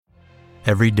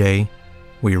Every day,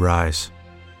 we rise,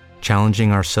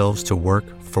 challenging ourselves to work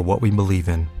for what we believe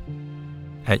in.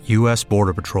 At U.S.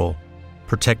 Border Patrol,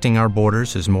 protecting our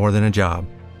borders is more than a job.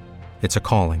 It's a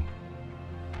calling.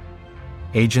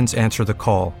 Agents answer the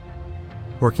call,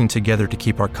 working together to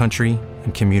keep our country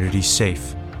and communities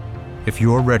safe. If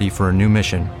you're ready for a new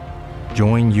mission,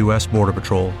 join U.S. Border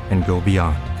Patrol and go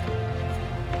beyond.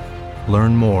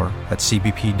 Learn more at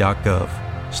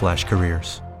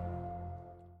cbp.gov/careers.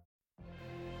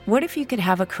 What if you could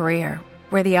have a career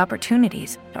where the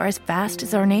opportunities are as vast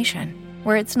as our nation,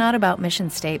 where it's not about mission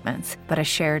statements, but a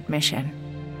shared mission?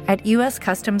 At U.S.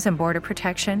 Customs and Border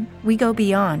Protection, we go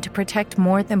beyond to protect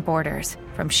more than borders.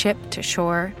 From ship to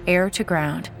shore, air to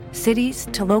ground, cities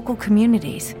to local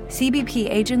communities, CBP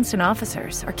agents and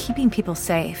officers are keeping people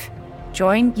safe.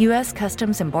 Join U.S.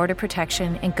 Customs and Border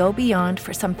Protection and go beyond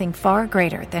for something far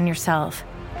greater than yourself.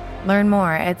 Learn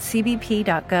more at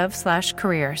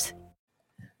cbp.gov/careers.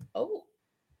 Oh.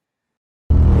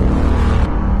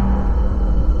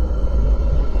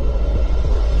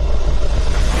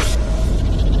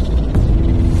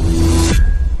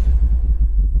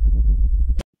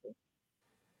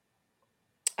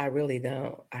 I really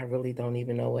don't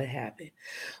even know what happened.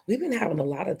 We've been having a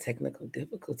lot of technical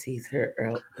difficulties here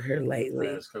lately.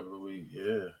 Last couple of weeks,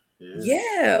 yeah.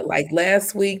 Yeah, like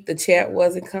last week the chat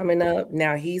wasn't coming up.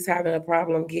 Now he's having a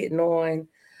problem getting on.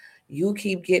 You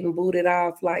keep getting booted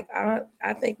off. Like I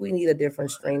think we need a different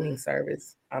streaming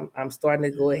service. I'm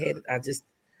starting to go ahead.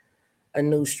 A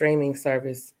new streaming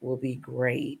service will be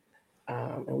great.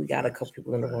 And we got a couple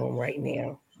people in the room right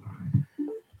now.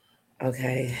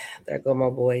 Okay, there go my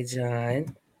boy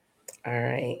John. All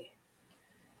right.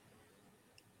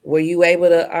 Were you able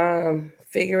to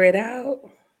figure it out?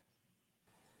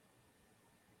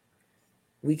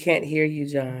 We can't hear you,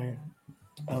 John.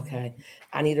 Okay.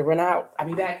 I need to run out. I'll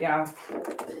be back, y'all.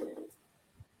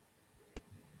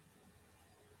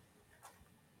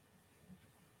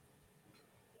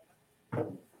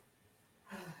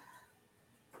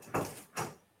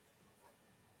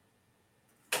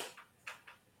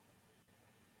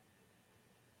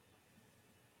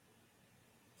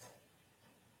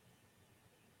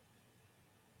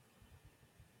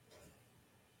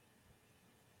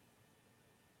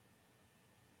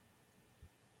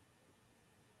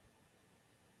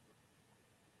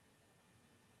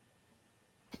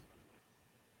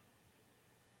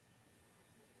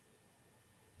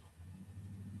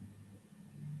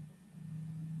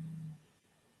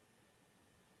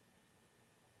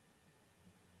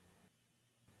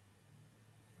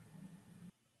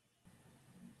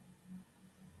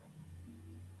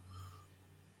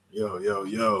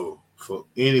 Yo. For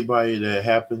anybody that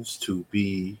happens to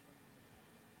be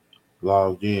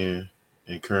logged in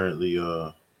and currently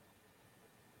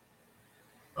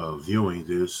viewing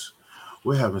this,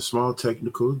 we're having small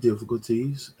technical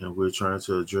difficulties and we're trying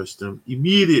to address them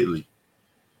immediately.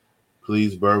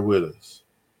 Please bear with us.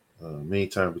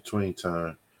 Meantime, between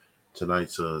time,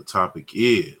 tonight's topic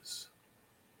is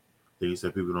things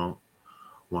that people don't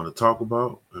want to talk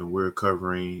about, and we're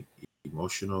covering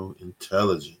emotional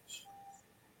intelligence.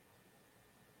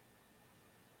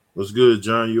 What's good,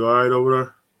 John? You all right over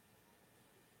there?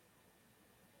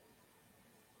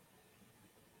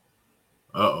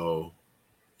 Uh-oh.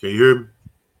 Can you hear me?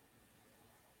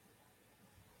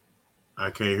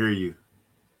 I can't hear you.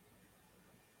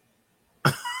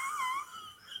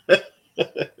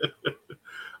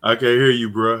 I can't hear you,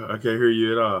 bro. I can't hear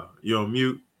you at all. You on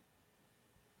mute?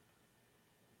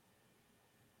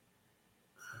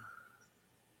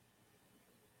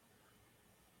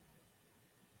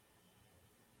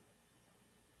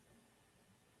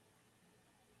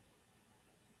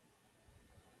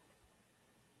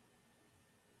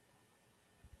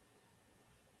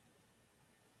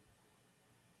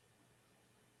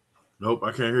 Nope,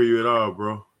 I can't hear you at all,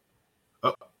 bro.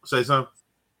 Oh, say something.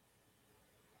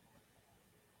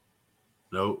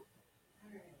 Nope.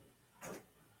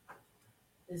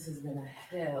 This has been a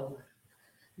hell.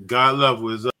 God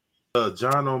level is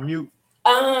John on mute.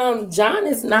 John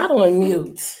is not on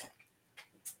mute.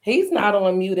 He's not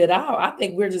on mute at all. I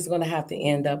think we're just gonna have to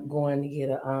end up going to get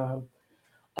a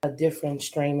different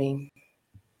streaming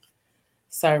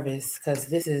service because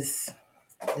this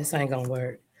ain't gonna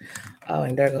work. Oh,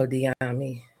 and there go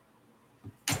Diami.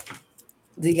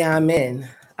 Diamin.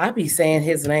 I be saying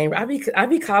his name. I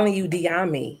be calling you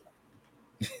Diami.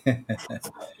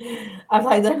 I'm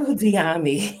like, there go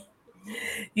Diami.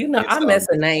 You know, I mess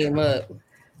a name up.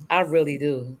 I really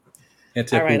do.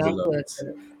 All right, I'm good.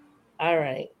 All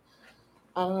right.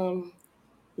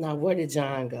 Now where did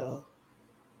John go?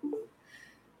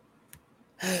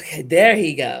 Okay, there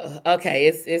he go. Okay,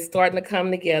 it's starting to come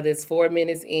together. It's 4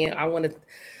 minutes in. I want to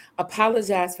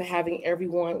apologize for having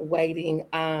everyone waiting.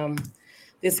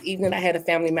 This evening I had a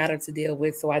family matter to deal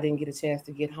with, so I didn't get a chance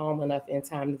to get home enough in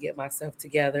time to get myself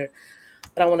together.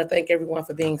 But I want to thank everyone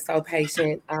for being so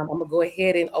patient. I'm gonna go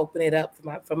ahead and open it up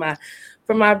for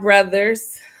my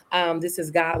brothers. This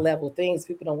is God level things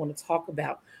people don't want to talk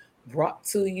about. Brought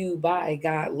to you by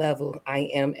God level. I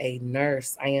am a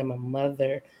nurse. I am a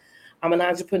mother. I'm an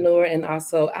entrepreneur, and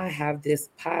also I have this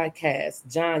podcast.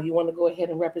 John, you want to go ahead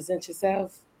and represent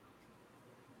yourself?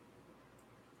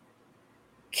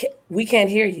 We can't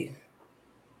hear you.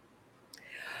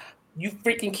 You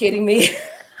freaking kidding me?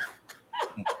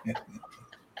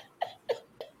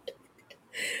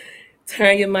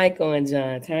 Turn your mic on,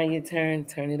 John. Turn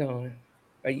it on.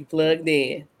 Are you plugged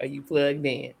in? Are you plugged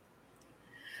in?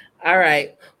 All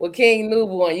right. Well, King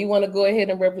Newborn, you want to go ahead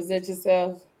and represent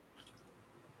yourself?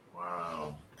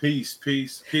 Wow. Peace,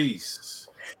 peace, peace.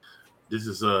 This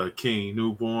is King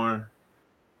Newborn.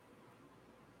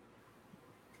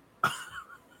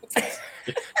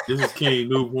 This is King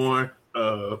Newborn.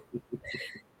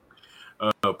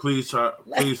 Please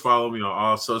follow me on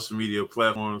all social media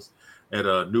platforms at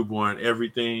Newborn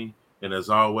Everything. And as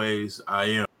always, I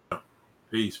am.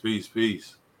 Peace, peace,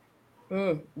 peace.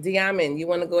 Diamond, you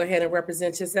want to go ahead and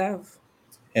represent yourself?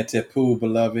 Etepu,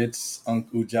 beloveds,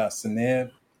 Uncle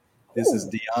Jasaneb. This is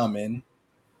Ooh. Diamond,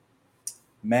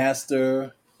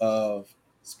 master of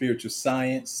spiritual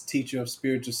science, teacher of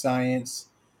spiritual science,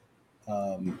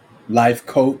 life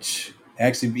coach,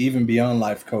 actually even beyond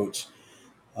life coach,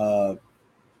 uh,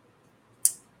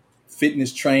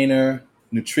 fitness trainer,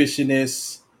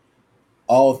 nutritionist,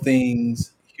 all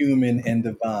things human and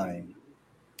divine.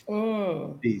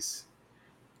 Mm, Peace.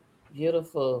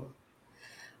 beautiful.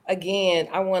 Again,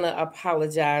 I want to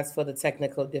apologize for the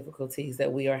technical difficulties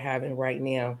that we are having right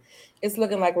now. It's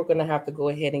looking like we're going to have to go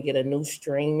ahead and get a new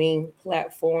streaming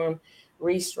platform.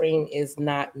 Restream is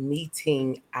not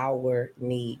meeting our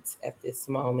needs at this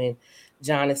moment.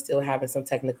 John is still having some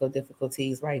technical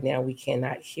difficulties right now. We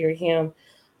cannot hear him,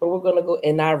 but we're going to go,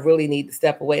 and I really need to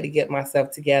step away to get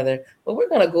myself together. But we're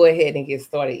going to go ahead and get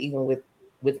started, even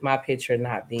with my picture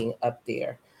not being up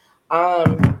there.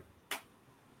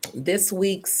 This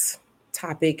week's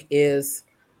topic is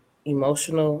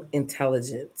emotional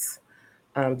intelligence.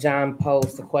 John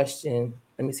posed a question.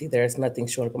 Let me see. There's nothing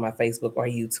showing up on my Facebook or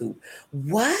YouTube.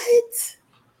 What?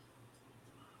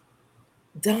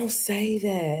 Don't say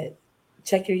that.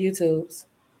 Check your YouTubes.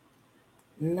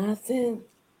 Nothing.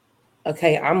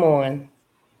 Okay, I'm on.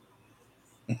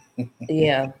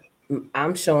 Yeah,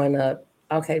 I'm showing up.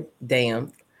 Okay,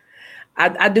 damn.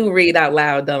 I do read out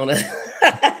loud, don't I?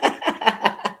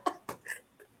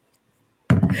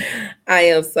 I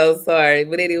am so sorry.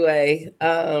 But anyway,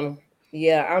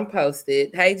 yeah, I'm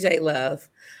posted. Hey J Love.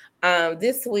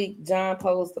 This week John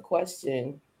posed the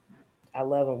question. I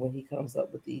love him when he comes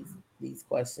up with these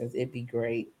questions. It'd be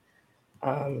great.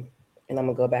 Um, and I'm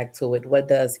gonna go back to it. What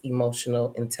does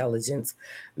emotional intelligence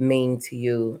mean to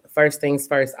you? First things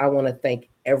first, I want to thank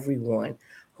everyone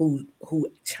who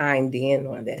chimed in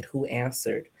on that, who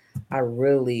answered. I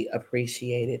really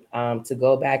appreciate it. To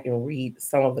go back and read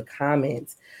some of the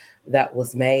comments that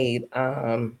was made.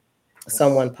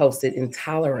 Someone posted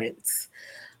intolerance,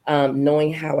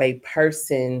 knowing how a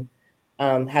person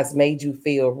has made you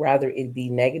feel, rather it be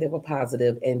negative or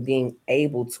positive, and being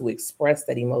able to express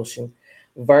that emotion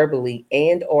verbally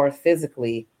and or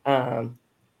physically,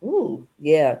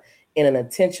 yeah, in an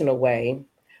intentional way,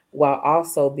 while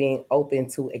also being open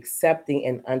to accepting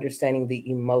and understanding the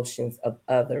emotions of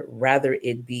other, rather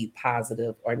it be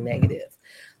positive or negative.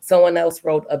 Someone else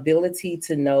wrote ability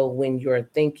to know when you're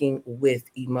thinking with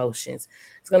emotions.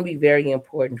 It's going to be very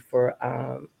important for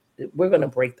we're going to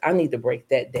break, I need to break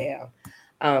that down.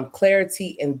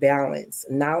 Clarity and balance,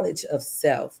 knowledge of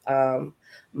self,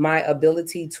 my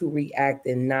ability to react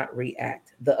and not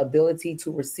react, the ability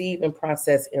to receive and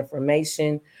process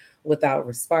information without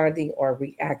responding or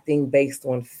reacting based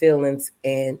on feelings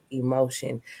and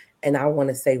emotion. And I want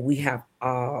to say we have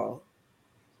all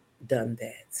done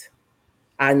that.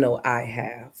 I know I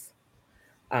have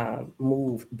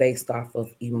moved based off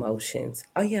of emotions.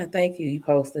 Oh, yeah, thank you. You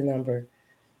post the number.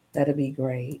 That'd be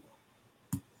great.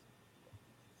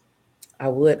 I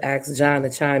would ask John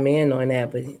to chime in on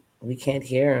that, but we can't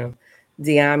hear him.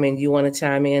 Diamond, you want to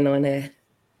chime in on that?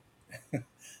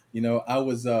 You know, I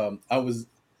was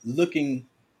looking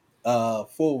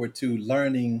forward to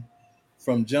learning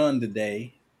from John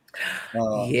today.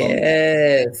 On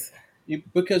Yes.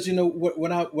 because you know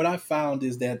what I found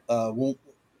is that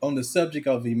on the subject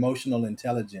of emotional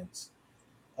intelligence,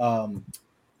 um,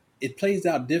 it plays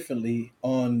out differently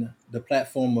on the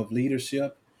platform of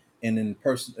leadership and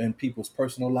in people's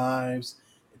personal lives.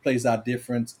 It plays out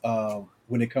different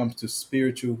when it comes to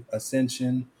spiritual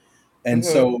ascension, and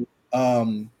Mm-hmm.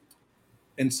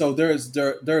 so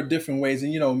there are different ways.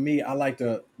 And me, I like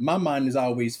to. My mind is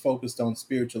always focused on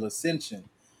spiritual ascension,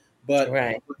 but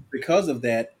Right. because of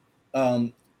that,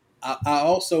 um, I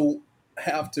also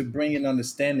have to bring an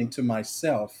understanding to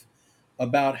myself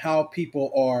about how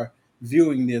people are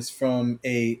viewing this from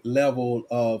a level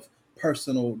of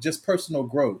personal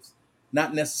growth,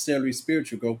 not necessarily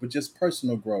spiritual growth, but just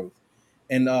personal growth.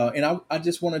 And I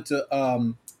just wanted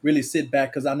to really sit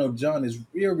back because I know John is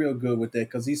real good with that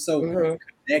because he's so Mm-hmm.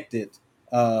 connected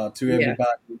to Yeah.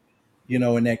 everybody,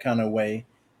 in that kind of way.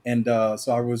 And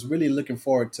so I was really looking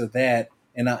forward to that.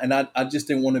 And I just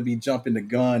didn't want to be jumping the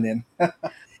gun and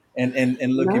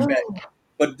and looking back. No.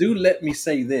 But do let me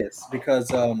say this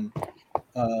because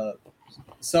uh,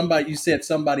 you said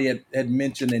somebody had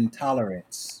mentioned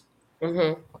intolerance.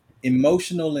 Mm-hmm.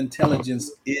 Emotional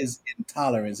intelligence is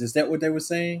intolerance. Is that what they were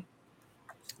saying?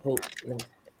 Who-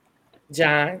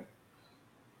 John,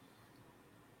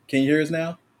 Can you hear us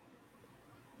now?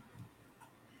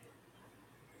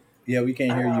 Yeah, we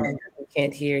can't hear you. we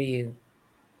can't hear you.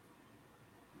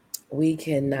 We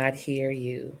cannot hear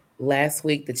you. Last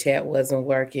week the chat wasn't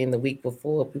working. The week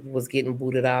before people was getting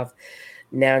booted off.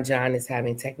 Now John is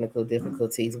having technical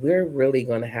difficulties. We're really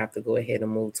going to have to go ahead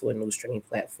and move to a new stream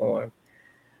platform.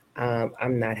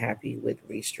 I'm not happy with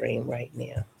Restream right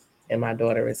now. And my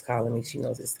daughter is calling me. She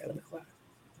knows it's 7 o'clock.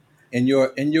 And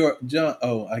your John.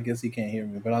 Oh, I guess he can't hear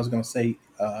me. But I was gonna say,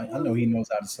 I know he knows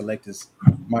how to select his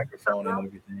microphone and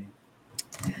everything.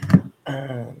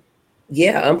 Um,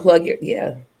 yeah, unplug your,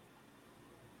 yeah.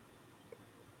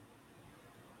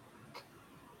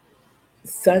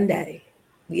 Sunday.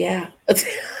 Yeah.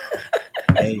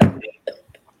 Hey,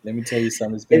 let me tell you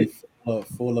something. It's been And-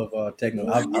 full of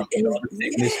technical. I'm a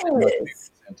technician at my community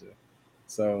yes. center,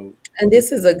 so And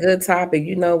this is a good topic.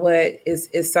 You know what?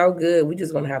 It's so good. We're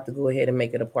just gonna have to go ahead and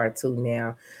make it a part two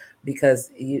now,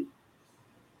 because you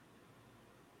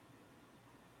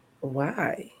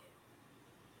why?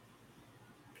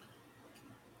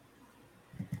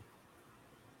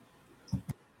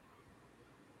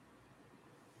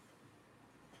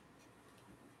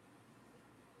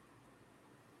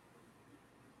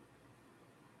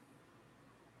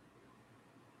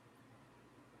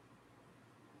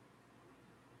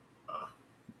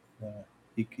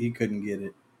 he couldn't get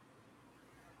it.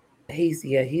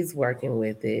 He's working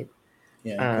with it.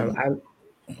 Yeah, he Um, couldn't.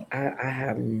 I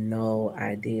have no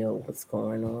idea what's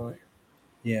going on.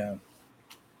 Yeah.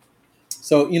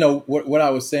 So what I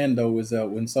was saying though was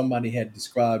when somebody had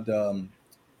described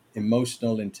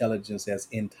emotional intelligence as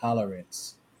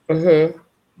intolerance. Mm-hmm.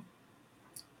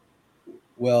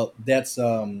 Well, that's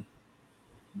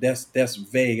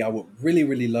vague. I would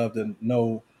really love to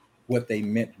know what they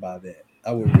meant by that.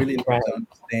 I would really love Right. to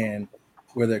understand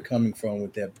where they're coming from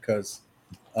with that because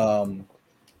um,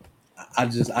 I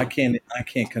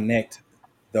can't connect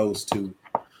those two.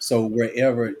 So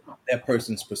wherever that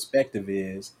person's perspective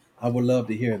is, I would love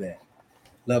to hear that.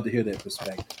 Love to hear that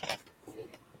perspective.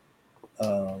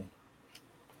 Um,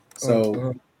 so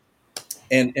Mm-hmm.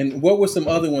 and what were some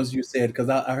other ones you said? Because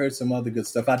I heard some other good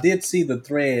stuff. I did see the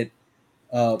thread.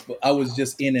 But I was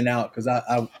just in and out because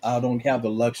I don't have the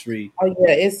luxury. Oh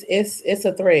yeah, it's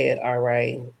a thread, all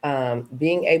right.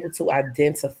 Being able to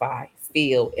identify,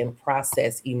 feel, and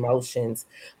process emotions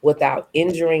without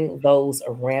injuring those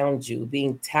around you,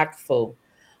 being tactful,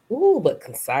 ooh, but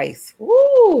concise.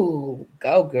 Ooh,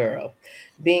 go girl.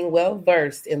 Being well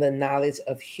versed in the knowledge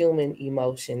of human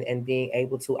emotion and being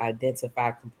able to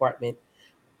identify compartment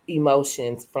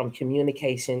emotions from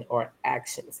communication or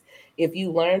actions. If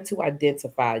you learn to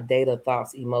identify data,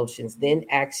 thoughts, emotions, then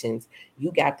actions,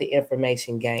 you got the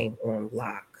information game on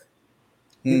lock.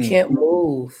 You Hmm. can't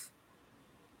move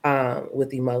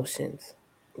with emotions.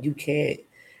 You can't.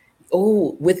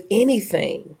 Oh, with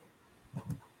anything,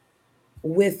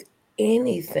 with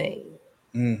anything.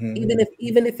 Mm-hmm. Even if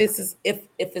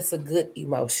if it's a good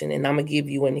emotion, and I'm gonna give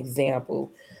you an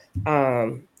example.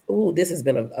 This has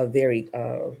been a very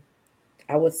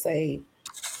I would say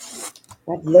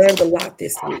I've learned a lot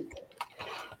this week.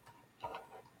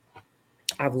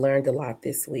 I've learned a lot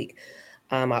this week.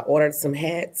 I ordered some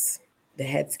hats. The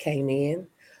hats came in.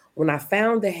 When I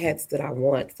found the hats that I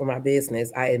want for my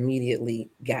business, I immediately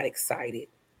got excited.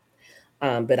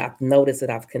 But I've noticed that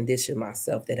I've conditioned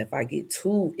myself that if I get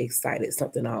too excited,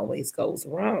 something always goes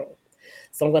wrong.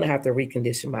 So I'm going to have to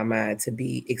recondition my mind to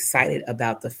be excited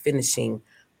about the finishing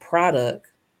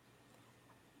product,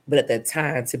 but at that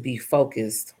time to be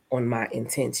focused on my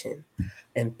intention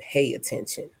and pay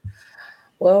attention.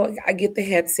 Well, I get the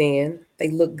hats in. They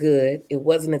look good. It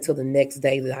wasn't until the next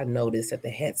day that I noticed that the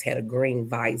hats had a green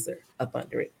visor up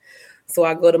under it. So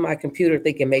I go to my computer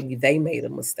thinking maybe they made a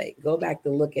mistake. Go back to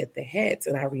look at the hats,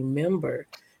 and I remember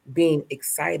being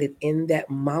excited in that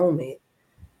moment,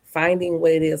 finding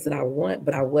what it is that I want,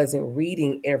 but I wasn't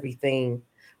reading everything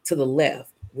to the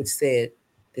left, which said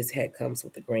this hat comes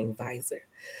with a green visor.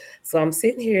 So I'm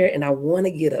sitting here and I want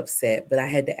to get upset, but I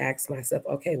had to ask myself,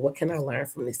 okay, what can I learn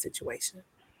from this situation?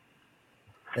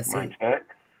 Let's see.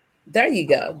 There you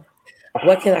go.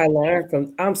 What can I learn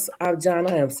from? John,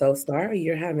 I am so sorry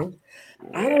you're having.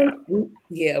 I don't.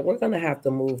 Yeah, we're gonna have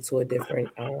to move to a different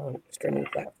streaming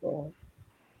platform.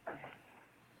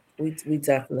 We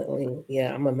definitely,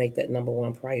 yeah, I'm gonna make that number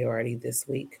one priority this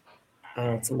week,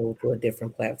 to move to a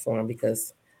different platform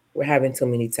because we're having too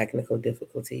many technical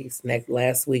difficulties.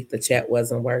 Last week the chat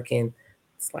wasn't working.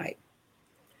 It's like,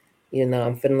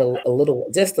 I'm feeling a little,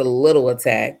 just a little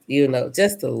attacked.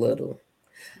 Just a little.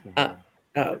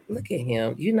 Look at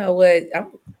him. You know what?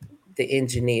 I'm the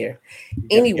engineer.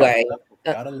 Anyway,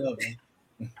 gotta love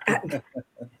him.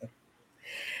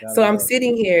 So I'm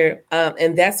sitting here,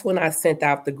 and that's when I sent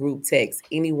out the group text,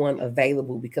 anyone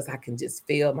available, because I can just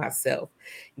feel myself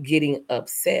getting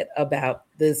upset about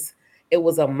this. It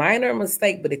was a minor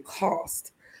mistake, but it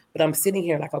cost. But I'm sitting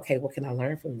here like, okay, what can I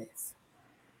learn from this?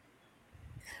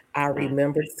 I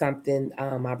remembered something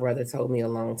my brother told me a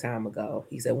long time ago.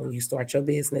 He said, when you start your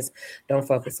business, don't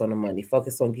focus on the money,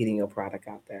 focus on getting your product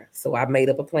out there. So I made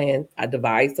up a plan. I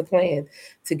devised a plan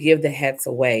to give the hats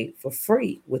away for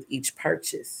free with each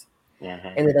purchase.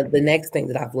 And then the next thing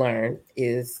that I've learned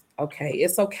is, okay,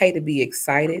 it's okay to be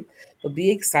excited, but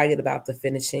be excited about the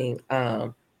finishing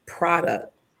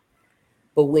product.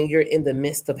 But when you're in the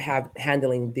midst of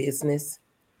handling business,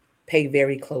 pay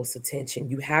very close attention.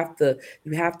 You have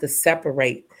to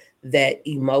separate that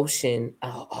emotion.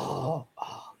 Oh,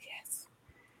 yes.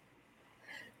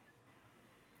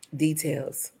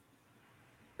 Details.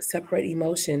 Separate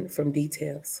emotion from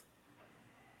details.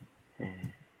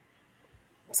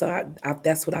 So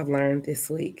that's what I've learned this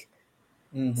week.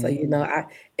 So, you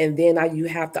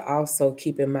have to also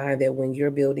keep in mind that when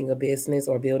you're building a business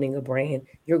or building a brand,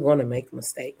 you're going to make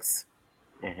mistakes.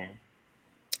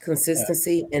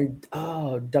 Consistency and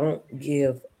don't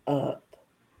give up.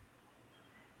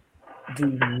 Do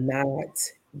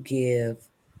not give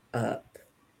up.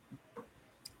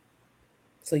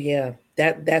 So yeah,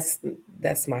 that's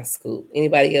my scoop.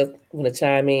 Anybody else want to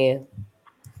chime in?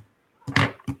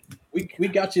 We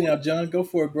got you now, John. Go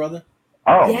for it, brother.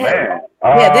 Oh man.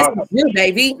 Yeah, this is you,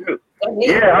 baby.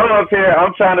 Yeah, I'm up here.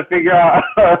 I'm trying to figure out,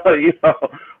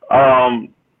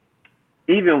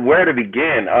 even where to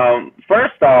begin.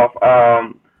 First off,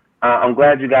 I'm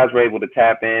glad you guys were able to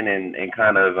tap in and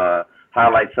kind of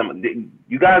highlight some.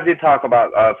 You guys did talk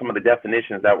about some of the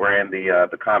definitions that were in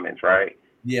the comments, right?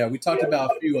 Yeah, we talked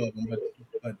about a few of them,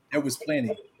 but there was plenty.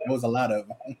 There was a lot of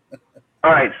them.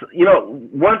 All right. So,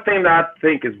 one thing that I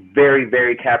think is very,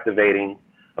 very captivating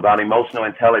about emotional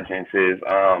intelligence is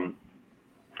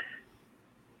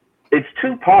it's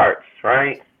two parts,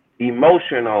 right?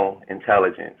 Emotional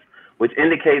intelligence, which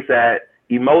indicates that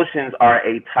emotions are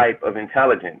a type of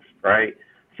intelligence, right?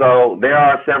 So there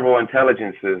are several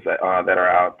intelligences that are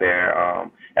out there,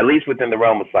 at least within the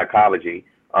realm of psychology.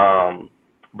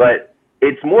 But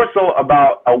it's more so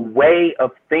about a way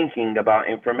of thinking about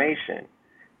information.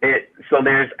 So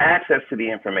there's access to the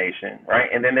information, right?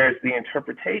 And then there's the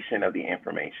interpretation of the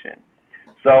information.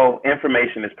 So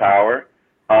information is power.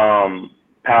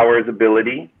 Power is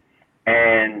ability.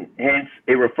 And hence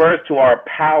it refers to our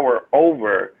power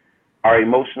over our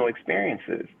emotional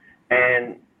experiences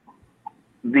and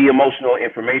the emotional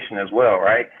information as well,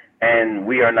 right? And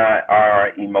we are not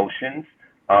our emotions.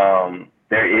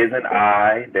 There is an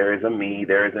I, there is a me,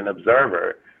 there is an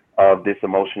observer of this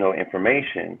emotional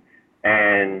information.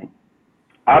 And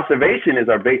observation is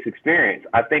our base experience.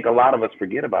 I think a lot of us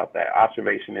forget about that.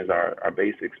 Observation is our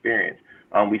base experience.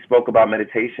 We spoke about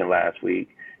meditation last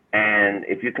week. And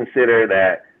if you consider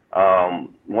that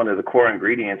one of the core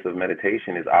ingredients of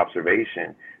meditation is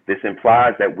observation, this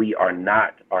implies that we are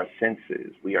not our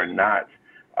senses. We are not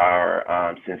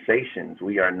our sensations.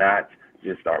 We are not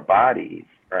just our bodies,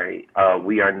 right?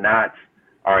 We are not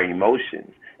our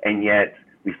emotions. And yet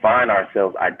we find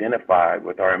ourselves identified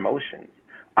with our emotions.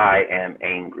 I am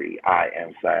angry. I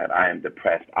am sad. I am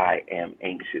depressed. I am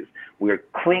anxious. We're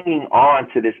clinging on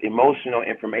to this emotional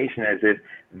information as if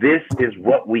this is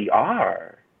what we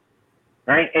are,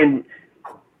 right? And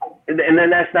then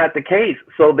that's not the case.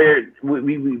 So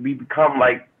we become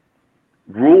like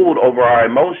ruled over our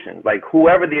emotions. Like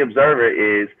whoever the observer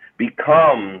is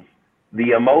becomes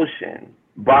the emotion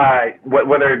by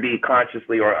whether it be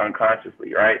consciously or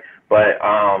unconsciously, right? But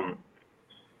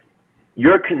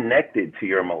you're connected to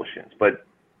your emotions,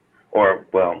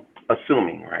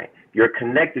 assuming, right? You're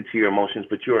connected to your emotions,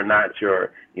 but you are not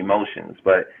your emotions.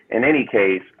 But in any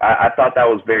case, I thought that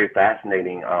was very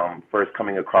fascinating, first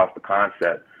coming across the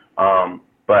concept.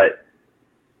 But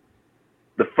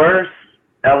the first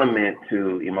element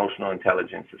to emotional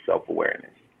intelligence is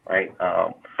self-awareness, right?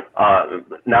 Now,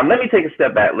 let me take a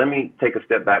step back. Let me take a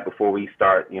step back before we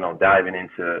start, diving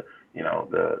into,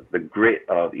 the grit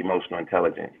of emotional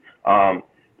intelligence.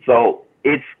 So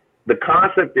it's the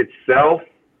concept itself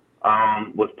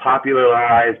was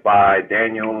popularized by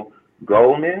Daniel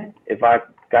Goleman, if I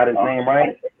got his name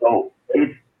right. So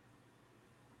is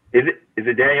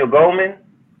it Daniel Goleman?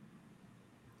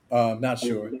 Not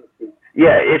sure.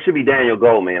 Yeah, it should be Daniel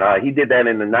Goleman. He did that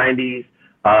in the 90s.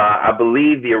 I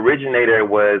believe the originator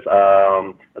was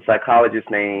a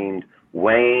psychologist named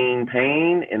Wayne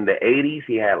Payne in the 80s.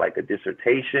 He had like a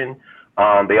dissertation.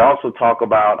 They also talk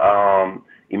about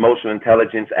emotional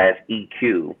intelligence as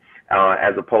EQ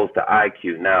as opposed to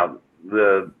IQ. Now,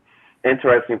 the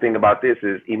interesting thing about this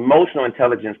is emotional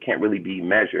intelligence can't really be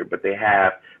measured, but they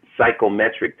have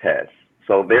psychometric tests.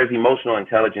 So there's emotional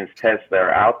intelligence tests that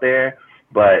are out there,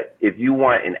 but if you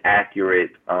want an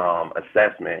accurate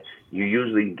assessment, you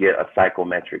usually get a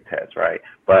psychometric test, right?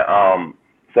 But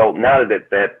so now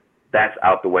that's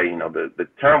out the way, the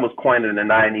term was coined in the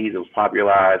 90s. It was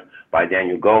popularized by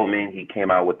Daniel Goleman. He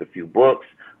came out with a few books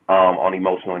on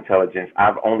emotional intelligence.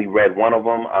 I've only read one of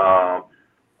them,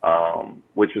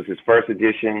 which was his first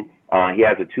edition. He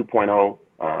has a 2.0,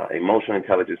 Emotional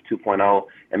Intelligence 2.0.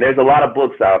 And there's a lot of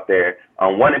books out there.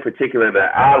 One in particular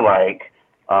that I like,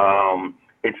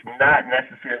 it's not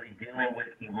necessarily dealing with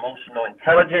emotional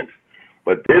intelligence,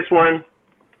 but this one,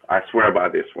 I swear by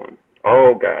this one.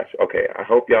 Oh, gosh. Okay. I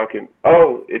hope y'all can.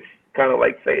 Oh, it's kind of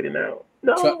like fading out.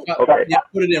 No. Okay. Yeah,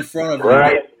 put it in front of you.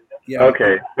 Right. Yeah.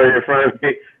 Okay. Put it in front of me.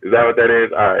 Is that what that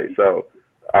is? All right. So,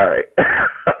 all right.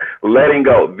 Letting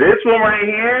go. This one right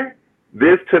here,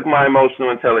 this took my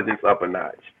emotional intelligence up a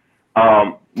notch.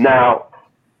 Now,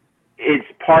 it's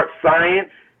part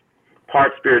science,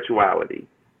 part spirituality.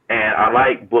 And I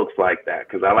like books like that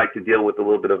because I like to deal with a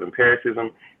little bit of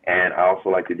empiricism, and I also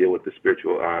like to deal with the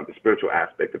spiritual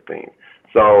aspect of things.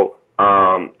 So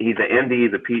he's an MD,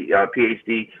 he's a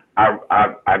PhD.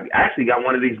 I actually got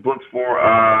one of these books for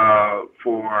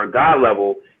God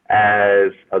Level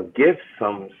as a gift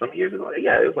some years ago.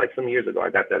 Yeah, it was like some years ago. I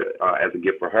got that as a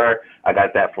gift for her. I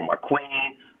got that for my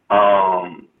queen.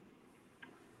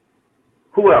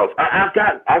 Who else? I've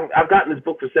gotten this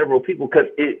book for several people because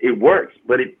it works,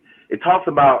 but it talks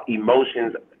about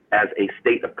emotions as a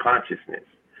state of consciousness,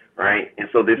 right? And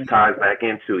so this ties back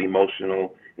into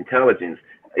emotional intelligence.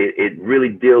 It really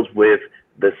deals with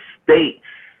the states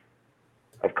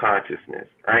of consciousness,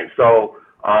 right? So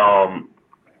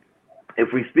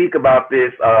if we speak about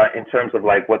this in terms of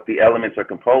like what the elements are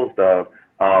composed of,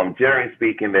 generally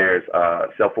speaking, there's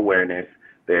self-awareness,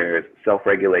 there's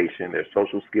self-regulation, there's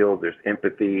social skills, there's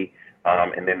empathy,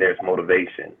 and then there's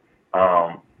motivation.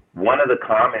 One of the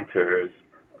commenters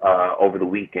over the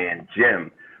weekend,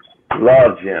 Jim,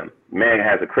 love Jim. Man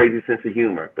has a crazy sense of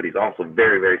humor, but he's also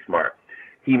very, very smart.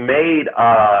 He pretty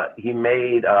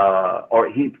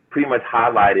much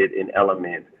highlighted an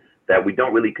element that we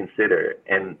don't really consider,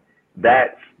 and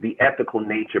that's the ethical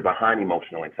nature behind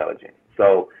emotional intelligence.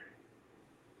 So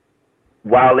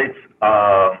while it's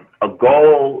a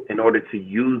goal in order to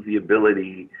use the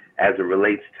ability as it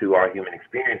relates to our human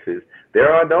experiences,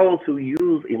 there are those who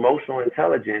use emotional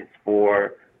intelligence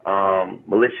for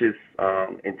malicious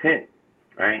intent,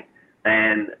 right?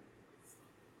 And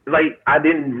like, I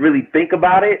didn't really think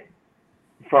about it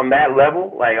from that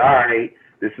level. Like, all right,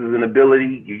 this is an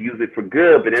ability, you use it for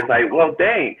good, but it's like, well,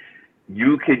 dang,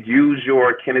 you could use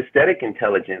your kinesthetic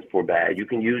intelligence for bad. You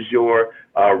can use your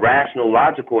rational,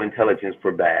 logical intelligence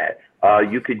for bad.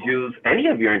 You could use any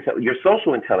of your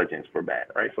social intelligence for bad,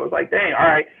 right? So it's like, dang, all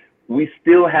right, we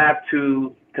still have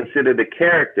to consider the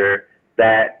character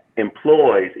that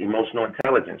employs emotional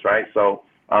intelligence, right? So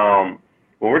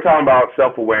when we're talking about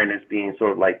self-awareness being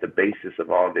sort of like the basis of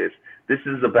all this, this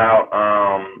is about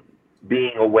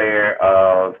being aware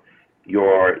of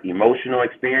your emotional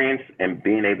experience and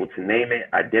being able to name it,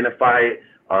 identify it,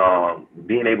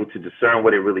 being able to discern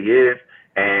what it really is.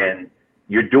 And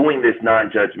you're doing this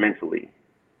non-judgmentally,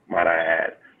 might I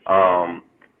add.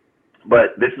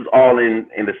 But this is all in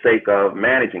the sake of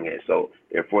managing it. So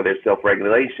therefore there's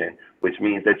self-regulation, which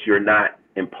means that you're not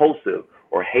impulsive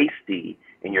or hasty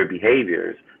in your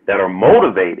behaviors that are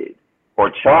motivated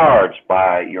or charged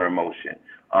by your emotion.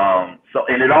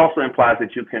 And it also implies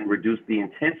that you can reduce the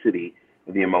intensity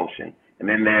of the emotion. And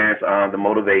then there's the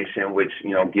motivation, which,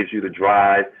 gives you the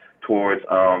drive towards,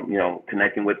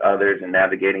 connecting with others and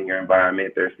navigating your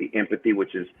environment. There's the empathy,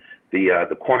 which is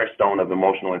the cornerstone of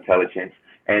emotional intelligence.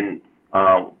 And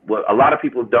what a lot of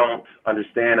people don't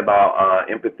understand about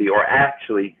empathy, or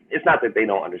actually, it's not that they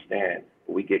don't understand,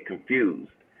 but we get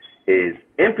confused, is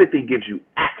empathy gives you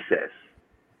access,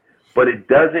 but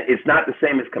it's not the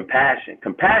same as compassion.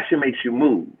 Compassion makes you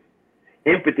move.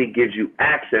 Empathy gives you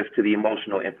access to the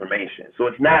emotional information. So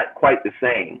it's not quite the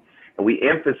same. And we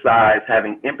emphasize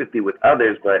having empathy with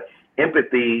others, but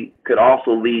empathy could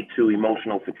also lead to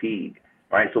emotional fatigue,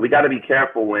 right? So we got to be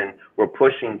careful when we're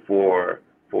pushing for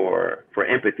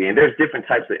empathy. And there's different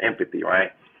types of empathy,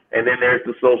 right? And then there's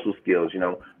the social skills,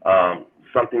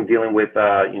 something dealing with,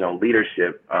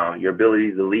 leadership, your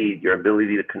ability to lead, your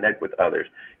ability to connect with others.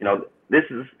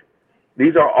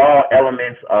 These are all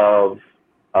elements of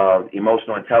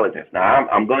emotional intelligence. Now,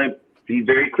 I'm going to be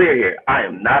very clear here. I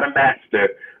am not a master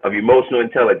of emotional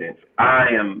intelligence. I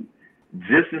am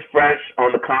just as fresh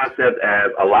on the concept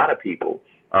as a lot of people,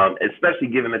 especially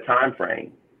given the time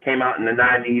frame. Came out in the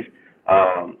 90s,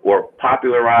 or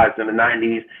popularized in the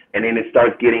 90s, and then it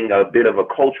starts getting a bit of a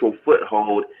cultural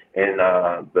foothold in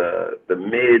the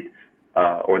mid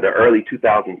or the early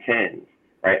 2010s,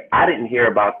 right? I didn't hear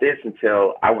about this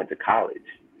until I went to college.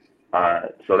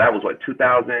 So that was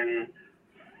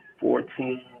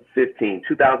 2014, 15,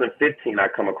 2015, I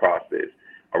come across this.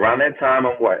 Around that time,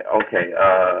 I'm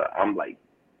like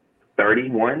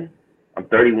 31. I'm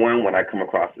 31 when I come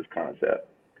across this concept.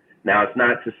 Now, it's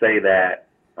not to say that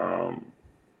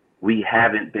we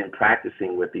haven't been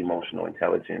practicing with emotional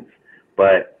intelligence,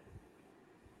 but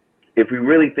if we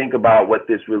really think about what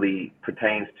this really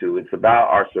pertains to, it's about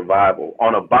our survival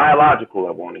on a biological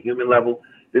level, on a human level.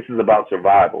 This is about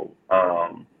survival.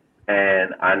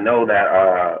 And I know that,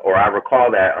 or I recall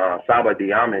that Saba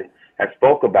Diamond has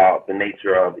spoke about the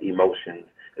nature of emotions,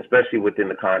 especially within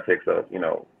the context of,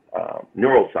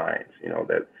 neuroscience,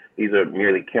 that these are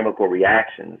merely chemical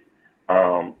reactions.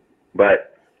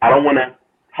 But I don't want to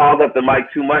hog up the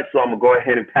mic too much, so I'm going to go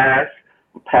ahead and pass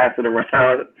it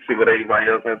around, see what anybody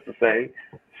else has to say.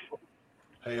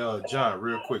 Hey, John,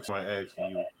 real quick, so I ask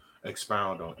you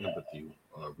expound on empathy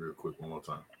real quick one more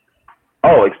time.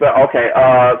 Oh, okay.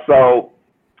 So,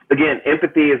 again,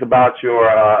 empathy is about your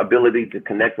ability to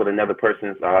connect with another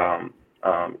person's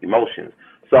emotions.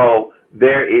 So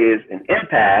there is an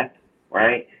empath,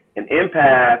 right? An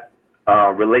empath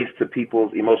relates to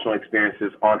people's emotional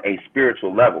experiences on a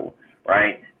spiritual level,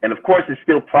 right? And of course, it's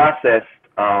still processed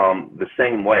the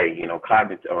same way,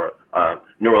 cognitive or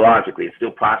neurologically, it's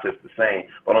still processed the same.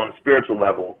 But on a spiritual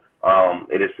level,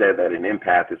 it is said that an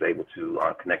empath is able to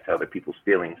connect to other people's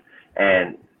feelings,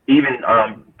 and even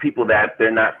people that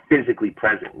they're not physically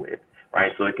present with,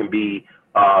 right? So it can be,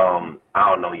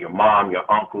 your mom, your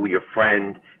uncle, your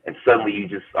friend, and suddenly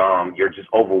you're just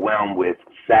overwhelmed with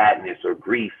sadness or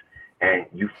grief, and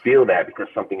you feel that because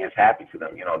something has happened to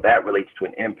them. That relates to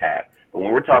an empath. But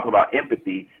when we're talking about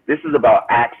empathy, this is about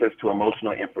access to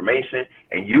emotional information,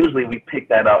 and usually we pick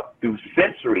that up through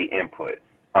sensory input.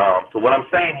 So what I'm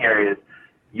saying here is,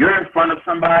 you're in front of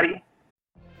somebody.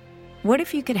 What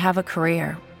if you could have a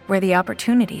career where the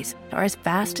opportunities are as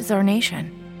vast as our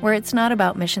nation, where it's not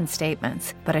about mission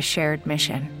statements, but a shared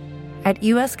mission? At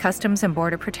U.S. Customs and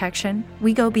Border Protection,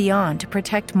 we go beyond to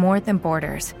protect more than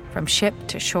borders. From ship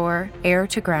to shore, air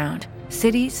to ground,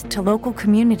 cities to local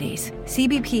communities,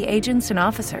 CBP agents and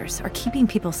officers are keeping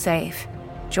people safe.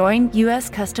 Join U.S.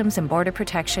 Customs and Border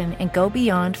Protection and go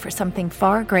beyond for something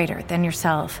far greater than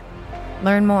yourself.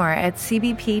 Learn more at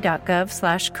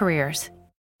cbp.gov/careers.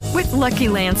 With Lucky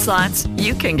Land Slots,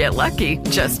 you can get lucky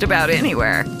just about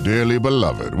anywhere. Dearly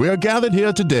beloved, we are gathered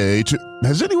here today to...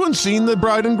 Has anyone seen the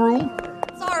bride and groom?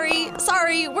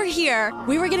 Sorry, we're here.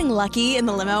 We were getting lucky in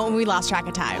the limo and we lost track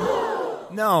of time.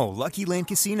 No, Lucky Land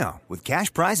Casino, with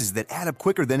cash prizes that add up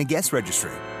quicker than a guest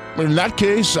registry. In that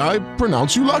case, I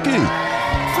pronounce you lucky.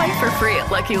 Play for free at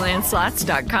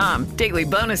LuckyLandSlots.com. Daily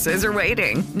bonuses are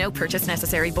waiting. No purchase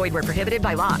necessary. Void where prohibited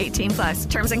by law. 18+.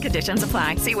 Terms and conditions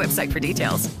apply. See website for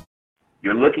details.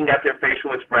 You're looking at their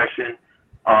facial expression,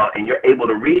 and you're able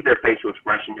to read their facial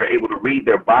expression. You're able to read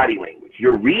their body language.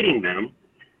 You're reading them.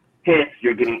 Hence,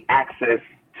 you're getting access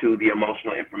to the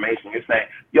emotional information. You're saying,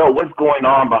 yo, what's going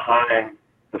on behind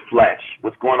the flesh?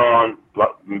 What's going on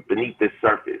beneath this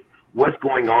surface? What's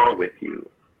going on with you?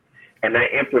 And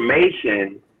that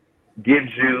information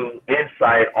gives you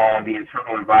insight on the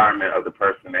internal environment of the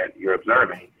person that you're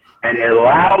observing. And it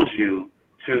allows you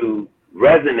to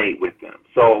resonate with them.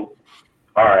 So,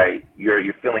 all right, you're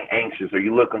feeling anxious, or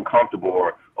you look uncomfortable,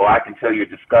 or I can tell you're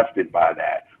disgusted by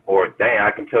that, or dang,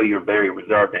 I can tell you're very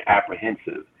reserved and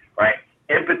apprehensive, right?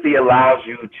 Empathy allows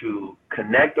you to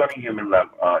connect on a human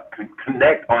level,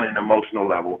 connect on an emotional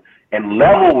level, and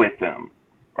level with them,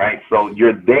 right? So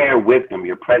you're there with them,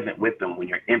 you're present with them when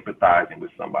you're empathizing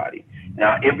with somebody.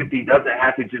 Now, empathy doesn't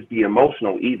have to just be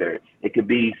emotional either. It could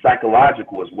be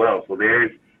psychological as well. So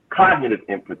there's cognitive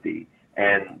empathy.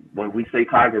 And when we say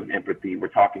cognitive empathy, we're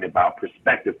talking about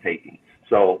perspective taking.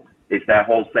 So it's that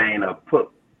whole saying of put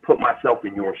myself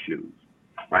in your shoes,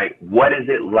 right? What is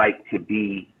it like to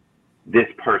be this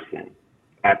person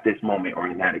at this moment or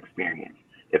in that experience?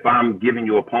 If I'm giving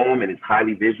you a poem and it's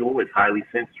highly visual, it's highly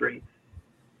sensory,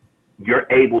 you're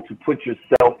able to put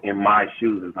yourself in my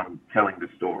shoes as I'm telling the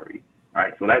story,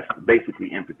 right? So that's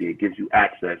basically empathy. It gives you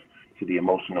access to the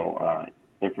emotional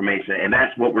information, and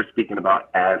that's what we're speaking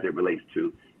about as it relates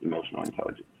to emotional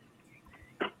intelligence.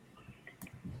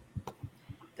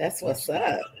 That's what's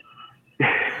up.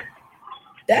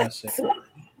 This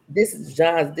is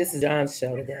John's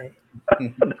show today. We're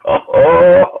gonna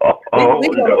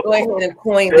go ahead and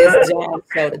coin this John's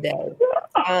show today.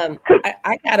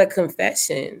 I got a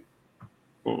confession.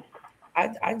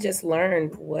 I just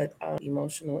learned what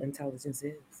emotional intelligence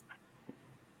is.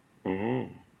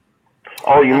 Mm-hmm.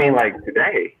 Oh, you mean like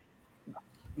today?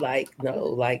 Like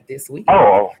this week.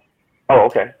 Oh,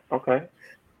 okay.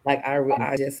 Like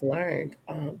I just learned.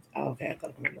 Okay, I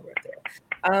thought I remember right there.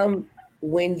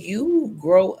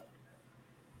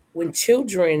 When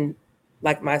children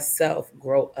like myself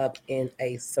grow up in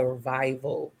a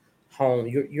survival home,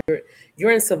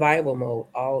 you're in survival mode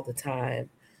all the time.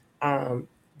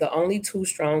 The only two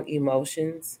strong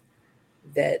emotions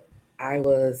that I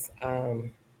was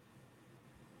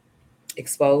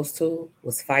exposed to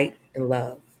was fight and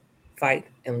love. Fight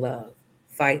and love.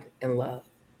 Fight and love.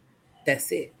 That's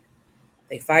it.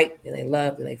 They fight and they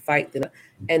love and they fight.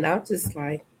 And I'm just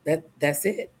like, that's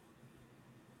it.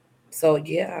 So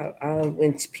yeah,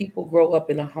 when people grow up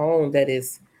in a home that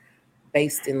is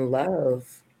based in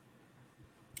love,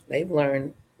 they've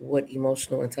learned what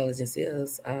emotional intelligence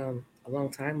is a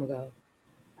long time ago.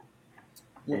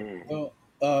 Well,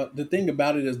 the thing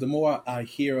about it is, the more I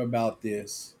hear about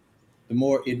this, the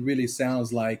more it really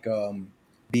sounds like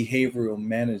behavioral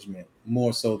management,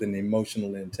 more so than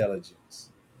emotional intelligence.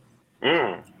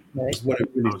 That's what it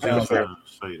really sounds like.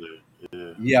 Say that.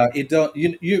 Yeah, it don't.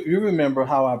 You remember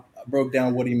how I broke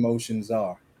down what emotions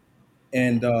are,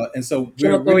 and so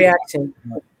Chemical reaction.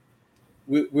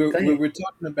 We're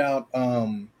talking about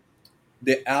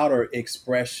the outer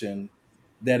expression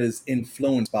that is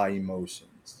influenced by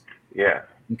emotions. Yeah.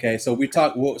 Okay, so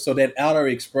so that outer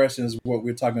expression is what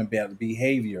we're talking about,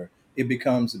 behavior. It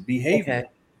becomes behavior,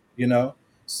 Okay.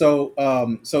 So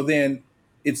then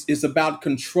it's about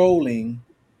controlling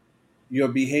your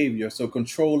behavior. So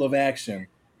control of action,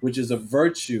 which is a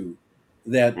virtue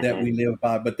that we live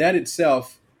by. But that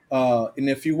itself, and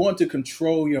if you want to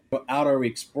control your outer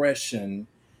expression,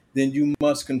 then you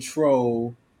must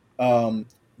control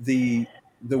the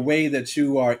way that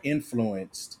you are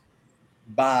influenced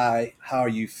by how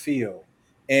you feel.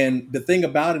 And the thing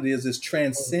about it is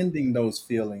transcending those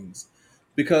feelings,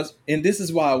 because, and this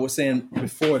is why I was saying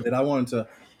before that I wanted to,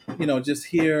 just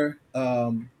hear,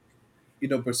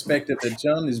 perspective that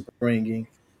John is bringing,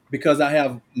 because I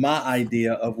have my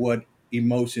idea of what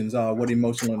emotions are, what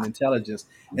emotional intelligence,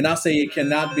 and I say it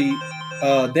cannot be,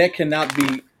 that cannot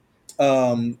be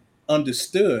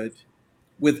understood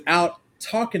without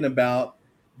talking about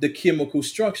the chemical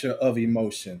structure of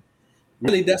emotion.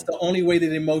 Really, that's the only way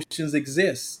that emotions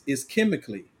exist, is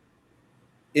chemically.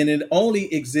 And it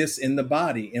only exists in the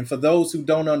body. And for those who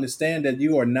don't understand that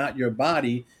you are not your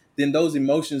body, then those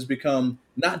emotions become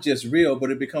not just real, but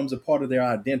it becomes a part of their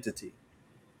identity.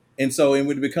 And so, and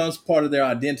when it becomes part of their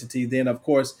identity, then of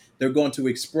course they're going to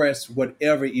express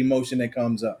whatever emotion that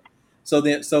comes up. So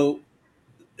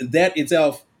that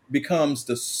itself becomes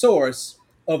the source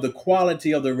of the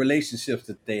quality of the relationships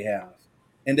that they have.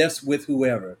 And that's with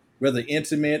whoever, whether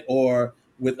intimate or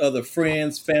with other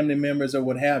friends, family members, or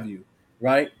what have you,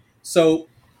 right? So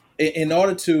in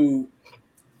order to,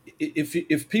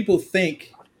 if people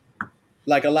think,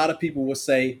 like a lot of people will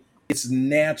say, it's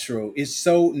natural, it's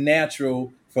so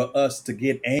natural for us to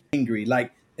get angry,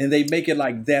 like, and they make it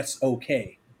like that's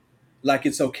okay. Like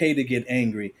it's okay to get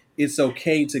angry. It's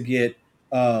okay to get,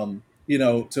 to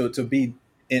be,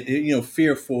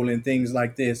 fearful and things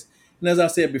like this. And as I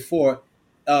said before,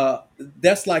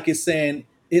 that's like it's saying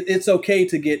it's okay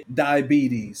to get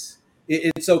diabetes.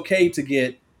 It's okay to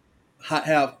get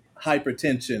have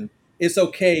hypertension. It's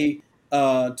okay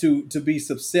to be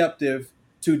susceptible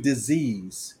to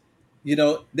disease. You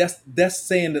know, that's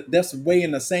saying that that's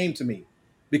weighing the same to me,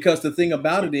 because the thing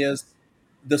about it is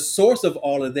the source of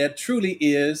all of that truly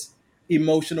is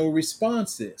emotional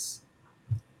responses,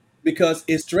 because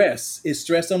it's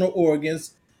stress on the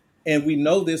organs. And we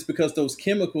know this because those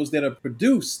chemicals that are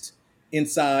produced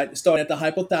inside, starting at the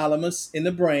hypothalamus in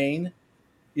the brain,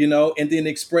 you know, and then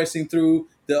expressing through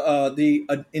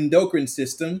the endocrine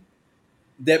system,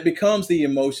 that becomes the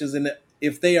emotions. And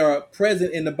if they are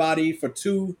present in the body for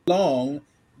too long,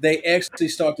 they actually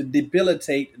start to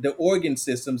debilitate the organ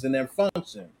systems and their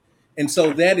function. And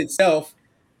so that itself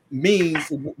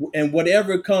means, and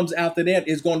whatever comes after that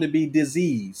is going to be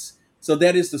disease. So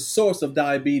that is the source of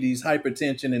diabetes,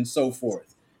 hypertension, and so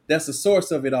forth. That's the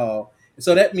source of it all.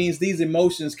 So that means these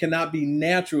emotions cannot be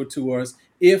natural to us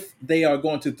if they are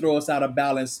going to throw us out of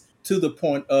balance to the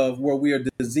point of where we are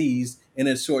diseased and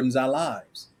it shortens our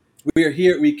lives.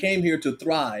 We came here to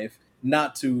thrive,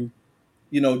 not to,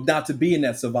 not to be in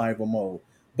that survival mode.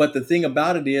 But the thing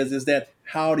about it is that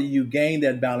how do you gain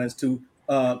that balance to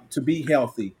be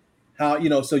healthy?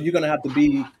 How, so you're gonna have to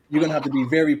be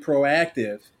very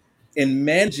proactive in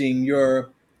managing your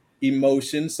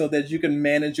emotions so that you can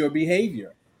manage your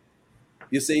behavior.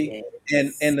 You see,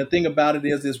 and the thing about it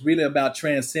is, it's really about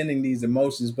transcending these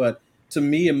emotions. But to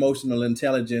me, emotional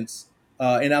intelligence,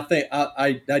 and I think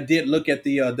I did look at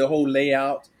the whole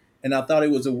layout, and I thought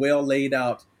it was a well laid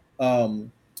out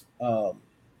um,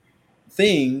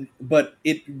 thing, but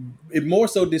it more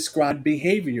so described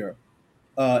behavior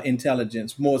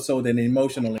intelligence more so than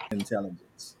emotional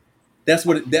intelligence. That's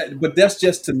what but that's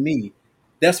just to me.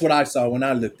 That's what I saw when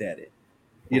I looked at it.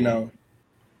 You know.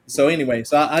 So anyway,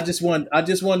 so I just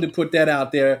wanted to put that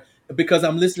out there, because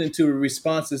I'm listening to the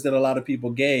responses that a lot of people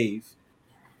gave,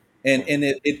 and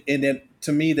then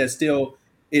to me that still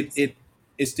it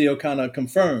still kind of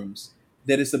confirms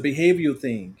that it's a behavioral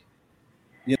thing.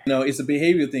 It's a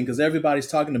behavioral thing, because everybody's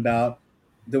talking about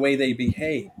the way they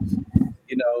behave,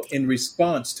 in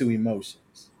response to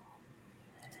emotions.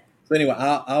 So anyway,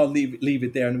 I'll leave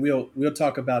it there, and we'll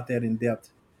talk about that in depth.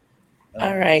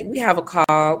 All right, we have a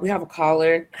call. We have a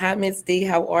caller. Hi, Miss D.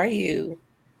 How are you?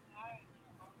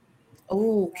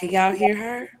 Oh, can y'all hear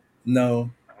her? No.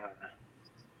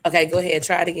 Okay, go ahead.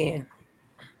 Try it again.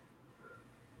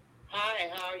 Hi,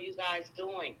 how are you guys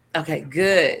doing? Okay,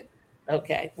 good.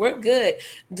 Okay, we're good.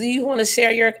 Do you want to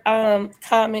share your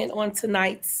comment on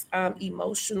tonight's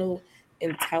emotional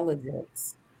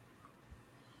intelligence?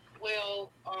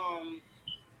 Well,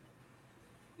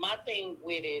 my thing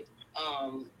with it,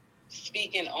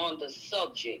 speaking on the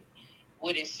subject,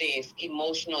 what it says,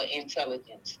 emotional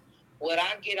intelligence. What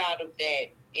I get out of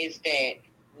that is that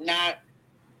not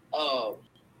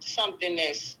something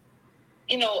that's,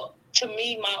 to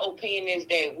me, my opinion is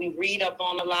that we read up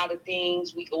on a lot of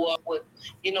things. We go up with,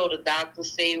 the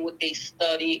doctors say what they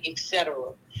study,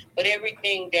 etc. But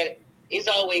everything that is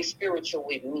always spiritual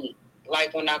with me.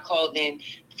 Like when I called in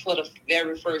for the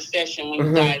very first session when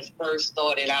you guys first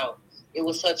started out, it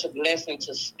was such a blessing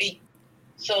to speak.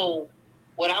 So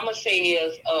what I'm going to say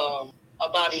is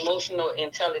about emotional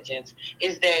intelligence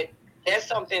is that that's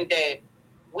something that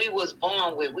we was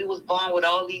born with. We was born with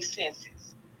all these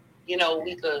senses.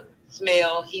 We could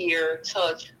smell, hear,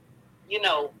 touch,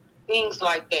 things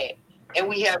like that. And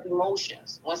we have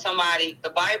emotions. When the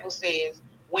Bible says,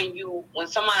 when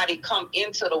somebody come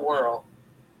into the world,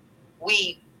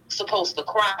 we supposed to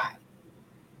cry.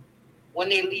 When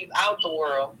they leave out the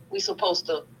world, we supposed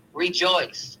to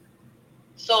rejoice.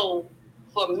 So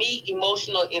for me,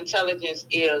 emotional intelligence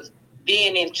is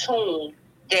being in tune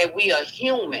that we are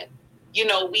human.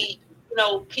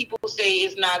 People say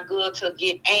it's not good to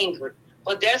get angry,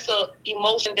 but that's an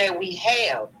emotion that we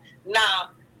have.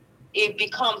 Now, it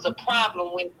becomes a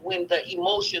problem when the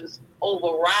emotions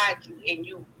override you and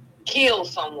you kill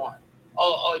someone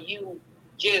or you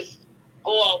just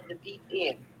go off the deep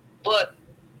end. But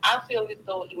I feel as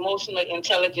though emotional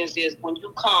intelligence is when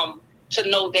you come to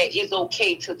know that it's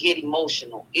okay to get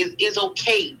emotional. It's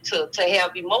okay to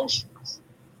have emotions.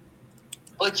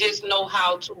 But just know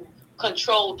how to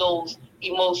control those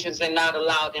emotions and not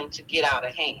allow them to get out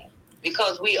of hand.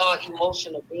 Because we are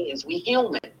emotional beings. We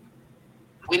human.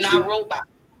 We're not robots.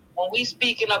 When we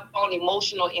speaking up on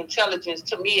emotional intelligence,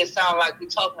 to me it sounds like we're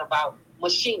talking about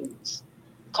machines,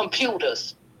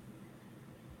 computers.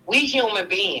 We human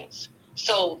beings.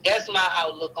 So that's my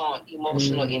outlook on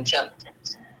emotional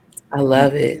intelligence. I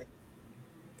love it.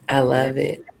 I love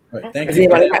it. Right. Thank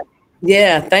you.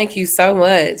 Yeah, thank you so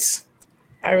much.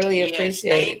 I really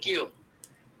appreciate it. Thank you.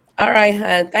 All right,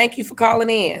 hon. Thank you for calling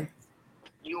in.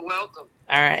 You're welcome.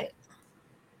 All right.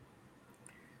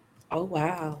 Oh,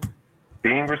 wow.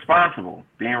 Being responsible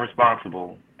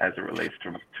as it relates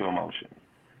to emotions.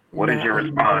 What is your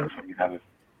response when you have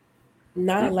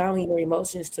not allowing your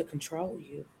emotions to control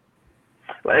you?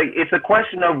 Like, it's a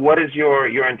question of what is your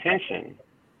intention,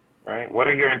 right? What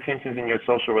are your intentions in your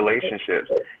social relationships?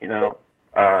 You know,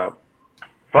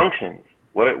 functions.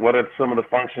 What are some of the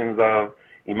functions of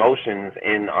emotions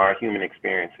in our human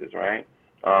experiences, right?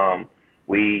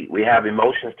 We have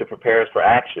emotions to prepare us for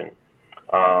action.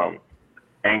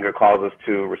 Anger calls us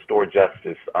to restore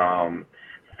justice.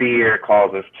 Fear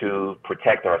calls us to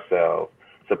protect ourselves.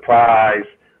 Surprise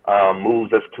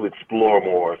moves us to explore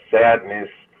more. Sadness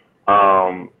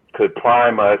could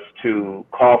prime us to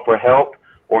call for help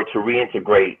or to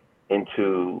reintegrate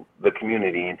into the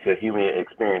community, into human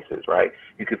experiences, right?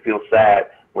 You could feel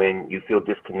sad when you feel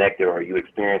disconnected or you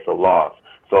experience a loss.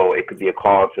 So it could be a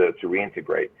call to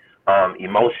reintegrate.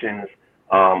 Emotions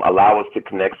allow us to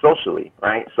connect socially,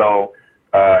 right? So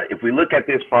if we look at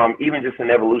this from even just an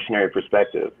evolutionary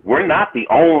perspective, we're not the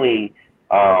only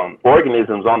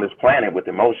organisms on this planet with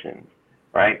emotions,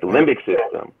 right? The limbic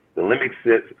system. The limbic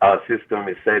system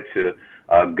is said to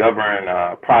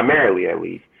govern, primarily at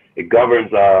least, it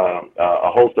governs a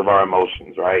host of our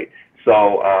emotions, right?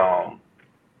 So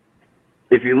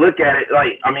if you look at it,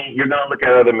 like, I mean, you're gonna look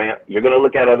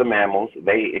at other mammals.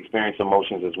 They experience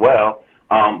emotions as well,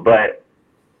 but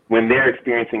when they're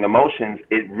experiencing emotions,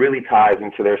 it really ties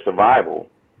into their survival,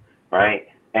 right?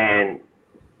 And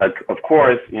of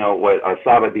course, you know what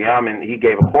Saba Diamond, he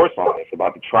gave a course on this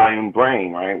about the triune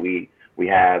brain, right? We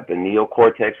have the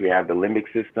neocortex, we have the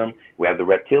limbic system, we have the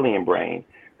reptilian brain,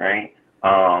 right?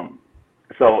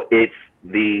 So it's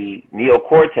the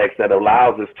neocortex that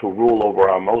allows us to rule over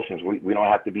our emotions. We don't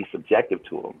have to be subjective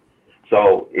to them.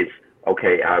 So it's,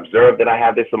 okay, I observe that I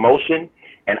have this emotion,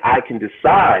 and I can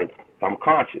decide if I'm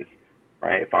conscious,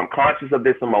 right? If I'm conscious of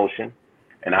this emotion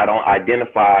and I don't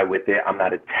identify with it, I'm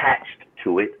not attached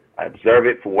to it, I observe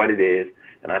it for what it is,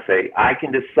 and I say, I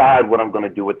can decide what I'm going to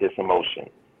do with this emotion,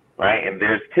 right? And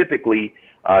there's typically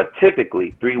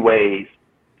 3 ways,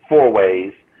 4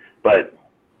 ways, but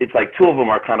it's like 2 of them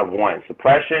are kind of one: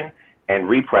 suppression and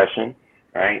repression,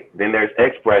 right? Then there's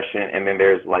expression, and then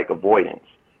there's like avoidance,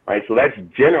 right? So that's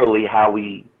generally how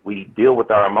we deal with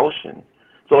our emotions.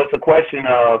 So it's a question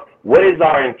of, what is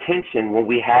our intention when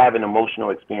we have an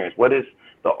emotional experience? What is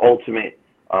the ultimate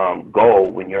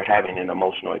goal when you're having an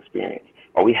emotional experience?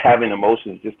 Are we having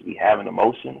emotions just to be having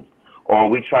emotions? Or are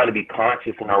we trying to be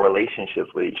conscious in our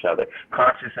relationships with each other,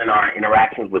 conscious in our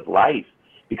interactions with life?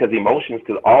 Because emotions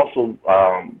could also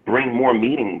bring more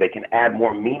meaning. They can add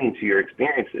more meaning to your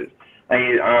experiences.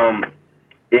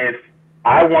 If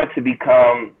I want to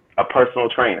become a personal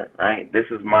trainer, right? This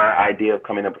is my idea of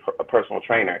becoming a personal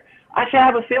trainer. I should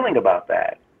have a feeling about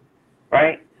that,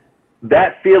 right?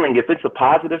 That feeling, if it's a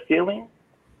positive feeling,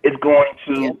 it's going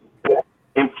to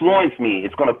influence me.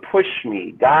 It's going to push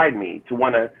me, guide me to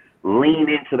want to lean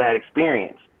into that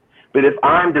experience. But if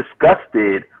I'm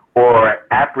disgusted or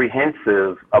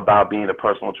apprehensive about being a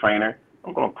personal trainer,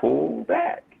 I'm going to pull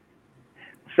back.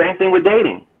 Same thing with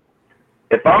dating.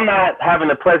 If I'm not having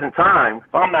a pleasant time,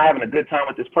 if I'm not having a good time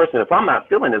with this person, if I'm not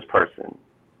feeling this person,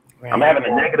 right, I'm having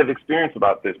a negative experience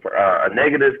about this, a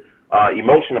negative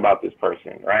emotion about this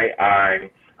person, right? I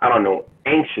don't know,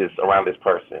 anxious around this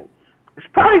person. It's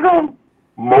probably going to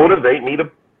motivate me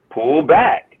to pull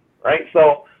back, right?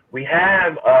 So we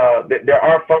have, there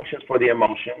are functions for the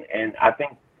emotion, and I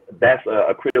think that's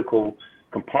a critical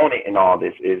component in all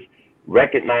this, is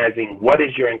recognizing what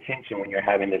is your intention when you're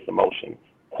having this emotion,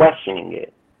 questioning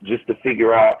it, just to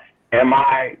figure out, am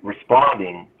I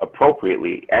responding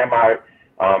appropriately? Am I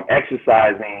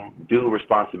exercising due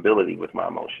responsibility with my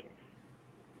emotions?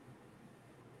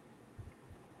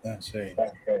 That's right.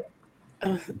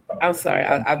 I'm sorry.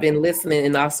 I've been listening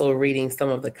and also reading some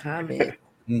of the comments.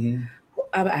 Mm-hmm.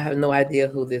 I have no idea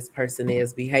who this person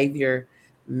is. Behavior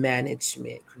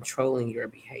management, controlling your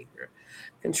behavior.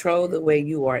 Control the way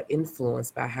you are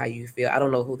influenced by how you feel. I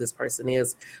don't know who this person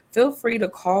is. Feel free to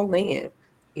call in.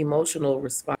 Emotional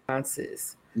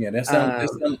responses. Yeah, that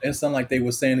sound like they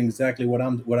were saying exactly what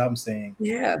I'm saying.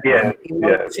 Yeah.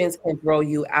 Emotions can throw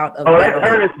you out of. Oh, that's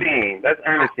Ernestine. That's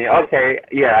Ernestine. Okay,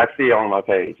 yeah, I see it on my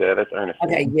page. Yeah, that's Ernestine.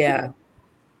 Okay, yeah.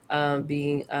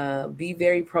 Be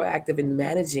very proactive in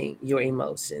managing your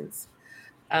emotions.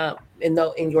 In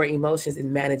your emotions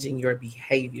and managing your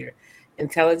behavior.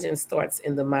 Intelligence starts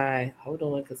in the mind. Hold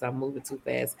on, because I'm moving too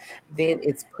fast. Then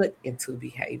it's put into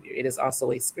behavior. It is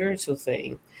also a spiritual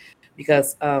thing,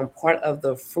 because part of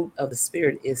the fruit of the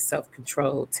spirit is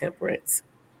self-control, temperance.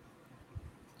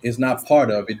 It's not part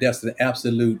of it. That's the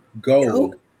absolute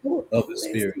goal of the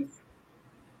spirit.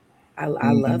 I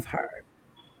Mhm. love her.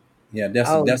 Yeah, that's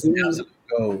Oh, that's the you. absolute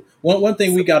goal. One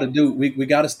thing we got to do, we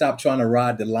got to stop trying to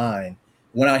ride the line.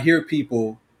 When I hear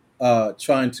people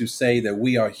trying to say that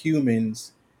we are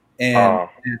humans and Oh,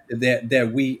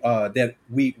 that we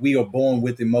are born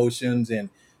with emotions, and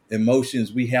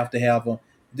emotions we have to have them,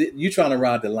 you're trying to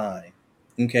ride the line.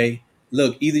 Okay,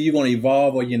 look, either you're going to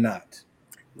evolve or you're not.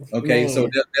 Okay, so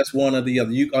Man. that's one or the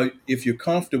other. If you're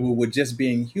comfortable with just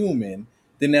being human,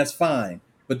 then that's fine.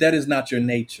 But that is not your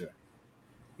nature.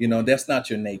 That's not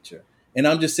your nature. And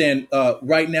I'm just saying,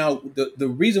 right now, the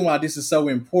reason why this is so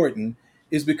important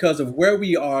is because of where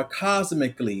we are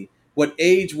cosmically, what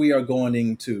age we are going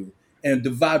into, and the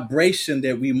vibration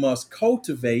that we must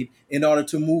cultivate in order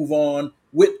to move on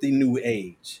with the new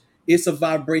age. It's a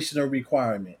vibrational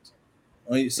requirement.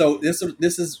 So this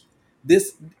is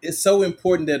so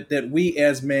important that we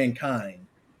as mankind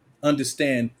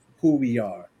understand who we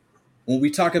are. When we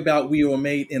talk about we were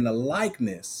made in the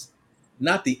likeness,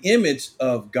 not the image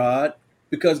of God,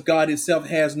 because God itself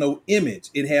has no image.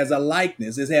 It has a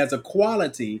likeness, it has a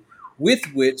quality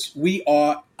with which we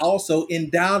are also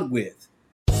endowed with.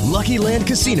 Lucky Land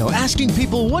Casino, asking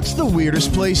people, what's the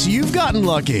weirdest place you've gotten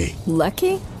lucky?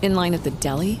 Lucky? In line at the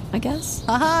deli, I guess?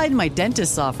 Aha, in my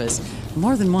dentist's office.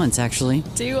 More than once, actually.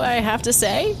 Do I have to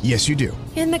say? Yes, you do.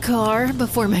 In the car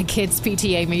before my kids'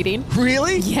 PTA meeting.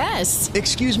 Really? Yes.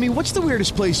 Excuse me, what's the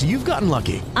weirdest place you've gotten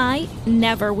lucky? I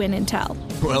never win and tell.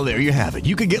 Well, there you have it.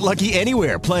 You can get lucky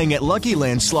anywhere, playing at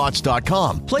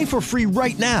LuckyLandSlots.com. Play for free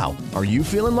right now. Are you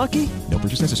feeling lucky? No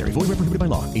purchase necessary. Void where prohibited by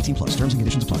law. 18+. Terms and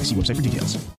conditions apply. See website for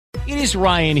details. It is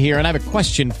Ryan here, and I have a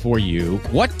question for you.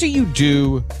 What do you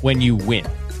do when you win?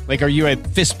 Like, are you a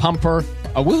fist pumper,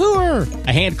 a woohooer,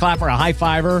 a hand clapper, a high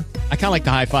fiver? I kind of like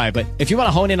the high five, but if you want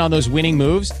to hone in on those winning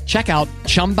moves, check out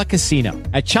Chumba Casino.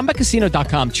 At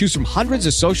ChumbaCasino.com, choose from hundreds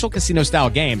of social casino-style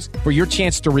games for your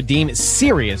chance to redeem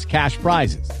serious cash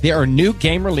prizes. There are new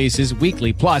game releases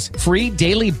weekly, plus free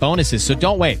daily bonuses. So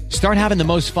don't wait. Start having the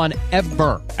most fun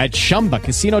ever at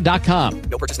ChumbaCasino.com.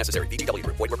 No purchase necessary. VGW.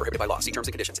 Void where prohibited by law. See terms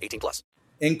and conditions. 18+.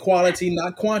 In quality,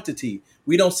 not quantity.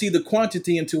 We don't see the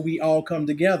quantity until we all come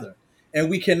together. And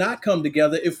we cannot come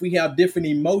together if we have different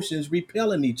emotions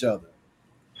repelling each other.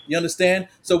 You understand?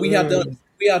 So we have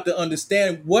to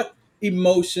understand what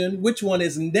emotion, which one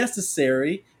is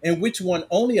necessary, and which one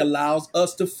only allows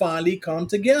us to finally come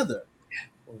together.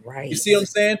 Right. You see what I'm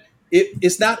saying?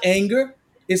 It's not anger,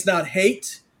 it's not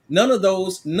hate. None of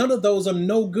those are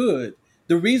no good.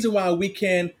 The reason why we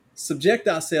can subject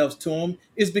ourselves to them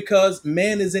is because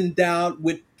man is endowed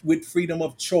with freedom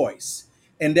of choice.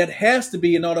 And that has to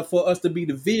be in order for us to be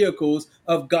the vehicles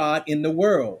of God in the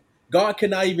world. God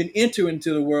cannot even enter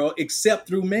into the world except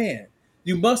through man.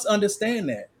 You must understand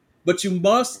that. But you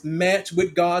must match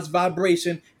with God's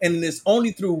vibration, and it's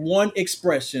only through one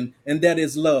expression, and that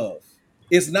is love.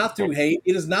 It's not through hate.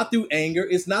 It is not through anger.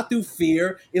 It's not through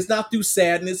fear. It's not through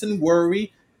sadness and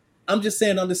worry. I'm just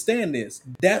saying, understand this.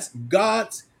 That's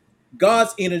God's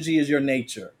energy is your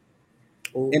nature.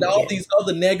 And all these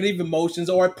other negative emotions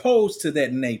are opposed to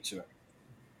that nature.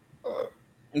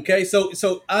 Okay, so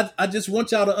I just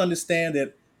want y'all to understand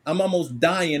that I'm almost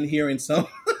dying hearing some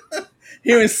of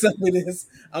this.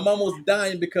 I'm almost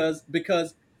dying because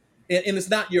and it's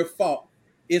not your fault.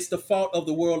 It's the fault of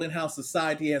the world and how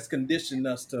society has conditioned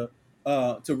us to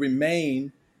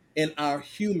remain in our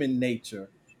human nature.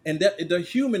 And that the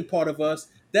human part of us,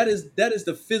 that is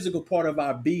the physical part of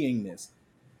our beingness.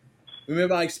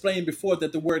 Remember, I explained before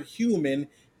that the word human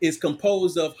is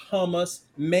composed of humus,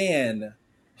 man.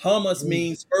 Humus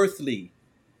means earthly.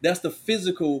 That's the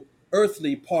physical,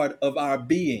 earthly part of our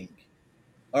being.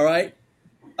 All right?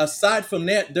 Aside from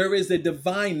that, there is a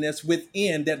divineness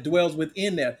within that dwells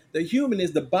within that. The human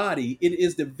is the body. It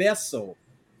is the vessel.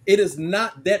 It is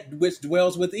not that which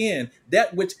dwells within.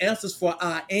 That which answers for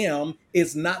I am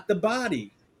is not the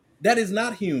body. That is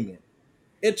not human.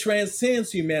 It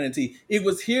transcends humanity. It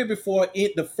was here before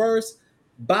the first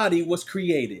body was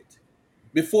created,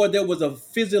 before there was a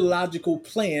physiological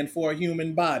plan for a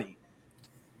human body.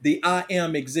 The I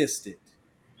am existed,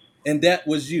 and that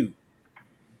was you.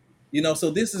 So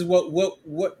this is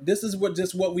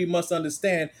what we must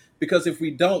understand, because if we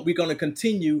don't, we're going to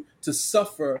continue to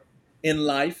suffer in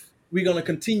life. We're going to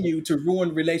continue to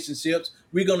ruin relationships.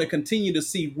 We're going to continue to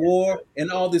see war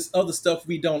and all this other stuff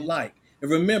we don't like. And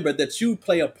remember that you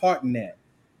play a part in that.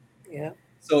 Yeah.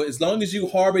 So as long as you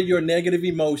harbor your negative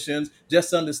emotions,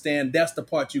 just understand that's the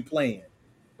part you play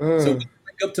in. So when you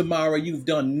wake up tomorrow, you've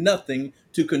done nothing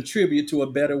to contribute to a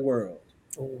better world.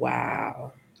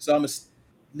 Wow. So I'm going to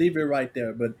leave it right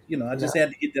there. But, I just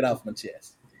had to get that off my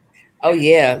chest. Oh,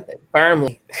 yeah.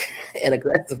 Firmly. and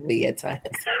aggressively at times.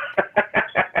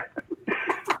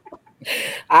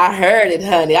 I heard it,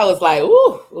 honey. I was like,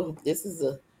 "Ooh, this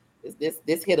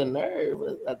hit a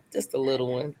nerve, just a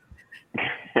little one."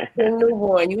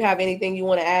 Newborn, you have anything you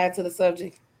want to add to the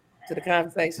subject, to the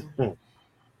conversation?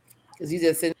 Because you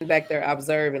just sitting back there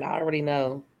observing. I already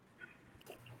know.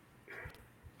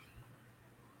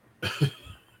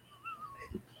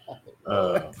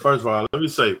 First of all, let me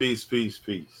say peace, peace,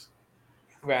 peace.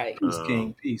 Right. Peace,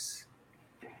 King. Peace.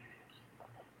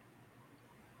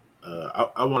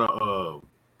 I want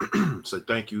to say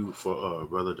thank you for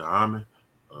Brother Diamond,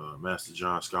 Master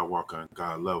John Skywalker, and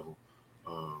God Level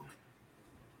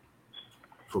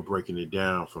for breaking it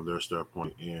down from their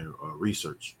standpoint and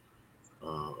research.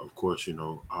 Of course, you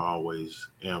know, I always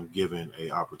am given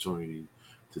an opportunity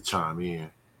to chime in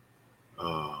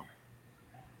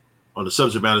on the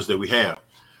subject matters that we have.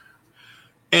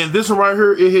 And this one right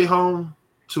here, it hit home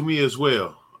to me as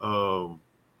well.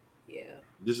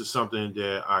 This is something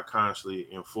that I constantly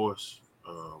enforce.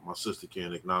 My sister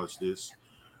can acknowledge this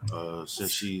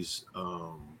since she's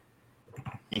encountered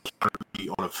me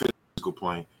on a physical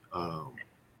plane.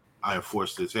 I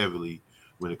enforce this heavily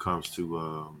when it comes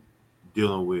to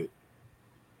dealing with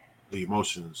the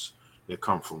emotions that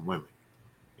come from women.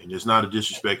 And it's not a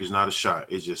disrespect, it's not a shot.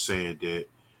 It's just saying that,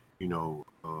 you know,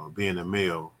 being a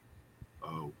male,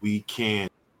 we can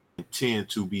tend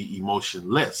to be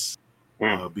emotionless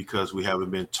because we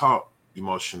haven't been taught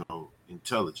emotional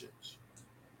intelligence.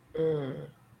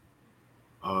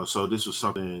 So this was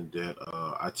something that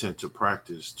I tend to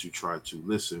practice to try to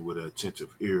listen with an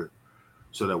attentive ear,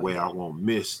 so that way I won't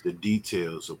miss the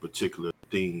details of particular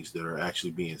things that are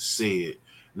actually being said,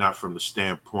 not from the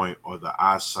standpoint or the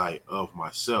eyesight of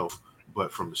myself,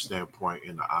 but from the standpoint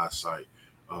and the eyesight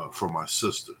from my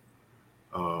sister.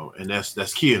 And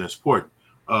that's key and important.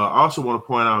 I also want to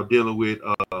point out, dealing with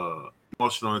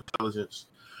emotional intelligence,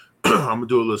 I'm gonna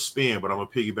do a little spin, but I'm gonna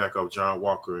piggyback off John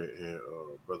Walker and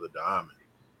Brother Diamond.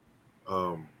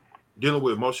 Dealing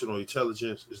with emotional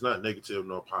intelligence is not negative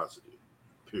nor positive,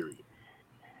 period.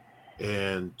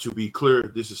 And to be clear,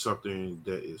 this is something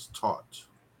that is taught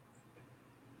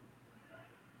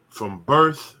from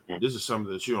birth. This is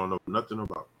something that you don't know nothing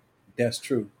about. That's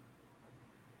true.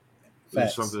 This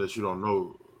is something that you don't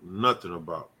know nothing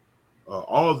about.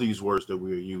 All of these words that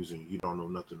we are using, you don't know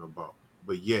nothing about,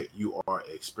 but yet you are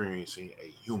experiencing a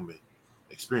human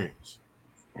experience.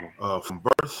 From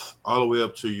birth all the way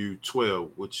up to you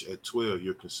 12, which at 12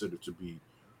 you're considered to be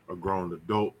a grown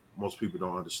adult. Most people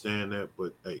don't understand that,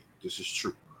 but hey, this is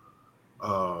true.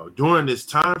 During this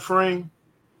time frame,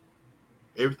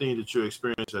 everything that you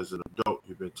experience as an adult,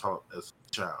 you've been taught as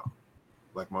a child.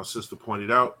 Like my sister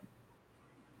pointed out,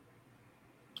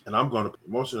 and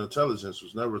emotional intelligence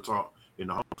was never taught in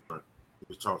the home front. It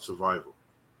was taught survival,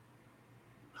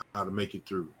 how to make it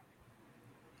through,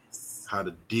 how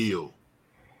to deal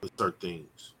with certain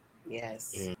things.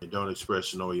 Yes. And don't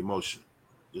express no emotion.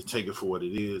 Just take it for what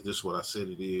it is. This is what I said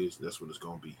it is. That's what it's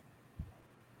going to be.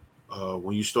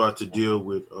 When you start to deal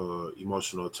with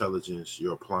emotional intelligence,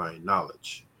 you're applying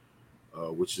knowledge,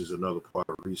 which is another part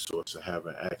of resource of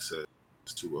having access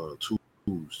to tools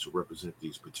to represent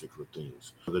these particular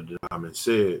things. The Diamond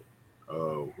said,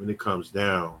 when it comes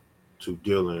down to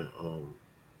dealing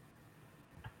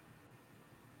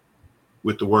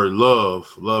with the word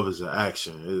love, love is an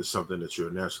action. It is something that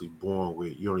you're naturally born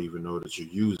with. You don't even know that you're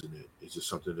using it. It's just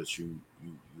something that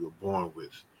you're born with.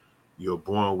 You're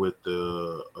born with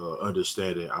the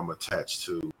understanding I'm attached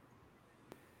to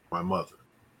my mother,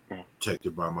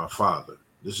 protected by my father.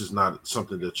 This is not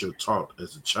something that you're taught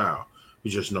as a child.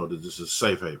 You just know that this is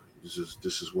safe haven. This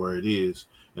is where it is,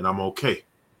 and I'm okay.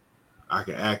 I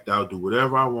can act out, do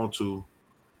whatever I want to,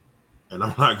 and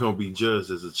I'm not going to be judged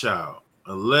as a child.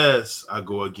 Unless I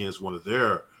go against one of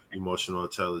their emotional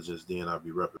intelligence, then I'll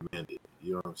be reprimanded.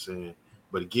 You know what I'm saying?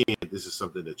 But again, this is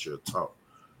something that you're taught.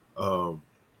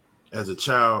 As a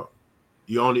child,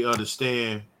 you only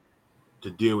understand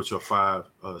to deal with your five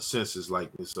senses,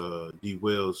 like Miss D.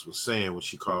 Wells was saying when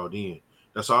she called in.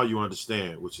 That's all you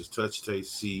understand, which is touch,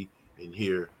 taste, see, and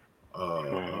hear.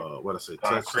 What I say?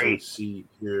 Touch, taste, see,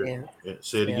 hear. And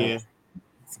say it again.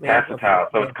 Versatile.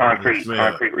 So it's concrete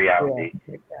reality.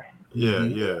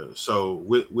 Yeah. So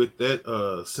with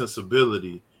that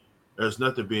sensibility, there's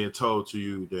nothing being told to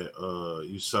you that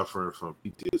you're suffering from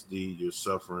PTSD, you're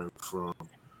suffering from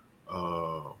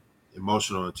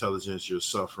emotional intelligence, you're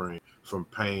suffering from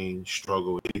pain,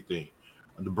 struggle, anything.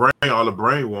 All the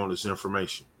brain wants is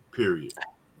information, period.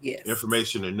 Yes.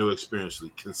 Information and new experience,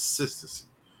 consistency.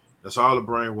 That's all the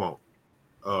brain wants.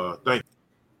 Thank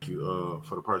you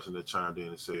for the person that chimed in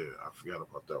and said, I forgot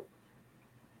about that one.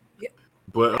 Yeah.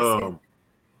 But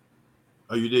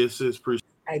are you there, sis? Appreciate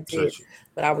I did, you.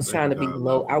 but I was Thank trying to you, be God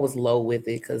low. love I was low with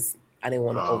it because I didn't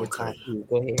want to overtalk you.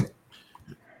 Go ahead.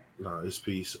 No, it's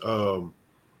peace.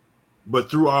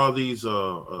 But through all these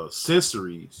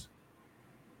sensories,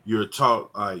 you're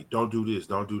taught like, don't do this,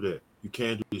 don't do that. You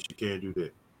can't do this, you can't do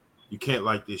that. You can't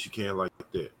like this, you can't like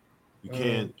that. You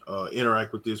can't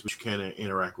interact with this, but you can't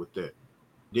interact with that.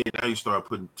 Then now you start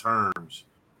putting terms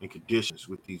and conditions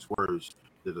with these words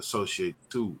that associate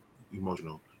to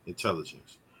emotional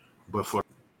intelligence. But for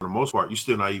the most part, you're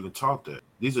still not even taught that.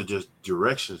 These are just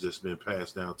directions that's been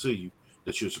passed down to you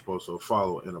that you're supposed to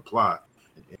follow and apply.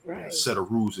 And a set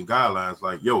of rules and guidelines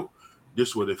like, yo, this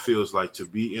is what it feels like to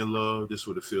be in love. This is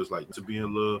what it feels like to be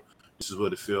in love. This is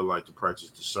what it feels like to practice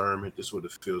discernment. This is what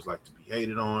it feels like to be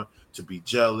hated on, to be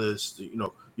jealous.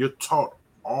 You're taught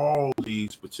all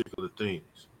these particular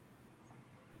things,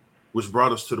 which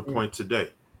brought us to the point today.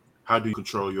 How do you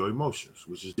control your emotions,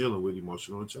 which is dealing with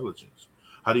emotional intelligence?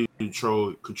 How do you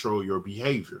control your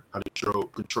behavior? How do you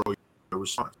control your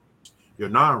response, your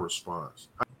non-response?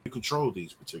 How do you control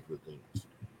these particular things?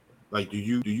 Like, do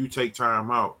you take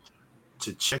time out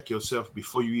to check yourself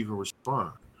before you even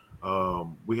respond?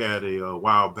 We had a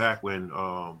while back when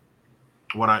one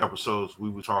of our episodes we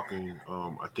were talking.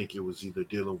 I think it was either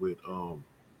dealing with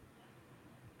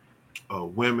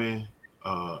women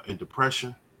and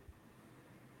depression.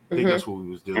 I think that's what we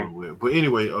was dealing with. But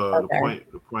anyway,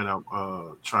 the point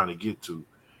I'm trying to get to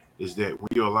is that when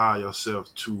you allow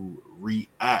yourself to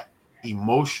react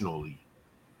emotionally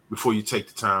before you take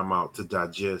the time out to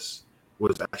digest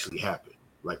what has actually happened,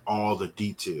 like all the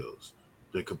details,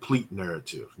 the complete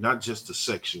narrative, not just the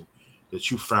section that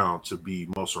you found to be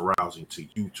most arousing to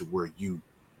you, to where you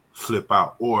flip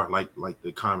out, or like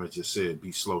the comment just said,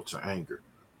 be slow to anger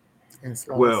and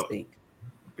slow to speak.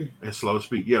 And slow to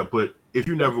speak, yeah. But if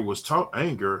you never was taught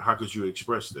anger, how could you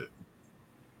express that?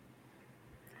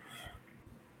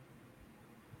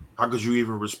 How could you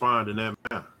even respond in that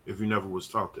manner if you never was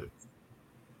taught that?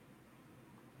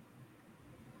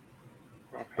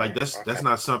 Like that's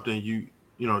not something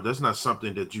that's not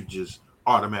something that you just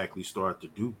automatically start to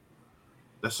do.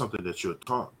 That's something that you're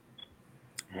taught.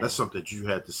 That's something that you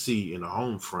had to see in the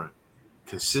home front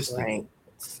consistently.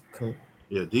 Right. Cool.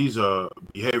 Yeah, these are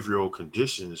behavioral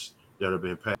conditions that have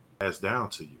been passed down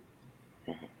to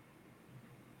you.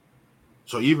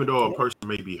 So even though a person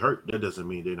may be hurt, that doesn't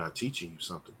mean they're not teaching you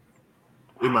something.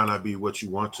 It might not be what you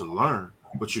want to learn,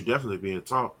 but you're definitely being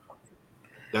taught.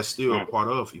 That's still a part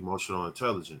of emotional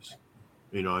intelligence.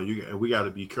 And we got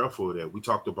to be careful of that. We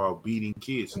talked about beating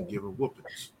kids and giving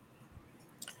whoopings.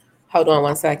 Hold on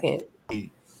one second.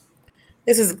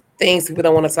 This is things people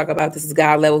don't want to talk about. This is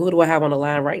God level. Who do I have on the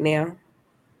line right now?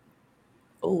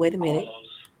 Oh, wait a minute.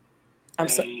 I'm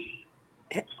sorry.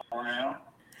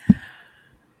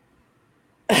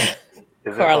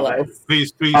 Carlos.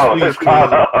 Peace. It's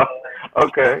Carlos.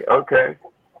 Okay.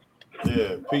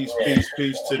 Yeah, peace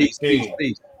to the king.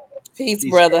 Peace,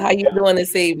 brother. How you doing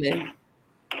this evening?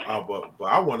 But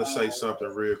I want to say something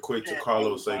real quick to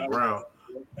Carlos A. Brown.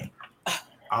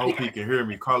 I hope he can hear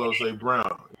me. Carlos A.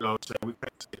 Brown. You know what I'm saying? We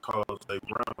can't say Carlos A.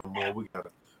 Brown no more.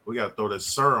 We gotta throw that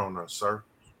sir on us, sir.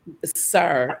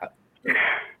 Sir.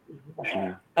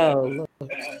 Oh,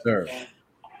 look. Sir.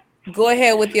 Go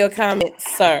ahead with your comment,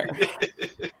 sir.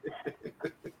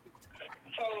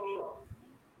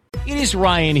 It is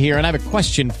Ryan here, and I have a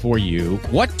question for you.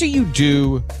 What do you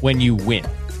do when you win?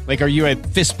 Like, are you a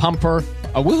fist pumper,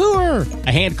 a woohooer,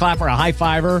 a hand clapper, a high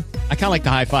fiver? I kind of like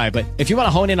the high five, but if you want to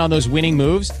hone in on those winning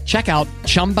moves, check out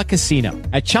Chumba Casino.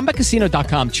 At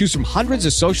ChumbaCasino.com, choose from hundreds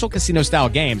of social casino-style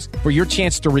games for your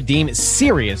chance to redeem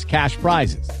serious cash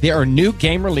prizes. There are new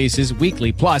game releases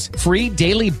weekly, plus free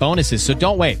daily bonuses. So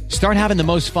don't wait. Start having the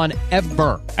most fun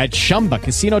ever at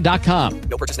ChumbaCasino.com.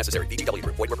 No purchase necessary. VGW.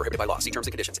 Void where prohibited by law. See terms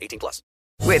and conditions. 18+.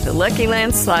 With the Lucky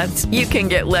Land Slots, you can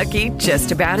get lucky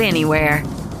just about anywhere.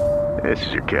 This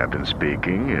is your captain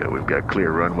speaking. We've got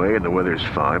clear runway and the weather's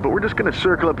fine, but we're just going to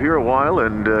circle up here a while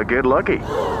and get lucky.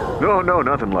 No,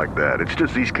 nothing like that. It's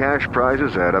just these cash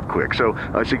prizes add up quick. So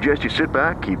I suggest you sit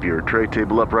back, keep your tray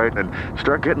table upright, and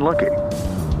start getting lucky.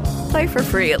 Play for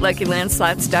free at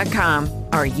LuckyLandSlots.com.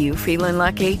 Are you feeling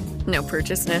lucky? No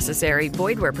purchase necessary.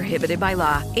 Void where prohibited by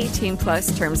law.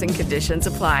 18+ terms and conditions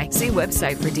apply. See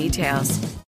website for details.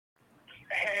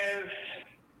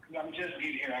 I'm just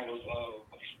getting here. I was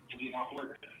getting off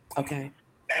work. Okay.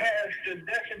 Has the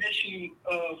definition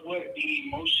of what the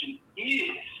emotion is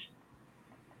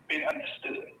been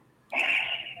understood?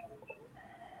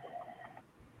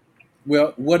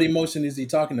 Well, what emotion is he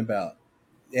talking about?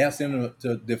 Ask him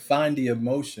to define the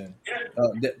emotion,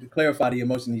 to clarify the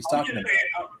emotion he's talking about.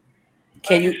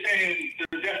 Can you? Understand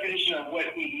the definition of what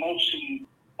emotions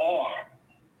are.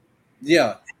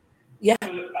 Yeah. Yeah.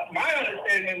 My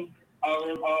understanding of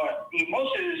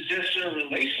emotion is just your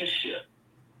relationship.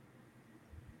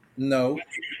 No.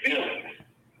 Feelings.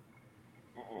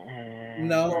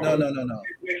 No.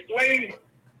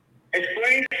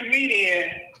 Explain to me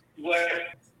then what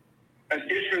a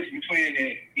difference between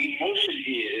an emotion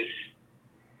is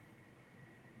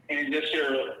and just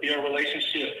your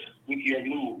relationship with your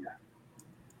mood.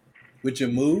 With your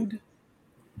mood?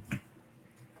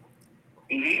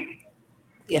 Mm-hmm.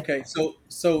 Yeah. Okay,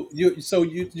 so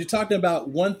you're talking about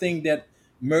one thing that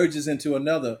merges into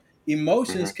another.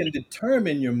 Emotions can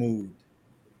determine your mood.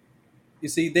 You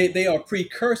see, they are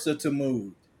precursor to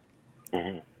mood.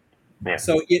 Yeah.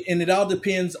 So it all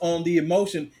depends on the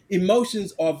emotion.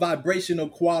 Emotions are vibrational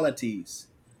qualities.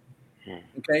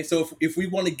 Okay, so if we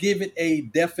want to give it a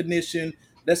definition,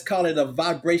 let's call it a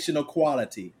vibrational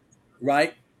quality,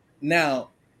 right? Now,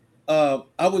 I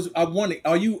wanted.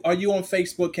 Are you on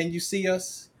Facebook? Can you see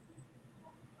us?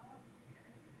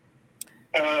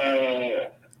 Yeah.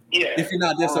 If you're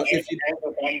not, this if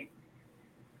you.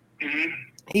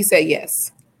 He said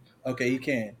yes. Okay, you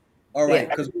can. All right,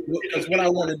 because what I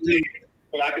want to do.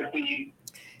 But I can see you.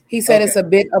 He said Okay. it's a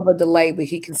bit of a delay, but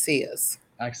he can see us.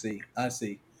 I see.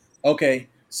 Okay,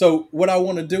 so what I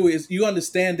want to do is you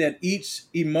understand that each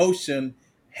emotion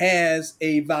has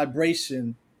a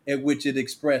vibration at which it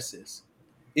expresses.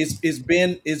 It's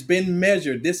been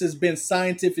measured. This has been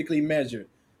scientifically measured.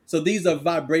 So these are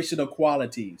vibrational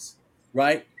qualities,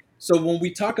 right? So when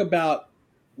we talk about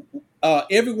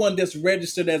everyone that's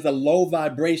registered as a low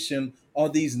vibration are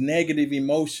these negative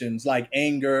emotions like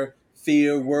anger,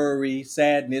 fear, worry,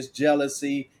 sadness,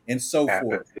 jealousy, and so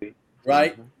forth,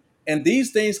 right? And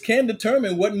these things can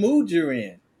determine what mood you're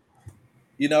in,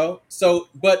 you know? So,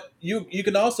 but you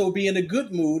can also be in a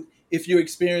good mood if you're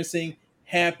experiencing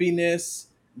happiness,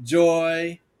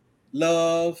 joy,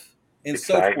 love, and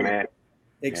so forth.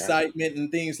 Excitement and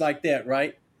things like that,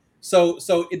 right? So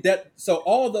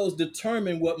all those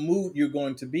determine what mood you're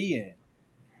going to be in.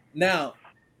 Now,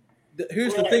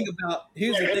 here's the thing about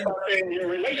your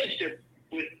relationship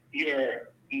with your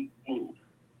mood.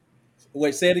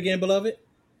 Wait, say it again, beloved.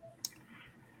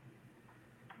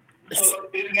 So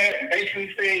isn't that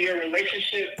basically saying your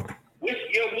relationship with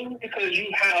your mood, because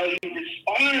how you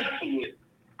respond to it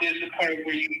is the part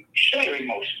where you show your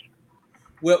emotion.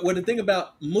 Well, the thing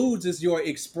about moods is your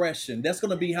expression. That's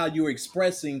going to be how you're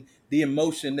expressing the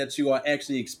emotion that you are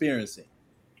actually experiencing.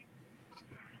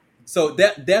 So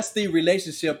that's the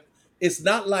relationship. It's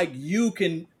not like you're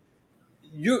going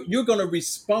to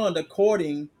respond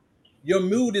according. Your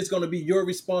mood is going to be your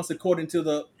response according to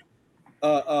the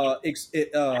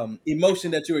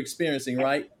emotion that you're experiencing,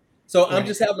 right? So I'm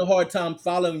just having a hard time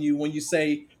following you when you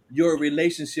say your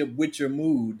relationship with your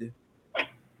mood.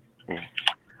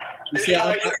 You see, when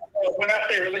I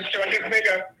say relationship, I guess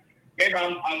maybe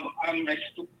I'm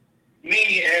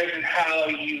meaning as in how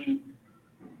you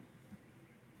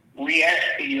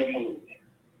react to your mood.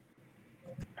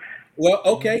 Well,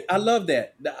 okay, I love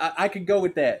that. I could go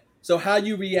with that. So how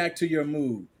you react to your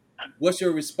mood? What's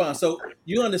your response? So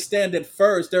you understand that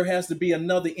first there has to be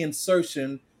another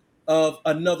insertion of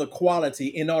another quality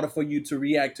in order for you to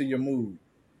react to your mood.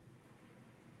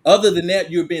 Other than that,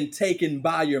 you've been taken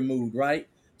by your mood, right?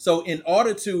 So in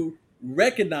order to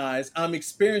recognize I'm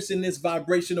experiencing this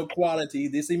vibrational quality,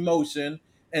 this emotion,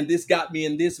 and this got me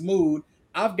in this mood,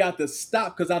 I've got to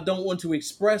stop because I don't want to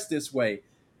express this way.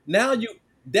 Now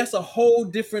that's a whole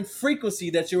different frequency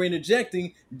that you're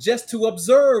interjecting just to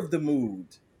observe the mood.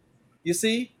 You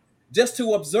see, just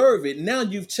to observe it. Now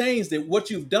you've changed it. What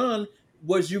you've done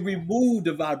was you removed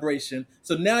the vibration.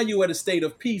 So now you're at a state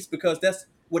of peace because that's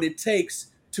what it takes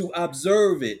to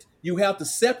observe it. You have to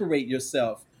separate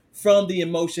yourself from the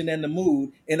emotion and the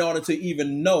mood in order to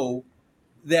even know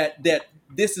that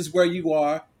this is where you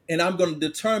are, and I'm going to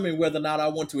determine whether or not I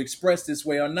want to express this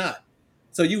way or not.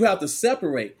 So you have to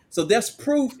separate. So that's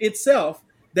proof itself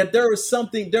that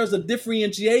there's a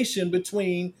differentiation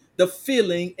between the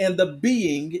feeling and the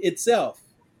being itself.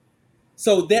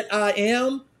 So that I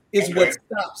am is what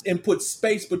stops and puts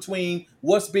space between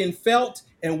what's being felt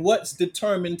and what's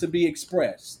determined to be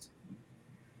expressed.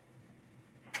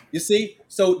 You see?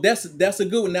 So that's a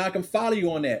good one. Now I can follow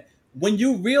you on that. When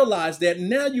you realize that,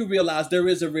 now you realize there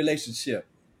is a relationship.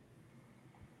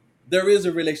 There is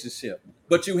a relationship.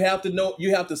 But you have to know,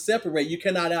 you have to separate. You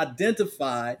cannot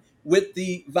identify with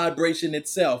the vibration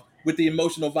itself, with the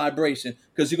emotional vibration,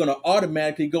 because you're going to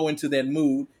automatically go into that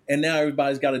mood, and now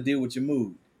everybody's got to deal with your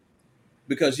mood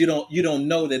because you don't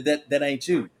know that ain't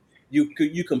you.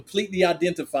 You completely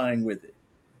identifying with it.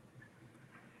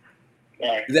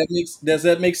 Right. Does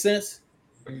that make sense?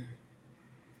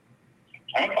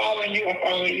 I'm following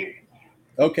you.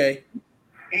 Okay.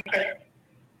 Okay.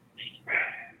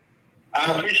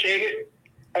 I appreciate it.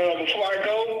 Before I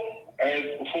go,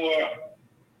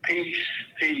 peace.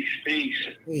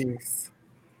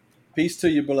 Peace to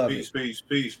you, beloved.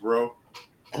 Peace, bro.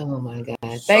 Oh my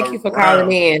God. Thank you for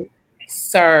calling in,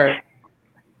 sir.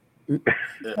 Can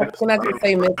I just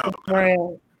say Mr.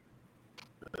 Brown?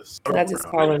 Can I just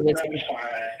call him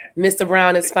Mr.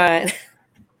 Brown is fine.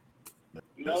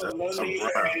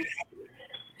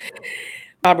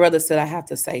 My brother said I have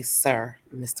to say sir,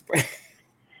 Mr. Brown.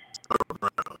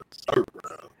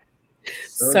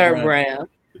 Sir Brown.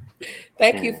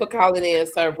 Thank you for calling in,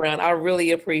 Sir Brown. I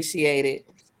really appreciate it.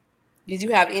 Did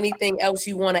you have anything else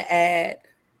you want to add?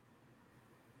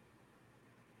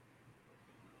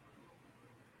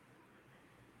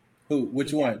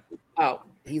 Which one? Oh,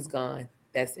 he's gone.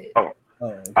 That's it. Oh.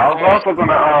 I was also going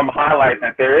to highlight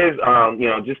that there is,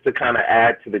 just to kind of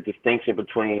add to the distinction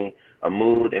between a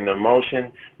mood and an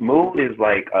emotion. Mood is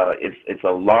like it's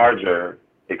a larger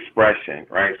expression,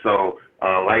 right? So,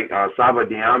 like Saba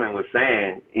Diamen was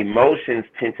saying, emotions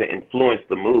tend to influence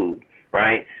the mood,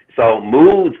 right? So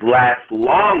moods last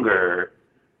longer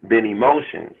than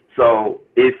emotions. So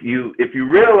if you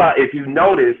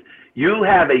notice, you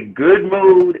have a good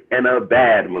mood and a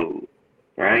bad mood.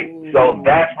 Right? So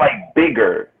that's like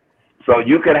bigger. So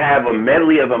you could have a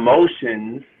medley of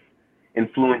emotions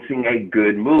influencing a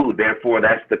good mood. Therefore,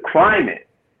 that's the climate,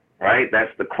 right?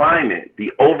 That's the climate.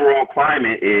 The overall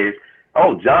climate is,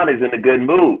 oh, John is in a good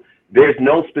mood. There's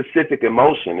no specific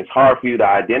emotion. It's hard for you to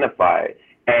identify it.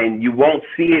 And you won't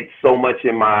see it so much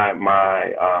in my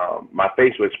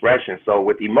facial expression. So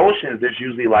with emotions, there's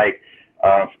usually like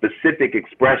specific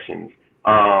expressions.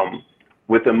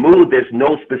 With a mood, there's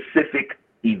no specific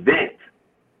event,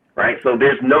 right? So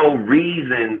there's no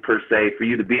reason per se for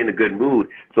you to be in a good mood.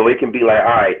 So it can be like,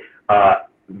 all right,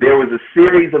 there was a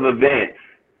series of events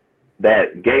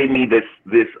that gave me this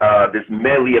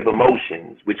medley of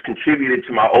emotions, which contributed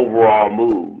to my overall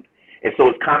mood. And so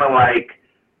it's kind of like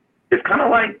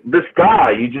the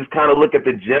sky. You just kind of look at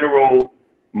the general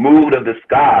mood of the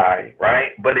sky,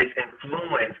 right? But it's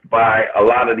influenced by a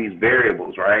lot of these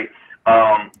variables, right?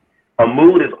 A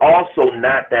mood is also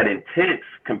not that intense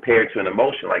compared to an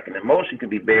emotion. Like an emotion can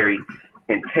be very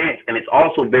intense, and it's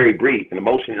also very brief. An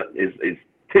emotion is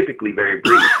typically very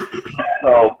brief.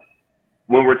 So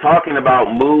when we're talking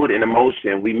about mood and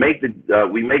emotion, we make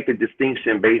the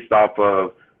distinction based off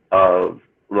of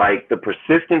like the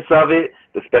persistence of it,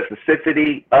 the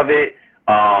specificity of it,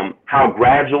 how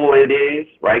gradual it is,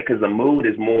 right? Because a mood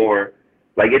is more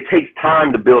like it takes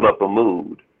time to build up a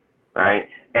mood, right?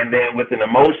 And then with an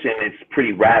emotion, it's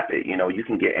pretty rapid. You know, you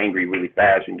can get angry really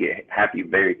fast and get happy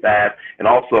very fast and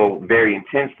also very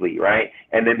intensely, right?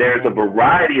 And then there's a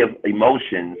variety of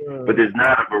emotions, but there's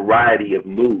not a variety of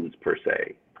moods per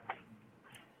se.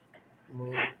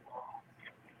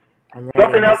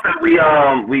 Something else that we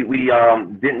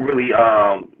didn't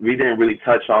really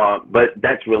touch on, but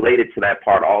that's related to that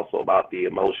part also about the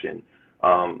emotion,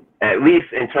 at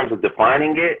least in terms of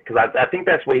defining it, because I think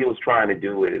that's what he was trying to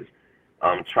do is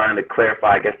trying to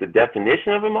clarify, I guess, the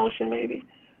definition of emotion maybe.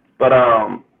 But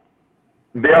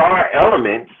there are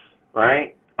elements,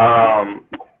 right?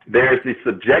 There's the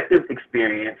subjective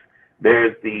experience,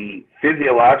 there's the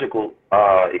physiological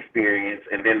experience,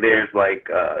 and then there's like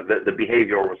the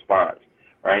behavioral response,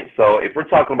 right? So if we're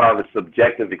talking about the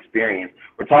subjective experience,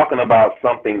 we're talking about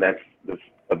something that's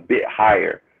a bit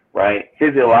higher, right?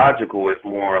 Physiological is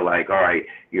more like, all right,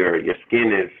 your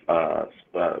skin is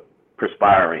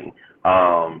perspiring,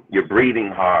 you're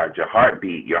breathing hard, your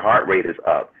heartbeat, your heart rate is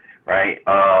up, right?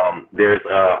 There's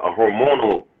a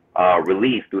hormonal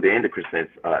release through the endocrine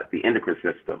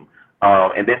system.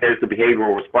 And then there's the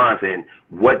behavioral response, and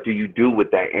what do you do with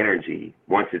that energy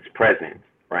once it's present,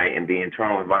 right? In the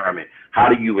internal environment, how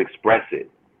do you express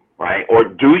it, right? Or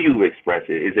do you express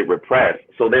it? Is it repressed?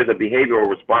 So there's a behavioral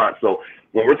response. So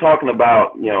when we're talking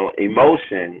about,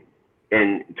 emotion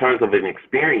in terms of an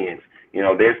experience,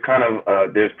 there's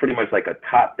there's pretty much like a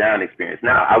top-down experience.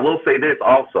 Now, I will say this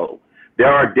also,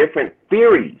 there are different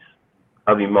theories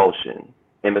of emotion.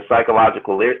 In the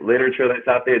psychological literature that's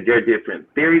out there, there are different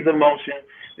theories of emotion.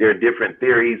 There are different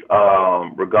theories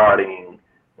regarding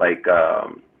like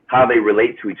how they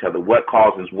relate to each other, what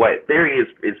causes what. Theory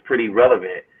is pretty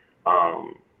relevant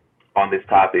on this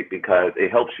topic because it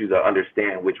helps you to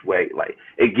understand which way, like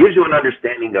it gives you an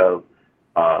understanding of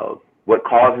what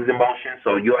causes emotion.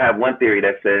 So you'll have one theory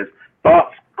that says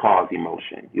thoughts cause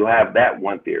emotion. You'll have that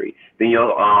one theory. Then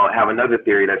you'll have another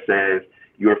theory that says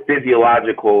your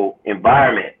physiological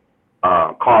environment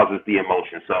causes the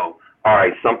emotion. So, all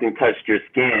right, something touched your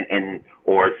skin,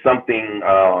 or something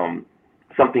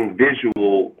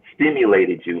visual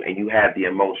stimulated you, and you had the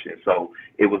emotion. So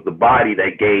it was the body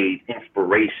that gave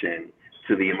inspiration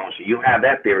to the emotion. You have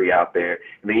that theory out there,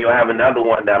 and then you'll have another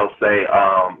one that'll say,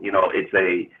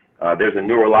 there's a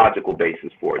neurological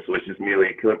basis for it. So it's just merely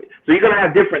a so you're going to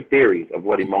have different theories of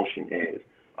what emotion is.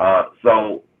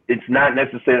 So it's not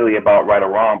necessarily about right or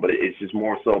wrong, but it's just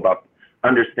more so about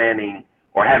understanding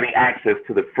or having access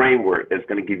to the framework that's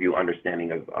going to give you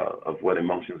understanding of what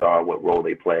emotions are, what role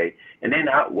they play, and then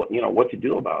what to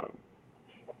do about them.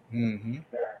 Mm-hmm.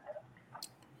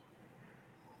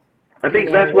 I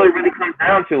think that's what it really comes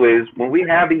down to, is when we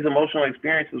have these emotional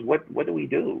experiences, what do we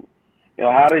do?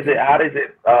 How does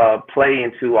it play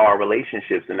into our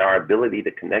relationships and our ability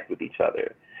to connect with each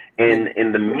other, and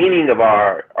in the meaning of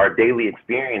our daily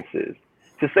experiences?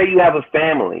 To say you have a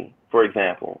family, for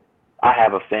example, I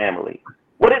have a family.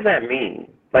 What does that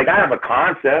mean? Like, I have a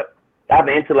concept, I have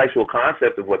an intellectual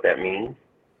concept of what that means,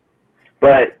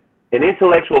 but an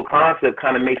intellectual concept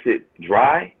kind of makes it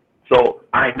dry. So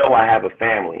I know I have a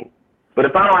family, but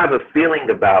if I don't have a feeling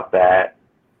about that,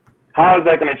 how is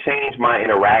that going to change my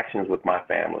interactions with my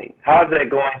family? How is that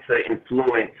going to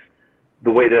influence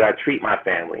the way that I treat my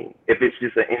family if it's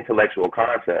just an intellectual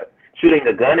concept? Shooting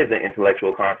a gun is an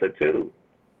intellectual concept too,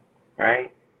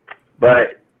 right?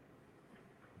 But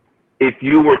if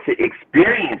you were to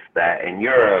experience that, and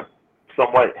you're a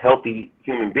somewhat healthy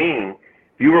human being,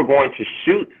 if you were going to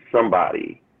shoot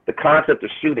somebody, the concept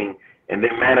of shooting and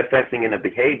then manifesting in a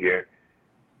behavior,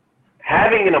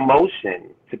 having an emotion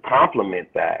to complement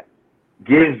that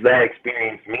gives that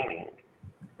experience meaning,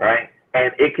 right?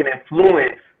 And it can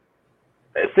influence,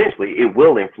 essentially, it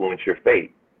will influence your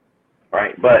fate,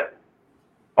 right? But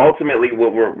ultimately,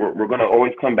 what we're going to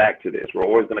always come back to this. We're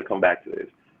always going to come back to this.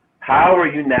 How are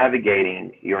you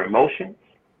navigating your emotions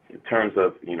in terms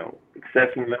of,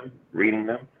 accessing them, reading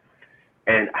them?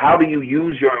 And how do you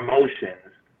use your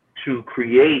emotions to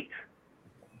create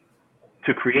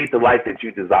the life that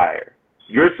you desire?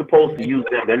 You're supposed to use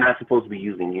them. They're not supposed to be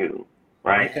using you,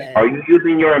 right? Okay. Are you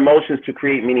using your emotions to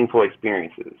create meaningful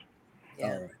experiences?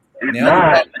 All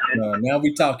right. Now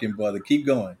we're talking, brother. Keep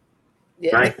going.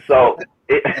 Yeah. Right. So,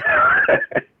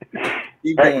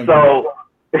 keep going.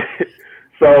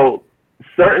 So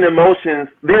certain emotions,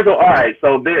 there's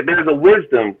a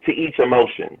wisdom to each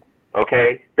emotion.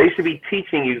 Okay, they should be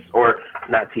teaching you, or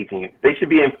not teaching you. They should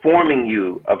be informing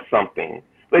you of something.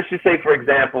 Let's just say, for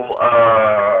example,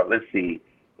 let's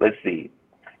see.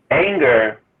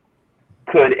 Anger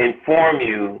could inform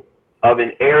you of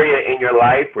an area in your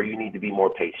life where you need to be more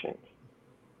patient.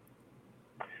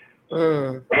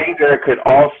 Anger could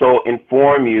also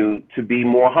inform you to be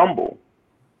more humble,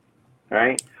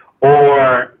 right?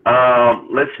 Or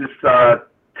let's just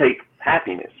take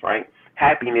happiness, right?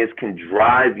 Happiness can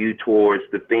drive you towards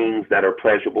the things that are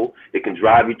pleasurable. It can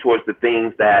drive you towards the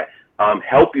things that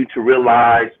help you to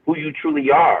realize who you truly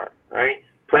are, right?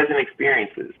 Pleasant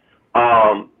experiences.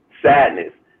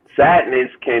 Sadness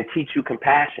can teach you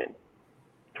compassion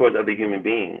towards other human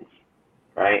beings,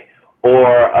 right?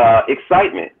 Or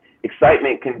excitement.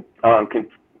 Excitement can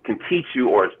teach you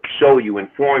or show you,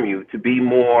 inform you to be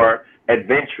more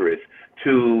adventurous,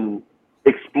 to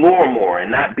explore more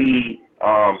and not be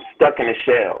stuck in a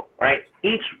shell, right?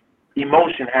 Each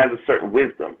emotion has a certain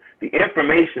wisdom. The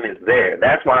information is there.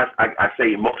 That's why I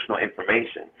say emotional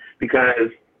information,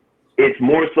 because it's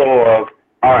more so of,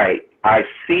 all right, I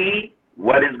see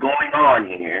what is going on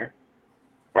here,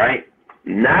 right?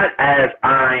 Not as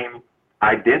I'm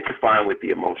identifying with the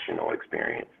emotional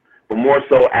experience, but more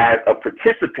so as a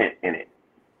participant in it.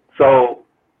 So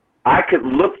I could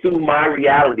look through my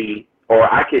reality, or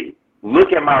I could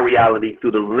look at my reality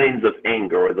through the lens of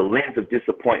anger or the lens of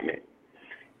disappointment.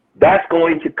 That's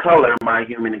going to color my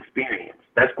human experience.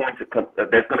 That's going to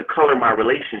color my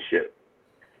relationship.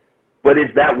 But is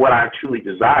that what I truly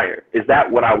desire? Is that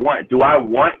what I want? Do I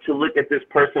want to look at this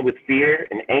person with fear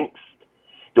and angst?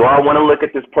 Do I want to look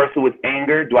at this person with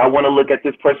anger? Do I want to look at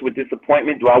this person with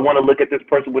disappointment? Do I want to look at this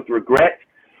person with regret?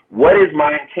 What is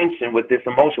my intention with this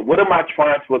emotion? What am I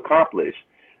trying to accomplish?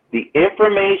 The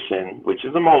information, which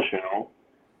is emotional,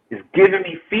 is giving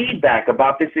me feedback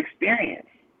about this experience.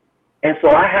 And so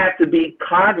I have to be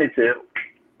conscious.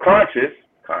 I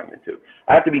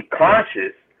have to be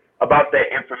conscious about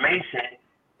that information,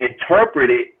 interpret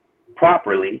it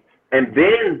properly, and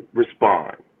then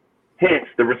respond. Hence,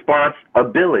 the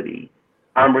responsibility.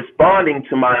 I'm responding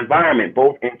to my environment,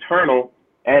 both internal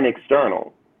and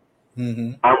external.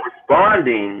 Mm-hmm. I'm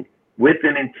responding with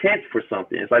an intent for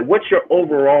something. It's like, what's your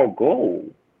overall goal?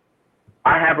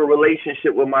 I have a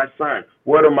relationship with my son.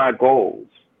 What are my goals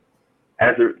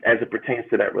as it pertains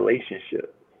to that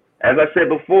relationship? As I said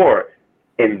before,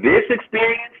 in this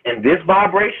experience, in this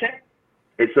vibration,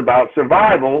 it's about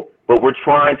survival, but we're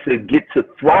trying to get to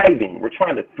thriving. We're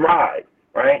trying to thrive,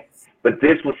 right? But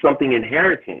this was something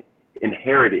inherited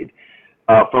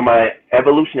from an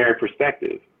evolutionary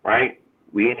perspective, right?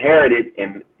 We inherited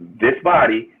in this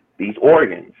body these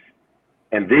organs,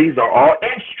 and these are all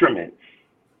instruments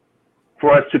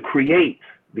for us to create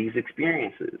these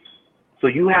experiences. So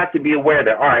you have to be aware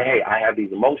that, all right, hey, I have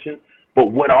these emotions,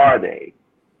 but what are they?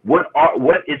 What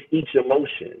is each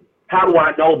emotion? How do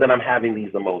I know that I'm having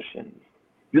these emotions?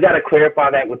 You got to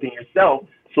clarify that within yourself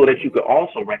so that you can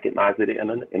also recognize it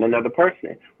in another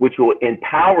person, which will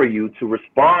empower you to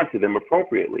respond to them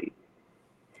appropriately.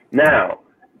 Now,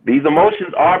 these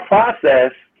emotions are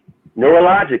processed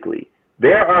neurologically.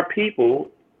 There are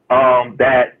people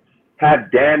that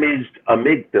have damaged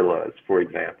amygdalas, for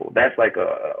example. That's like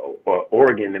a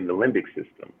organ in the limbic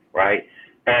system, right?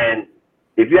 And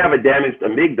if you have a damaged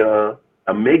amygdala,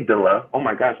 oh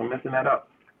my gosh, I'm messing that up.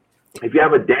 If you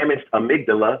have a damaged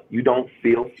amygdala, you don't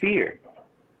feel fear.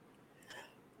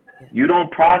 You don't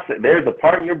process. There's a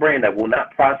part in your brain that will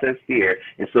not process fear.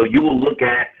 And so you will look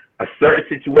at a certain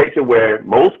situation where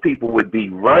most people would be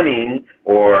running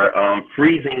or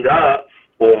freezing up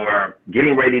or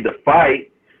getting ready to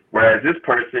fight, whereas this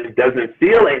person doesn't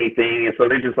feel anything. And so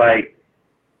they're just like,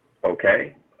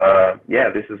 okay, yeah,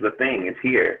 this is a thing. It's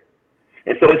here.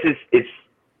 And so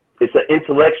it's an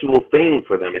intellectual thing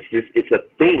for them. It's a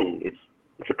thing.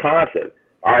 It's a concept.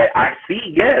 All right, I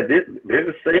see. Yeah, there's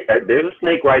a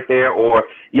snake right there, or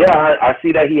yeah, I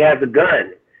see that he has a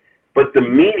gun. But the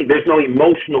meaning, there's no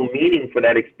emotional meaning for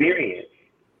that experience.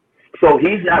 So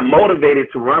he's not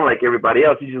motivated to run like everybody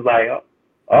else. He's just like,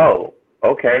 oh,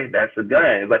 okay, that's a gun.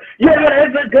 It's like, yeah,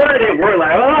 that's a gun, and we're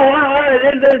like, oh,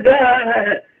 it's a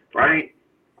gun, right?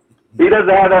 He doesn't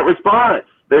have that response.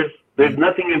 There's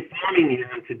nothing informing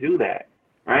him to do that,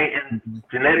 right? And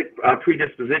genetic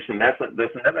predisposition, that's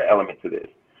another element to this.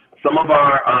 Some of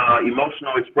our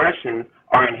emotional expressions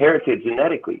are inherited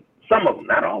genetically. Some of them,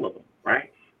 not all of them, right?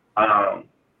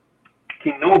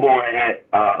 King Newborn had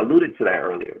alluded to that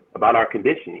earlier about our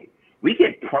conditioning. We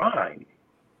get primed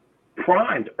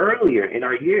earlier in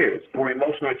our years for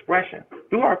emotional expression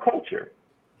through our culture.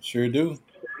 Sure do.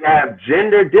 We have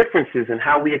gender differences in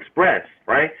how we express,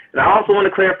 right? And I also want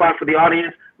to clarify for the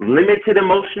audience, limited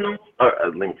emotional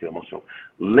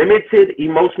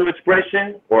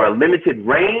expression or a limited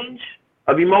range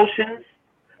of emotions,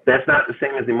 that's not the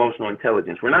same as emotional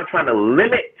intelligence. We're not trying to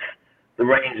limit the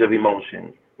range of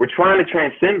emotions. We're trying to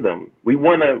transcend them. We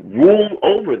want to rule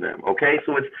over them, okay?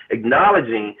 So it's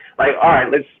acknowledging, like, all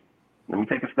right, let me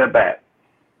take a step back.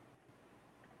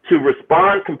 To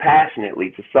respond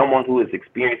compassionately to someone who is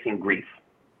experiencing grief.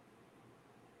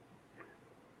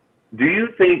 Do you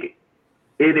think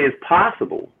it is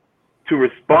possible to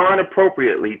respond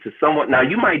appropriately to someone? Now,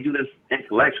 you might do this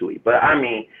intellectually, but I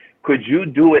mean, could you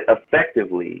do it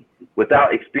effectively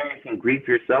without experiencing grief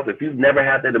yourself? If you've never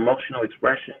had that emotional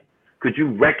expression, could you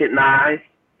recognize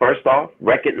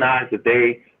that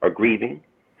they are grieving?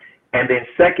 And then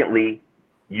secondly,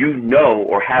 you know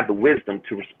or have the wisdom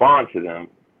to respond to them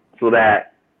so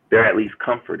that they're at least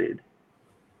comforted,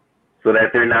 so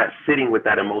that they're not sitting with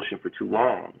that emotion for too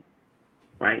long,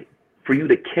 right? For you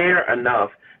to care enough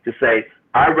to say,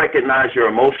 I recognize your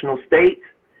emotional state,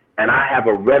 and I have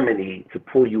a remedy to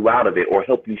pull you out of it or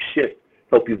help you shift,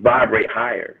 help you vibrate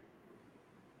higher.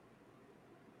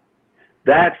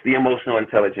 That's the emotional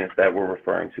intelligence that we're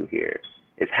referring to here.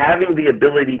 It's having the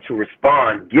ability to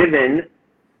respond given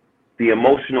the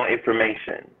emotional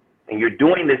information. And you're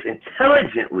doing this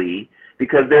intelligently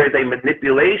because there is a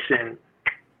manipulation.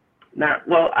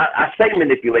 I say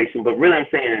manipulation, but really I'm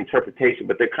saying interpretation,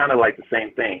 but they're kind of like the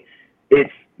same thing.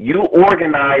 It's you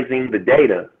organizing the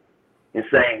data and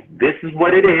saying, this is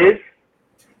what it is.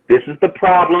 This is the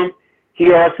problem.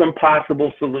 Here are some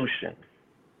possible solutions.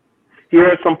 Here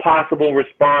are some possible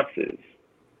responses.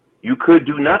 You could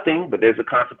do nothing, but there's a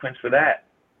consequence for that.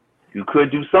 You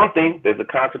could do something. There's a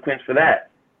consequence for that.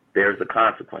 There's a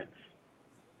consequence.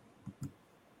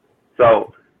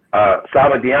 So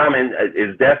Saba Diamond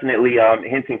is definitely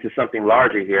hinting to something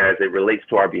larger here as it relates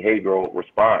to our behavioral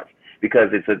response, because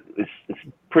it's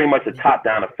pretty much a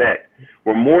top-down effect.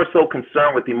 We're more so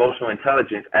concerned with emotional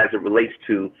intelligence as it relates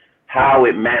to how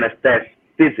it manifests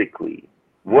physically.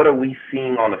 What are we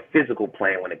seeing on a physical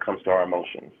plane when it comes to our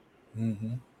emotions?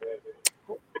 Mm-hmm.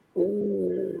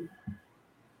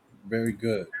 Very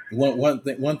good.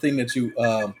 One thing that you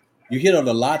hit on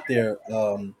a lot there,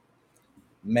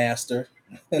 master.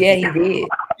 Yeah, he did. You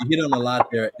hit on a lot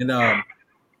there,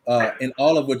 and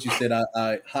all of what you said,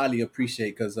 I highly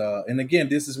appreciate because, and again,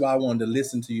 this is why I wanted to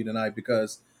listen to you tonight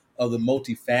because of the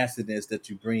multifacetedness that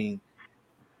you bring,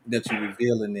 that you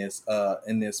reveal in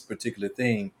this particular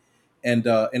thing, and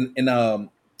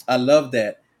I love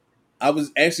that. I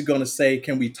was actually going to say,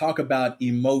 can we talk about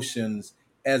emotions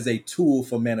as a tool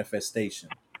for manifestation?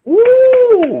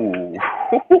 Ooh.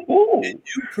 And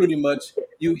you pretty much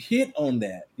hit on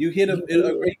that. You hit a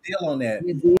great deal on that.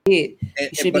 You did.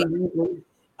 But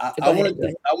I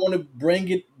want to bring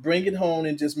it home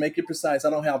and just make it precise.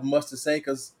 I don't have much to say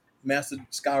because Master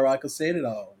Skyrocket said it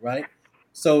all, right?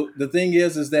 So the thing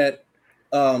is that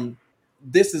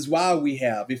this is why we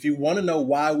have. If you want to know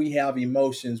why we have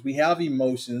emotions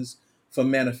for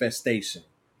manifestation.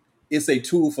 It's a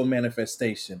tool for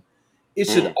manifestation. It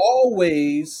should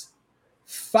always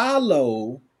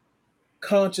follow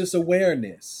conscious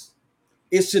awareness.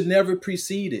 It should never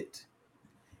precede it.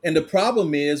 And the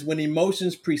problem is when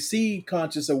emotions precede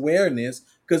conscious awareness,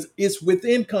 because it's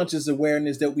within conscious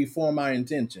awareness that we form our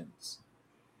intentions.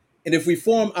 And if we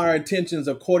form our intentions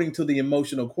according to the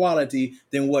emotional quality,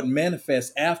 then what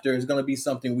manifests after is going to be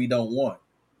something we don't want.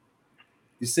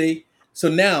 You see? So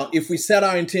now, if we set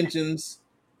our intentions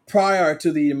prior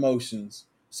to the emotions,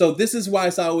 so this is why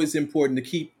it's always important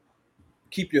to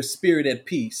keep your spirit at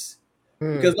peace.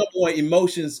 Because number one,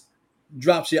 emotions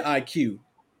drops your IQ.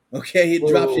 Okay, it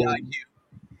drops your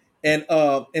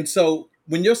IQ, and so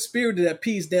when your spirit is at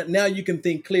peace, now you can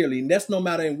think clearly. And that's no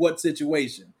matter in what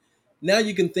situation. Now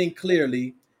you can think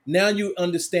clearly. Now you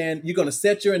understand. You're going to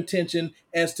set your intention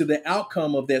as to the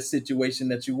outcome of that situation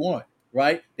that you want.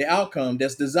 Right, the outcome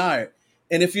that's desired.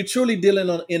 And if you're truly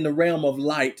dealing in the realm of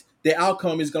light, the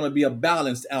outcome is going to be a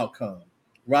balanced outcome.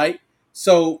 Right.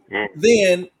 So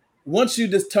then once you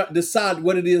decide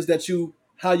what it is that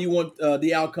how you want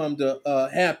the outcome to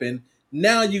happen,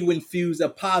 now you infuse a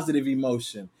positive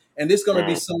emotion. And it's going to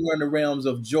be somewhere in the realms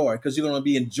of joy because you're going to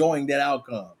be enjoying that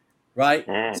outcome, right?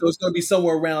 So it's going to be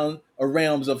somewhere around a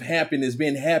realms of happiness,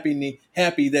 being happy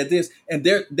that this, and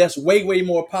that's way, way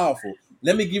more powerful.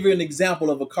 Let me give you an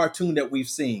example of a cartoon that we've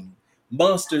seen,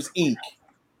 Monsters, Inc.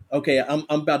 Okay, I'm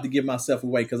about to give myself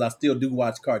away because I still do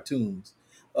watch cartoons.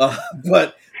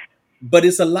 But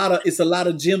it's a lot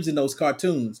of gems in those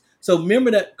cartoons. So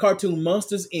remember that cartoon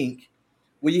Monsters Inc.,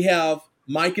 where you have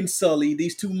Mike and Sully,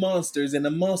 these two monsters in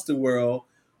the monster world,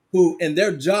 who and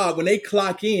their job when they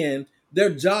clock in, their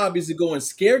job is to go and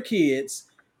scare kids.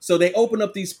 So they open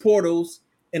up these portals,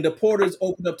 and the portals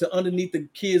open up to underneath the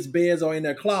kids' beds or in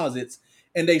their closets,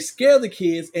 and they scare the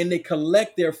kids and they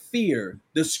collect their fear,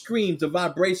 the screams, the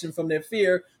vibration from their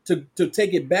fear to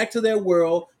take it back to their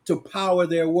world to power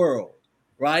their world,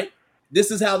 right?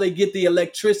 This is how they get the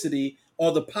electricity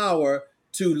or the power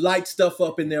to light stuff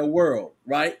up in their world,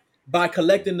 right? By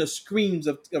collecting the screams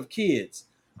of kids.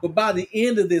 But by the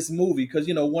end of this movie, because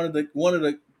one of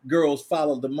the girls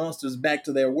followed the monsters back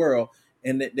to their world,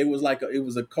 and there was it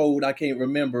was a code. I can't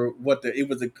remember it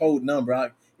was a code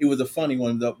number. It was a funny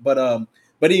one, though.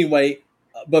 But anyway,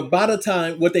 but by the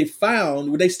time what they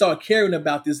found, they started caring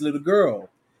about this little girl.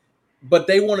 But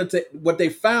what they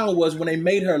found was when they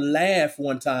made her laugh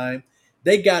one time,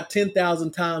 they got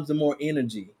 10,000 times the more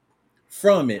energy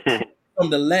from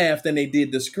the laugh than they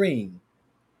did the scream.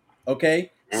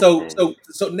 Okay? So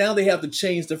now they have to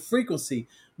change the frequency.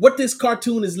 What this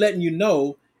cartoon is letting you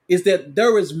know is that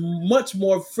there is much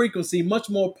more frequency, much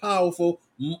more powerful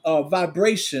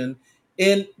vibration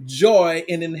in joy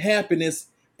and in happiness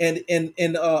and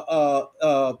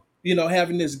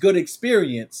having this good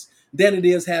experience than it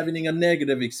is having a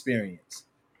negative experience.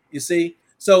 You see?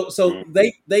 So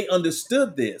they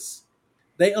understood this.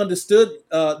 They understood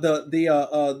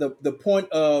the point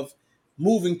of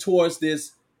moving towards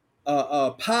this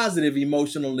positive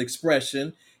emotional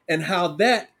expression and how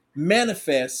that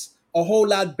manifests a whole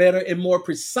lot better and more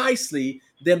precisely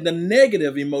than the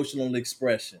negative emotional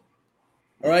expression.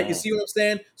 All right, you see what I'm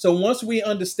saying? So once we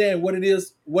understand what it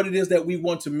is that we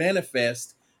want to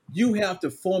manifest, you have to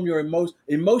form your emotions.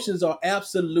 Emotions are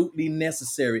absolutely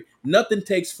necessary. Nothing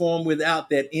takes form without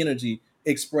that energy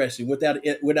expression, without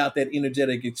that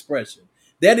energetic expression.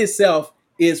 That itself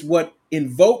is what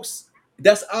invokes.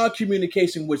 That's our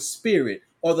communication with spirit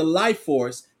or the life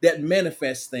force that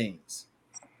manifests things.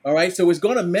 All right, so it's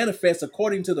going to manifest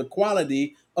according to the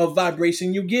quality of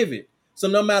vibration you give it. So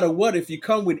no matter what, if you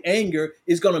come with anger,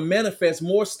 it's going to manifest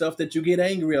more stuff that you get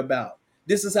angry about.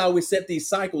 This is how we set these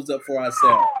cycles up for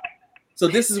ourselves. So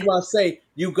this is why I say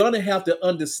you're going to have to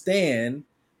understand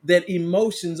that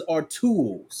emotions are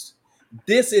tools.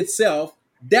 This itself,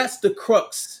 that's the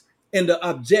crux and the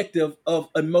objective of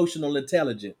emotional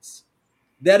intelligence.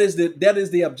 That is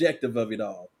the objective of it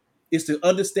all, is to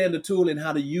understand the tool and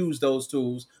how to use those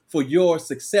tools for your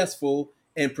successful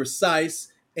and precise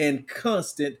and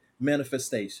constant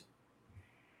manifestation.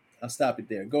 I'll stop it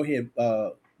there. Go ahead,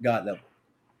 God level.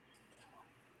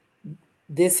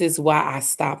 This is why I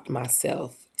stopped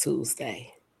myself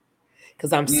Tuesday,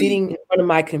 because I'm sitting in front of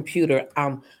my computer.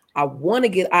 I want to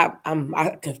get out.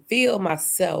 I can feel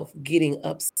myself getting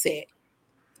upset,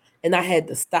 and I had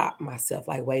to stop myself.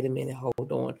 Like, wait a minute,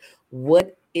 hold on.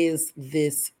 What is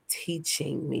this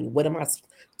teaching me? What am I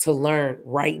to learn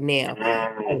right now?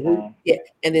 Yeah.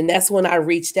 And then that's when I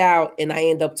reached out and I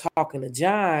ended up talking to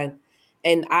John.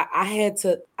 And I had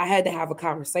to have a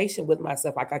conversation with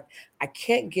myself. Like, I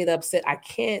can't get upset. I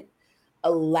can't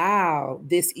allow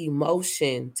this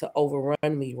emotion to overrun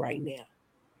me right now.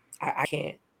 I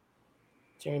can't.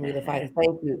 Jeremy the Fighter,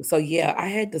 thank you. So yeah, I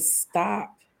had to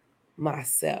stop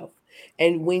myself.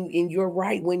 And you're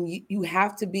right, when you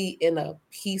have to be in a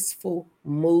peaceful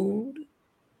mood,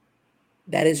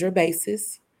 that is your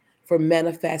basis for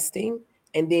manifesting,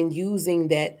 and then using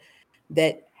that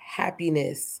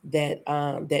happiness,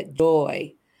 that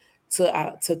joy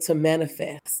to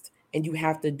manifest, and you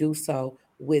have to do so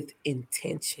with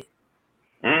intention.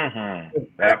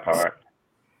 That part.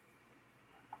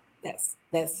 That's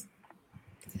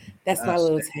my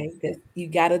little take. That you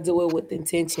got to do it with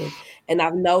intention. And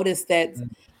I've noticed that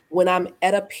when I'm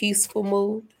at a peaceful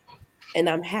mood and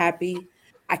I'm happy,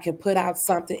 I can put out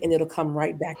something and it'll come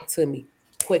right back to me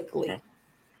quickly.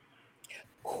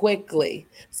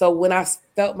 So when I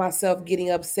felt myself getting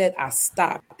upset, I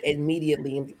stopped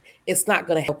immediately. And it's not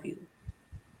going to help you.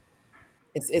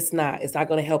 It's not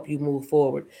going to help you move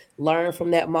forward. Learn from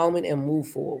that moment and move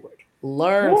forward.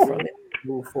 Learn from it,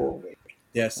 move forward.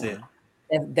 That's it.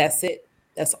 That's it.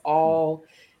 That's all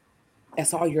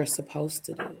you're supposed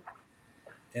to do.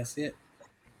 That's it.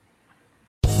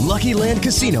 Lucky Land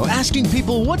Casino, asking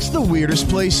people, what's the weirdest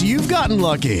place you've gotten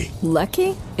lucky?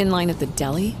 Lucky? In line at the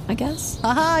deli, I guess?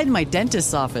 Aha, in my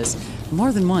dentist's office.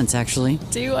 More than once, actually.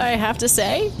 Do I have to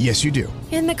say? Yes, you do.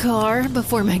 In the car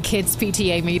before my kids'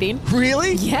 PTA meeting.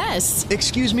 Really? Yes.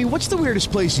 Excuse me, what's the weirdest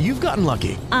place you've gotten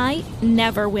lucky? I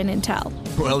never win and tell.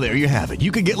 Well, there you have it.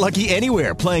 You can get lucky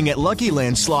anywhere, playing at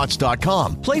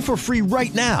LuckyLandSlots.com. Play for free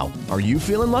right now. Are you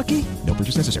feeling lucky? No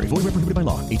purchase necessary. Void where prohibited by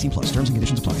law. 18+. Terms and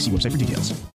conditions apply. See website for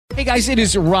details. Hey guys, it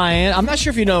is Ryan. I'm not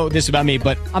sure if you know this about me,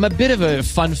 but I'm a bit of a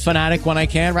fun fanatic when I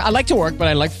can. I like to work, but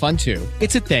I like fun too.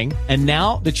 It's a thing. And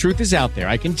now the truth is out there.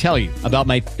 I can tell you about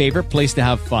my favorite place to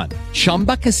have fun.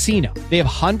 Chumba Casino. They have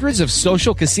hundreds of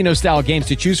social casino style games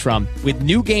to choose from with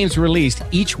new games released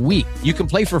each week. You can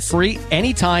play for free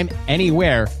anytime,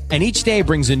 anywhere. And each day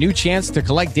brings a new chance to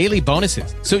collect daily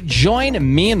bonuses. So join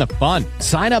me in the fun.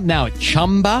 Sign up now at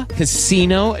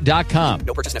ChumbaCasino.com.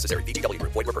 No purchase necessary. VGW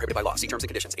Group. Void where prohibited by law. See terms and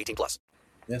conditions. 18+.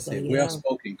 That's it. Well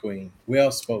spoken, Queen.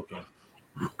 Well spoken.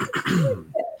 I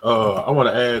want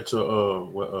to add to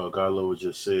what Galo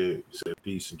just said. He said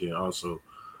peace, and then also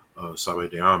Sabe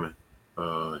De'Amen.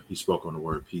 He spoke on the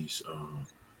word peace.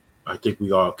 I think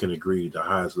we all can agree the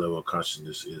highest level of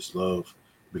consciousness is love,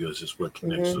 because it's what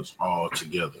connects us all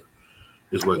together.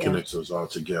 Connects us all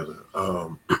together.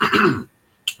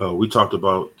 We talked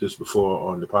about this before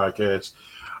on the podcast.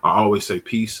 I always say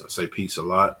peace. I say peace a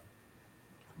lot.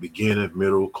 Beginning,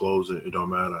 middle, closing, it don't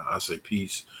matter. I say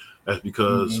peace. That's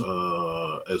because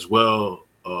as well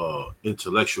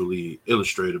intellectually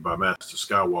illustrated by Master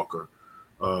Skywalker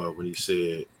when he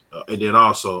said, and then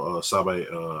also Sabe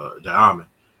De'Amen,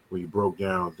 when he broke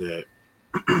down that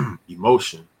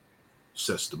emotion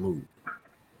sets the mood.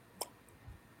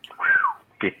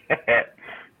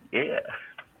 Yeah.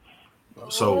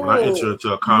 So when I enter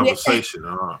into a conversation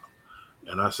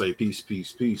and I say peace,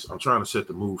 peace, peace, I'm trying to set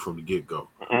the mood from the get-go.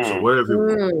 So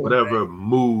whatever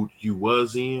mood you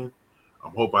was in, I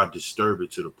hope I disturb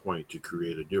it to the point to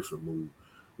create a different mood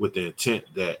with the intent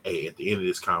that, hey, at the end of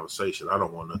this conversation, I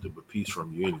don't want nothing but peace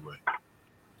from you anyway.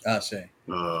 I say.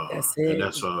 That's it.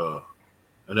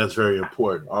 And that's very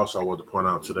important. Also, I want to point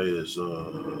out today is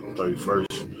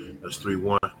 31st. That's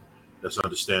 3-1. That's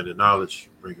understanding knowledge,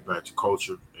 bring it back to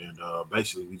culture. And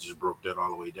basically, we just broke that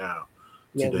all the way down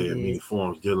today in many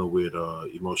forms, dealing with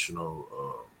emotional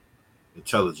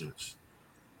intelligence.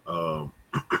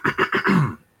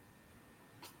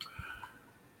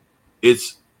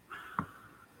 It's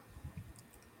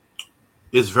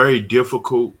very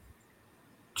difficult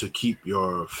to keep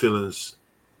your feelings,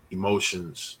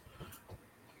 emotions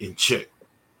in check,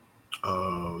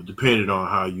 depending on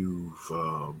how you've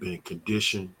been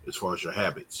conditioned as far as your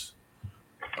habits.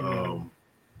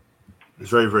 It's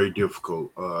very, very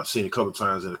difficult. I've seen a couple of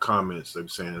times in the comments they're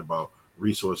saying about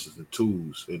resources and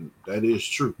tools, and that is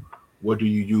true. What do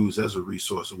you use as a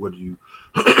resource, and what do you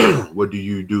what do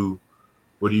you do?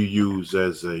 What do you use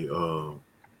as a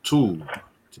tool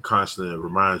to constantly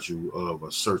remind you of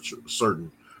a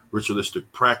certain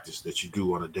ritualistic practice that you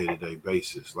do on a day-to-day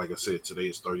basis? Like I said, today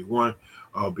is 31.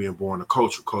 Being born a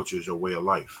culture. Culture is your way of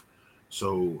life.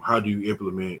 So how do you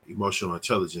implement emotional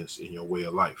intelligence in your way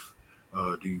of life?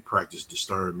 Do you practice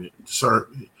discernment?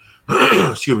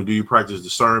 Excuse me. Do you practice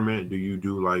discernment? Do you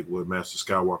do like what Master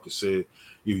Skywalker said?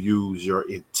 You use your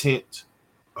intent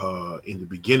in the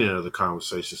beginning of the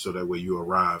conversation, so that way you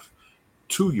arrive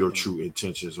to your true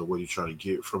intentions or what you're trying to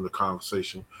get from the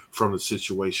conversation, from the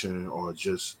situation, or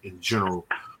just in general,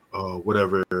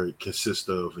 whatever it consists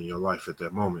of in your life at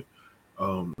that moment.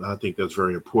 I think that's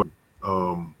very important.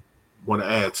 Want to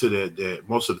add to that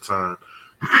most of the time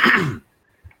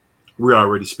we're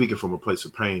already speaking from a place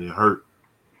of pain and hurt.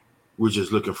 We're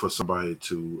just looking for somebody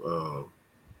to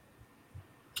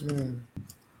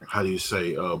how do you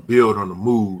say, build on the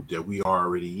mood that we are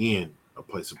already in, a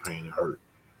place of pain and hurt.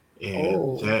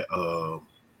 And that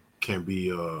can be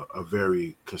a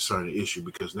very concerning issue,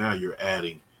 because now you're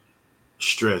adding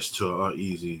stress to an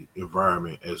uneasy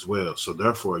environment as well. So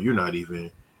therefore, you're not even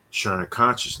sharing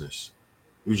consciousness.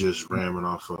 You're just ramming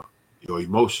off of your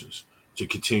emotions to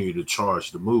continue to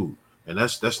charge the mood. And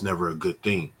that's never a good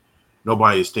thing.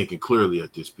 Nobody is thinking clearly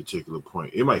at this particular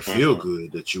point. It might feel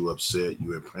good that you're upset,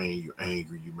 you're in pain, you're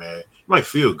angry, you're mad. It might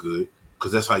feel good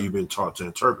because that's how you've been taught to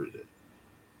interpret it.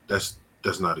 That's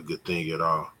not a good thing at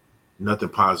all. Nothing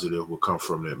positive will come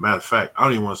from that. Matter of fact, I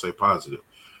don't even want to say positive.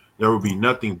 There will be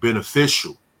nothing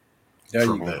beneficial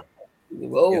from that.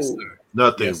 Whoa. Yes,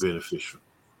 Nothing beneficial.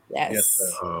 Yes.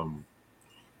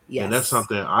 Yes. And that's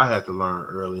something I had to learn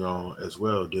early on as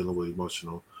well, dealing with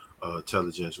emotional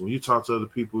intelligence. When you talk to other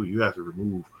people, you have to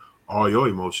remove all your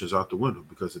emotions out the window,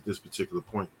 because at this particular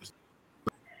point,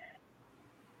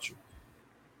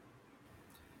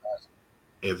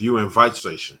 if you invite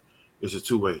station, it's a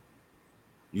two-way.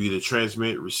 You either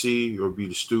transmit, receive, or be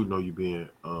the student, or you being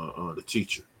the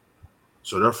teacher.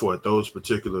 So therefore, at those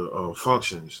particular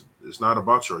functions, it's not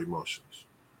about your emotions,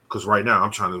 because right now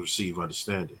I'm trying to receive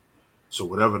understanding. So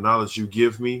whatever knowledge you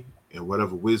give me and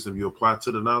whatever wisdom you apply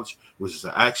to the knowledge, which is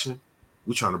the action,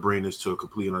 we're trying to bring this to a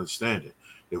complete understanding.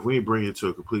 If we ain't bring it to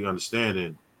a complete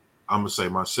understanding, I'm going to say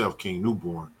myself, King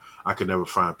Newborn, I can never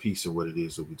find peace in what it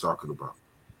is that we're talking about.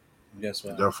 Yes,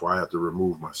 right. Therefore, I have to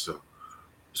remove myself.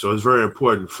 So it's very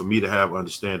important for me to have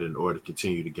understanding in order to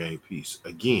continue to gain peace.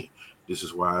 Again, this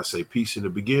is why I say peace in the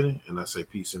beginning and I say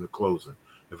peace in the closing.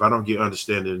 If I don't get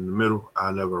understanding in the middle,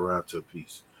 I never arrive to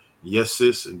peace. Yes,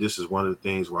 sis, and this is one of the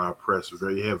things why I press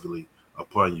very heavily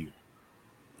upon you.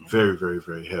 Very, very,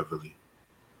 very heavily.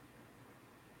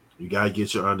 You got to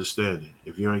get your understanding.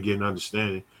 If you ain't getting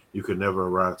understanding, you can never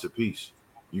arrive to peace.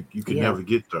 You can never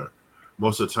get there.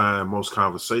 Most of the time, most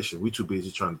conversation, we too busy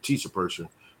trying to teach a person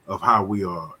of how we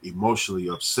are emotionally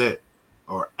upset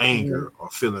or anger or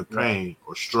feeling pain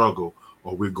or struggle,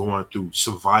 or we're going through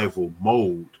survival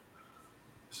mode.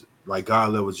 Like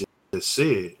God level just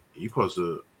said, you're supposed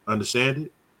to understand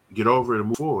it, get over it, and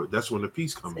move forward. That's when the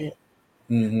peace comes in.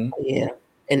 Mm-hmm. Yeah.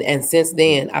 And since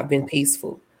then, I've been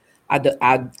peaceful.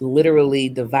 I literally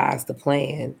devised a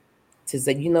plan to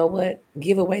say, you know what?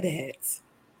 Give away the hats.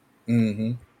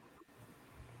 Mm-hmm.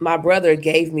 My brother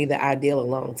gave me the ideal a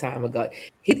long time ago.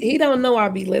 He don't know I'll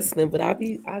be listening, but I'll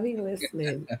be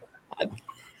listening.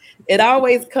 It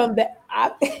always come back.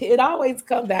 It always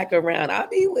come back around. I'll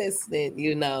be listening,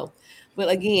 you know. But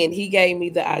again, he gave me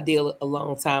the ideal a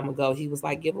long time ago. He was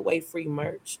like, give away free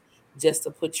merch just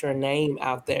to put your name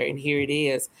out there. And here it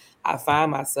is. I find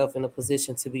myself in a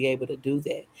position to be able to do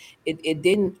that. It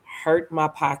didn't hurt my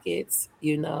pockets,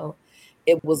 you know.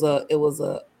 It was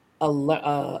a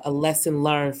lesson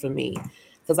learned for me,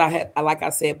 because like I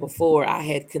said before, I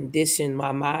had conditioned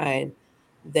my mind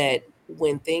that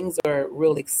when things are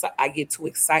real I get too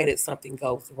excited, something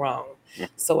goes wrong.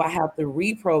 So I have to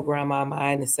reprogram my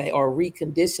mind and say, or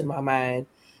recondition my mind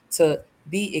to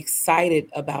be excited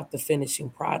about the finishing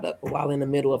product, but while in the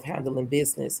middle of handling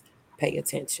business, pay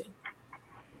attention.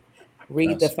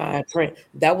 Read the fine print.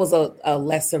 That was a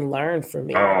lesson learned for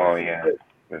me. Oh, yeah.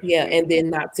 Yeah, and then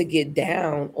not to get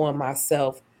down on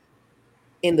myself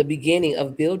in the beginning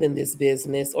of building this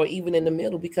business, or even in the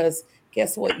middle, because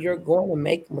guess what? You're going to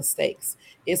make mistakes.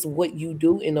 It's what you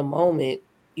do in a moment,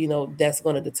 you know, that's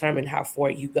going to determine how far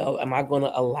you go. Am I going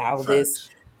to allow this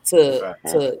to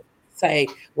say,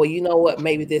 well, you know what,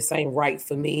 maybe this ain't right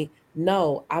for me?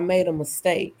 No, I made a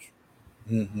mistake.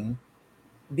 Mm-hmm.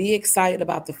 Be excited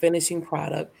about the finishing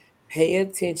product. Pay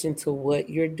attention to what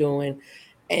you're doing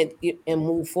and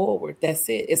move forward. That's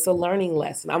it. It's a learning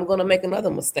lesson. I'm going to make another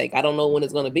mistake. I don't know when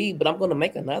it's going to be, but I'm going to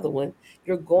make another one.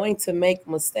 You're going to make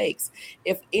mistakes.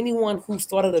 If anyone who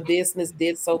started a business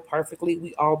did so perfectly,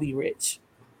 we all be rich.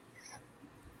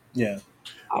 Yeah.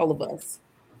 All of us.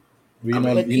 They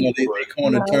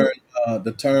coin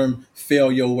the term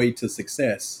 "fail your way to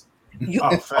success."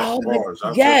 Yes.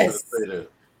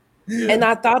 Yeah. And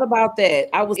I thought about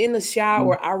that. I was in the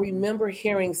shower. I remember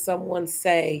hearing someone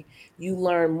say, you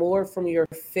learn more from your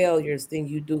failures than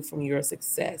you do from your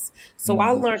success. So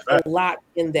I learned a lot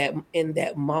in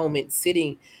that moment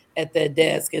sitting at that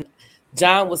desk. And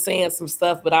John was saying some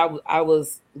stuff, but I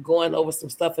was going over some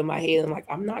stuff in my head. I'm like,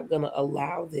 I'm not going to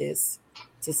allow this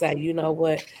to say, you know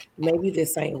what, maybe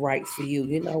this ain't right for you.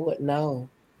 You know what? No,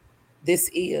 this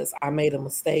is. I made a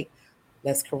mistake.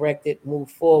 Let's correct it,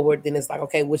 move forward. Then it's like,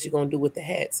 okay, what you going to do with the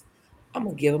hats? I'm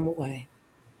going to give them away.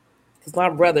 Because my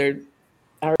brother,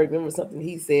 I remember something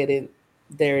he said, and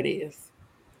there it is.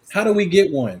 How do we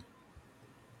get one?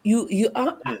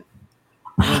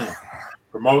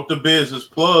 Promote the business.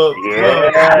 Plug.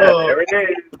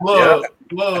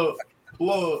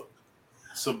 Plug.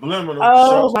 Subliminal.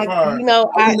 Oh, like, you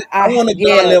know, I want to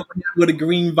go with a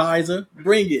green visor.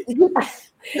 Bring it.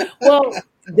 Well,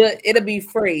 it'll be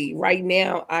free. Right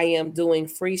now, I am doing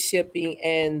free shipping,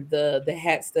 and the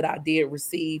hats that I did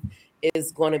receive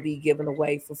is going to be given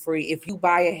away for free. If you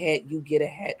buy a hat, you get a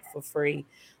hat for free.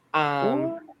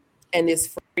 And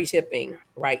it's free shipping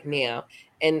right now.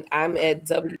 And I'm at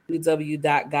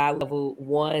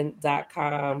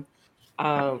www.godlevel1.com.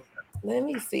 Let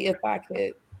me see if I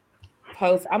could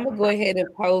post. I'm going to go ahead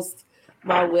and post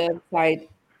my website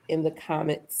in the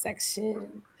comment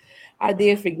section. I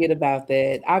did forget about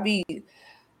that. I'll be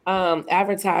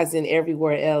advertising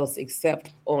everywhere else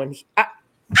except on.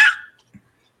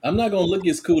 I'm not gonna look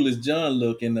as cool as John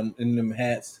look in them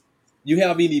hats. You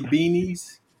have any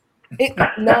beanies?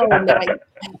 No,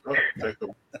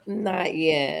 not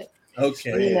yet.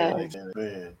 Okay. You know,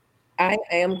 I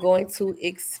am going to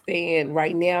expand.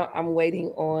 Right now, I'm waiting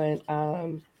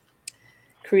on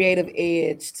Creative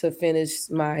Edge to finish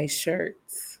my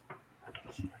shirts.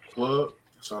 Plug.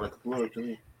 Sound like a plug to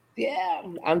me. Yeah,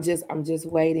 I'm just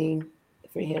waiting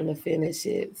for him to finish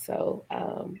it, so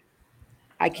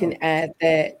I can add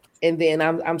that. And then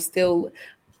I'm still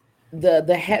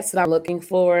the hats that I'm looking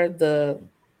for, the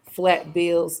flat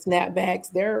bill snapbacks.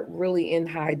 They're really in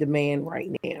high demand right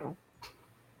now.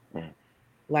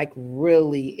 Like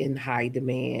really in high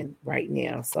demand right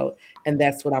now. So, and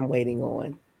that's what I'm waiting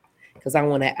on because I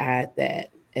want to add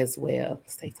that as well.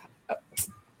 Stay top. I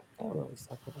don't know what he's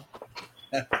talking about.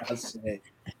 I say.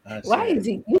 Why is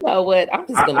he? You know what? I'm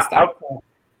just gonna stop.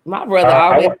 My brother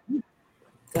always.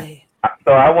 Go ahead.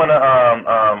 So I want to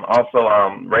also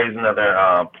raise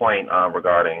another point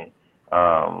regarding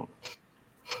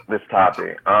this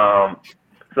topic.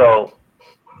 So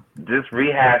just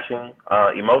rehashing,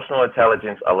 emotional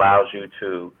intelligence allows you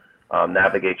to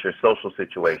navigate your social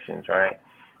situations, right?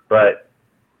 But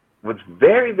what's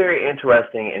very, very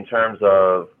interesting in terms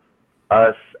of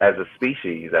us as a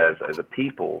species, as a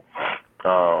people,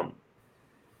 as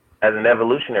an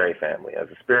evolutionary family, as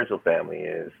a spiritual family,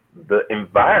 is the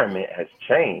environment has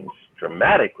changed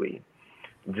dramatically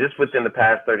just within the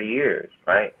past 30 years,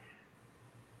 right?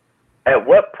 At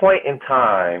what point in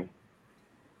time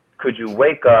could you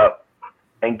wake up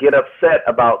and get upset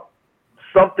about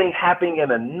something happening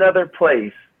in another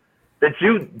place that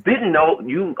you didn't know,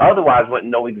 you otherwise wouldn't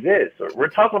know exists? We're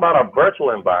talking about our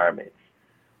virtual environments.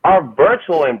 Our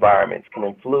virtual environments can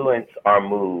influence our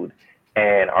mood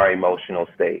and our emotional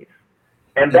states.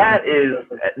 And that is,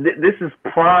 this is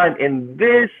prime in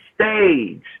this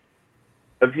stage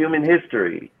of human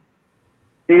history.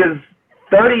 Because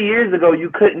 30 years ago,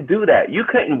 you couldn't do that. You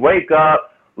couldn't wake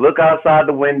up, look outside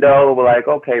the window, be like,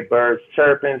 okay, birds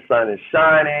chirping, sun is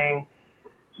shining.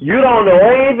 You don't know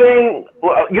anything.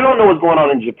 You don't know what's going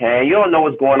on in Japan. You don't know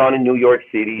what's going on in New York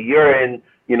City. You're in,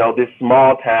 this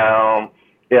small town.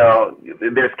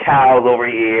 There's cows over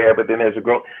here, but then there's a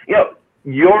grown.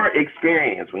 Your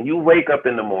experience when you wake up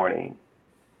in the morning,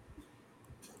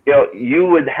 you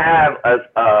would have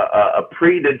a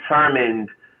predetermined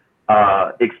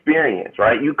experience,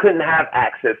 right? You couldn't have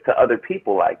access to other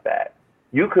people like that.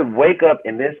 You could wake up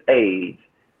in this age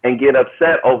and get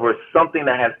upset over something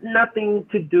that has nothing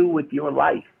to do with your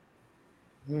life.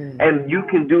 And you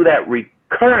can do that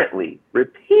recurrently,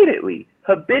 repeatedly,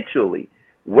 habitually.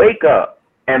 Wake up.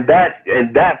 And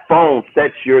that phone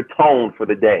sets your tone for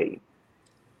the day.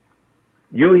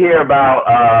 You hear about,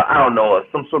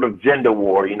 some sort of gender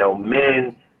war,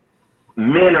 men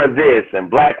men are this and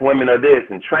black women are this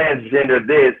and transgender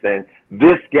this and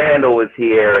this scandal is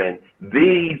here and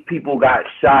these people got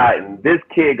shot and this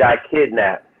kid got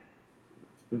kidnapped.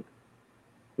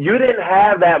 You didn't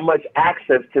have that much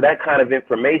access to that kind of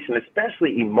information,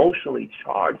 especially emotionally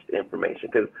charged information,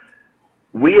 because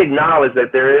we acknowledge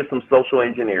that there is some social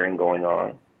engineering going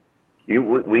on.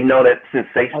 We know that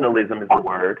sensationalism is a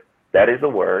word. That is a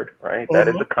word, right? That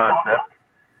is a concept.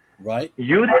 Right.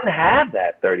 You didn't have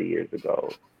that 30 years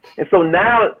ago. And so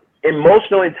now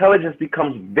emotional intelligence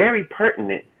becomes very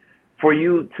pertinent for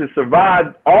you to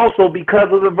survive also because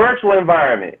of the virtual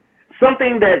environment.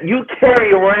 Something that you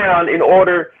carry around in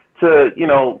order to,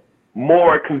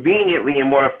 more conveniently and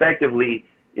more effectively,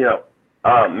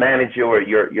 manage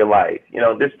your life.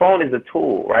 This phone is a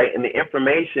tool, right? And the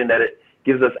information that it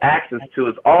gives us access to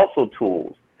is also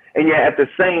tools. And yet at the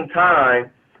same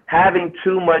time, having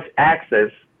too much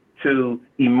access to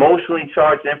emotionally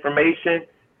charged information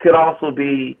could also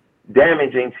be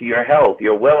damaging to your health,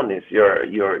 your wellness,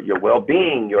 your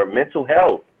well-being, your mental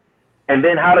health. And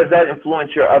then how does that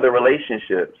influence your other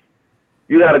relationships?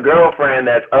 You got a girlfriend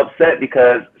that's upset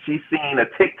because she's seen a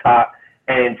TikTok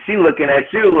and she looking at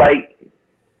you like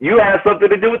you have something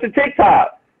to do with the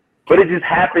TikTok, but it just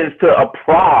happens to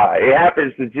apply. It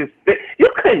happens to just fit. You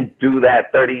couldn't do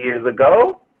that 30 years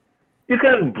ago. You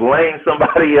couldn't blame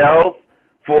somebody else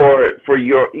for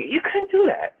you couldn't do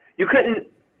that. You couldn't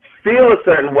feel a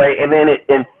certain way and then it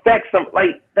infects some,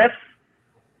 like that's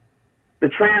the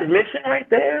transmission right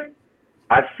there.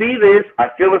 I see this, I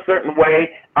feel a certain way,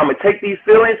 I'm going to take these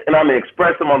feelings and I'm going to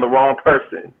express them on the wrong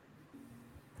person.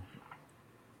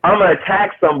 I'm going to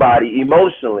attack somebody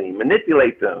emotionally,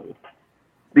 manipulate them,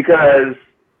 because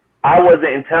I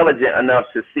wasn't intelligent enough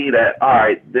to see that, all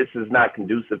right, this is not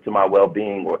conducive to my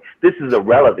well-being, or this is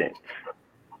irrelevant.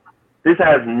 This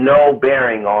has no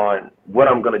bearing on what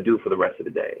I'm going to do for the rest of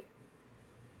the day.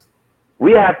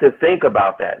 We have to think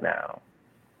about that now,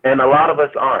 and a lot of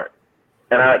us aren't.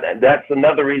 And that's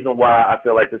another reason why I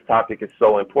feel like this topic is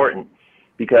so important,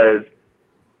 because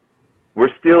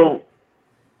we're still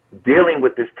dealing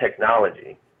with this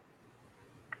technology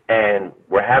and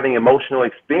we're having emotional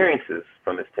experiences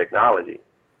from this technology.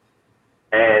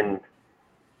 And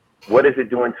what is it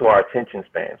doing to our attention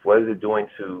spans? What is it doing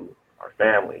to our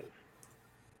families?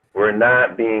 We're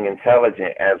not being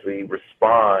intelligent as we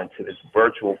respond to this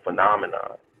virtual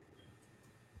phenomenon.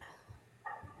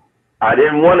 I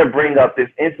didn't want to bring up this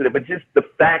incident, but just the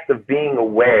fact of being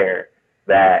aware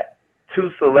that two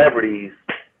celebrities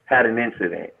had an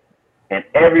incident and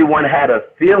everyone had a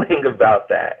feeling about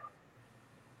that.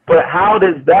 But how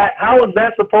is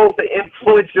that supposed to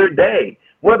influence your day?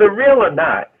 Whether real or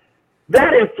not,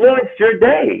 that influenced your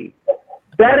day.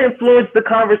 That influenced the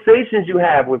conversations you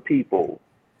have with people.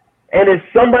 And if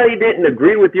somebody didn't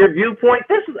agree with your viewpoint,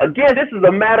 this is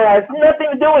a matter that has nothing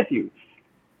to do with you.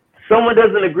 Someone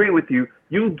doesn't agree with you,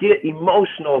 you get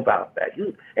emotional about that.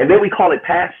 And then we call it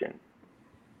passion.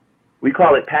 We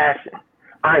call it passion.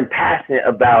 I'm passionate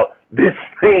about this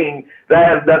thing that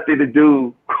has nothing to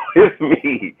do with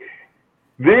me.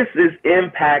 This is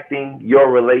impacting your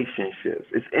relationships.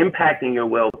 It's impacting your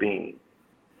well-being.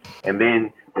 And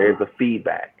then there's a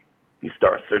feedback. You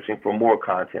start searching for more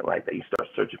content like that. You start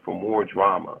searching for more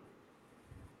drama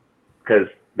because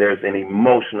there's an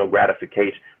emotional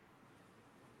gratification.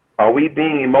 Are we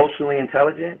being emotionally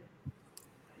intelligent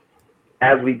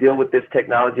as we deal with this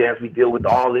technology, as we deal with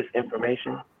all this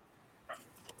information?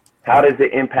 How does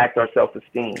it impact our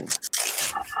self-esteem?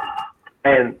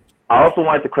 And I also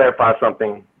wanted to clarify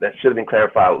something that should have been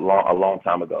clarified a long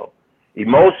time ago.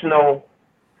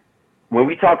 When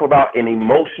we talk about an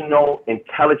emotional,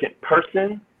 intelligent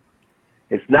person,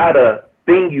 it's not a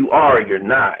thing you are or you're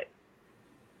not,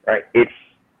 right? It's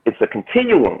a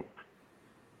continuum.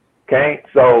 Okay,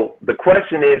 so the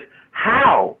question is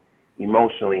how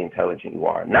emotionally intelligent you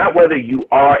are, not whether you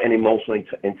are an emotionally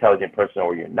intelligent person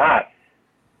or you're not.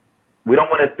 We don't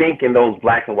want to think in those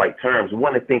black and white terms. We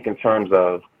want to think in terms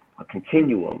of a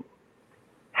continuum.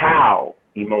 How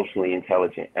emotionally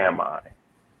intelligent am I?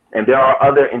 And there are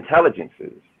other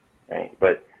intelligences, right?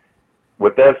 But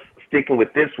with us sticking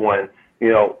with this one,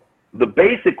 the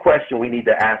basic question we need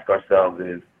to ask ourselves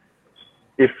is,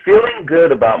 if feeling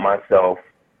good about myself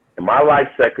and my life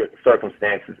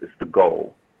circumstances is the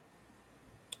goal,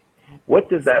 what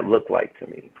does that look like to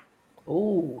me?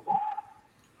 Ooh,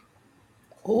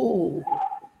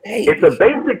 hey. It's a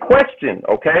basic question,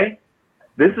 okay?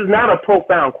 This is not a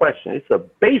profound question. It's a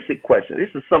basic question. This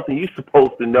is something you're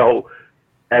supposed to know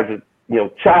as a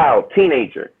child,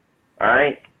 teenager, all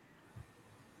right?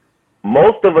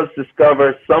 Most of us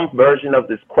discover some version of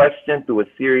this question through a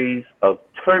series of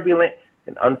turbulent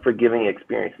and unforgiving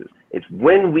experiences. It's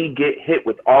when we get hit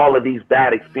with all of these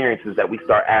bad experiences that we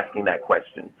start asking that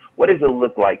question. What does it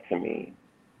look like to me?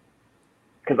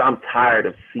 Because I'm tired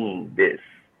of seeing this.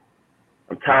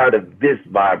 I'm tired of this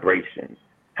vibration.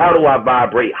 How do I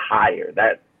vibrate higher?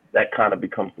 That kind of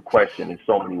becomes the question in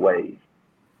so many ways.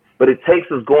 But it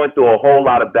takes us going through a whole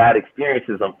lot of bad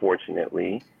experiences,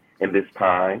 unfortunately, in this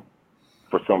time,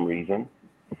 for some reason,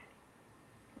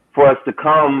 for us to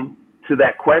come to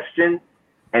that question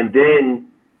and then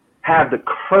have the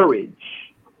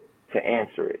courage to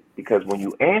answer it. Because when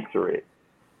you answer it,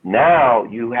 now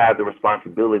you have the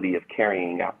responsibility of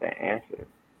carrying out that answer.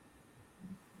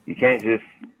 You can't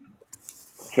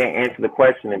answer the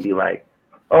question and be like,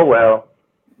 oh, well,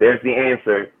 there's the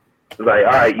answer. It's like,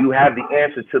 all right, you have the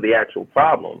answer to the actual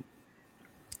problem.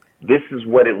 This is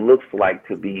what it looks like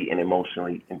to be an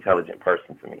emotionally intelligent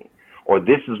person to me. Or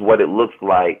this is what it looks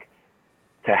like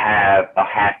to have a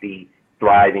happy,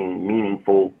 thriving,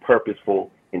 meaningful,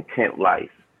 purposeful, intent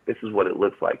life. This is what it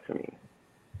looks like to me.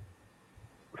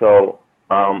 So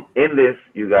in this,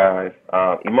 you guys,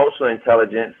 emotional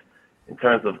intelligence, in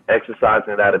terms of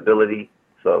exercising that ability,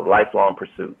 it's a lifelong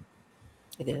pursuit.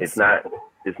 It is.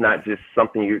 It's not just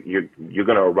something you're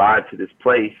going to arrive to this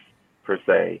place per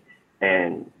se.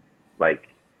 And like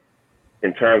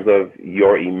in terms of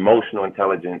your emotional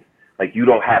intelligence, like you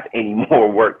don't have any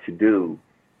more work to do.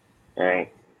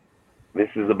 Right? This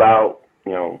is about,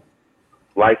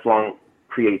 lifelong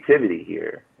creativity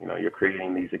here. You're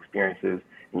creating these experiences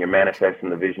and you're manifesting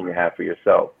the vision you have for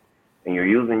yourself. And you're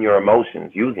using your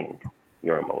emotions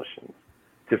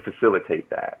to facilitate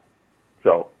that.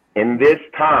 So in this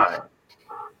time,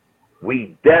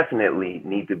 we definitely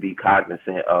need to be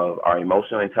cognizant of our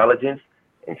emotional intelligence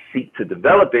and seek to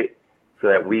develop it so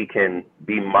that we can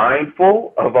be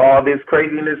mindful of all this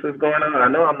craziness that's going on. I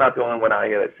know I'm not the only one out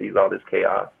here that sees all this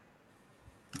chaos.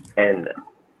 And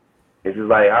it's just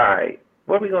like, all right,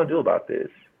 what are we going to do about this?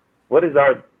 What is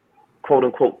our quote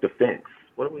unquote defense?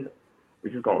 We're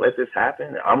just going to let this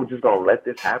happen? I'm just going to let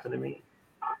this happen to me?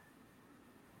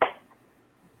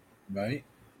 Right.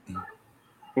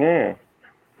 Yeah.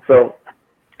 So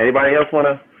anybody else want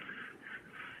to?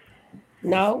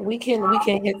 No, we can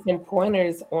hit some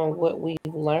pointers on what we've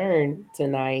learned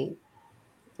tonight.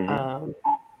 Mm-hmm.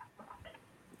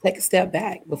 Take a step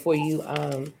back before you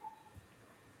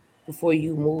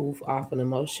move off an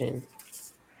emotion.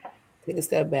 Take a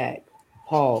step back.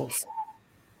 Pause.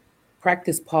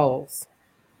 Practice pause.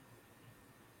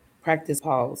 Practice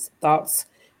pause. Thoughts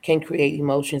can create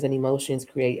emotions, and emotions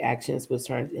create actions, which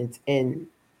turn in.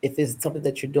 If it's something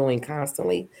that you're doing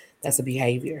constantly, that's a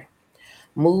behavior.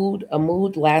 A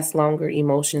mood lasts longer.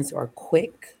 Emotions are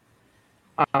quick.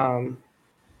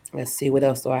 Let's see, what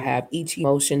else do I have? Each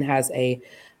emotion has a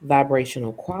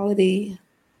vibrational quality.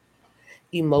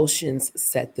 Emotions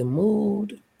set the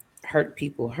mood. Hurt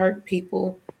people. What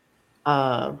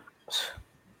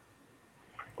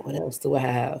else do I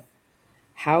have?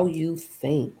 How you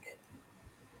think.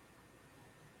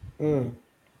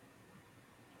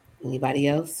 Anybody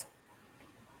else?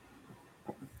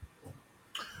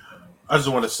 I just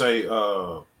want to say,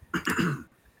 I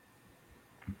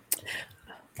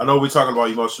know we're talking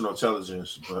about emotional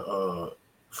intelligence, but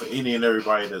for any and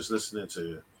everybody that's listening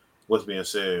to what's being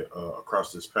said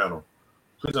across this panel,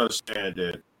 please understand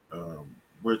that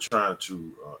we're trying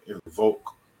to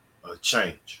invoke a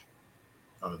change.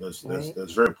 That's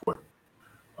very important.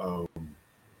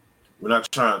 We're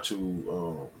not trying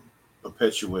to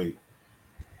perpetuate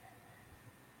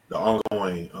the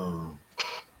ongoing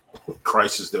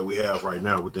crisis that we have right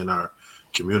now within our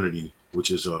community,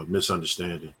 which is a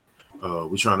misunderstanding.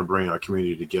 We're trying to bring our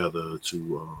community together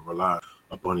to rely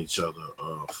upon each other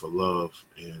for love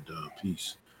and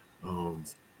peace. The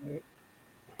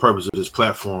purpose of this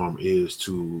platform is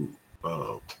to,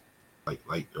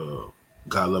 like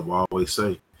God Level always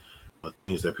say,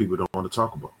 things that people don't want to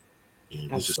talk about.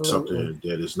 And this is something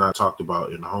that is not talked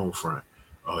about in the home front,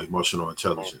 emotional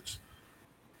intelligence.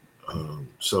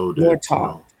 So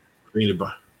that,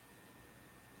 anybody.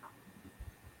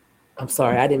 I'm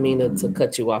sorry, I didn't mean to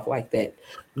cut you off like that.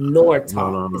 Nor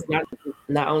talk. No. It's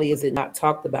not only is it not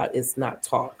talked about, it's not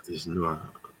taught. It's not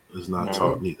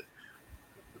taught neither.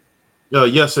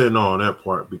 Yes and no on that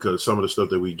part, because some of the stuff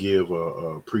that we give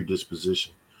are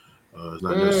predisposition. It's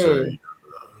not necessarily.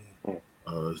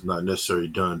 It's not necessarily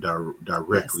done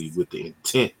directly with the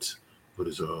intent, but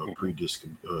it's a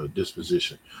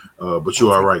predisposition. But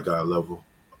you are right, God Level.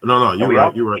 No, you're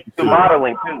right. You're right. Through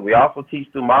modeling too. We also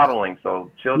teach through modeling, so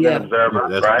children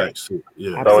observers, right?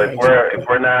 Yeah. So if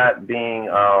we're not being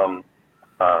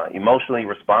emotionally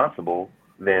responsible,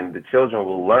 then the children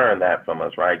will learn that from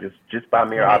us, right? Just by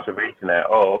mere observation that,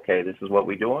 oh, okay, this is what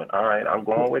we're doing. All right, I'm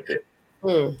going with it.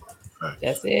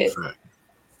 That's it.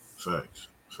 Facts.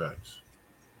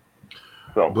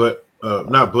 So,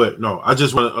 no. I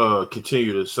just want to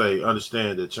continue to say,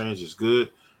 understand that change is good,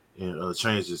 and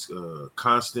change is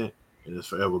constant, and it's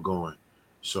forever going.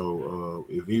 So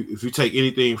if you take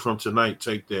anything from tonight,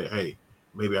 take that. Hey,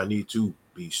 maybe I need to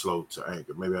be slow to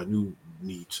anger. Maybe I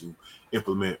need to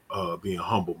implement being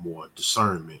humble more,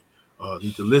 discernment.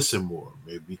 Need to listen more.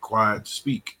 Maybe be quiet to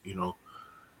speak.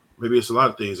 Maybe it's a lot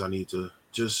of things I need to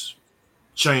just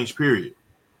change. Period.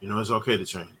 It's okay to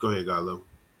change. Go ahead, God love.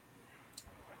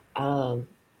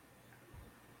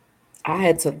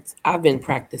 I've been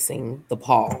practicing the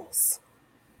pause.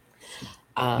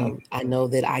 I know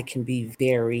that I can be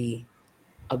very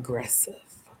aggressive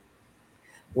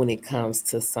when it comes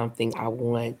to something I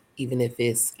want, even if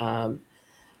it's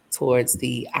towards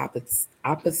the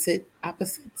opposite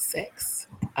sex.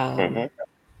 And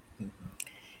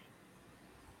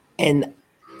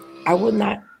I would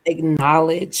not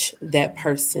acknowledge that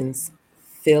person's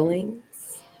feelings.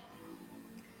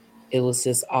 It was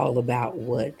just all about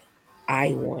what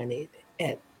I wanted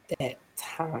at that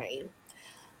time.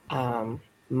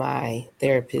 My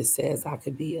therapist says I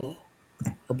could be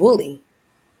a bully.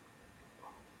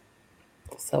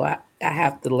 So I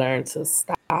have to learn to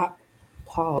stop,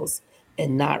 pause,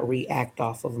 and not react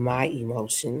off of my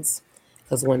emotions.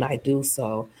 Because when I do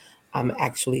so, I'm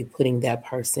actually putting that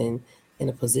person in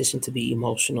a position to be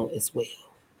emotional as well.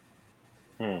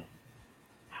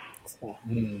 So,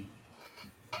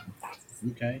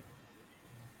 okay.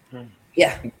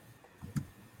 Yeah.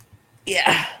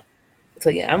 So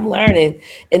I'm learning,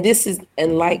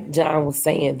 and like John was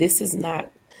saying, this is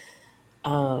not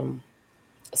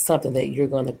something that you're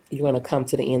gonna come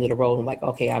to the end of the road and like,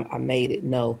 okay, I made it.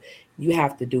 No, you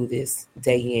have to do this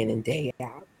day in and day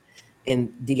out.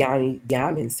 And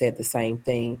Diamond said the same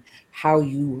thing, how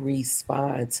you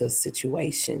respond to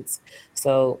situations.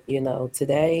 So,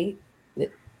 today,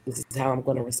 this is how I'm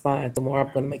going to respond. Tomorrow,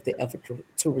 I'm going to make the effort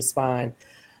to respond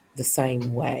the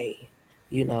same way,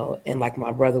 and like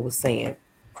my brother was saying,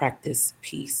 practice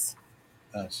peace.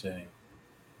 I say.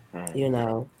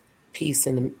 Peace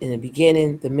in the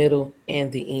beginning, the middle,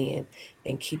 and the end,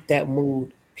 and keep that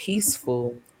mood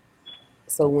peaceful.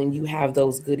 So when you have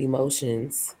those good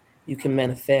emotions, you can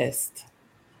manifest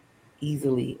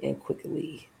easily and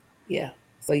quickly. Yeah.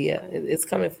 So it's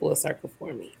coming full circle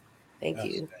for me. Thank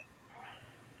you.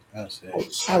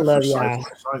 I love y'all.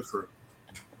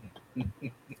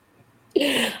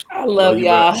 I love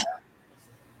y'all.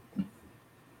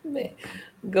 Man.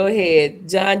 Go ahead.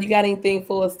 John, you got anything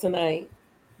for us tonight?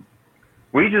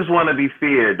 We just want to be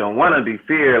feared, don't want to be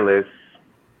fearless.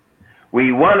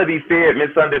 We want to be feared,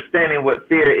 misunderstanding what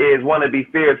fear is, want to be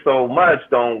feared so much,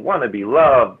 don't want to be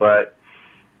loved, but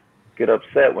get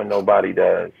upset when nobody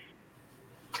does.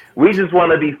 We just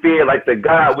want to be feared like the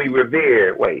God we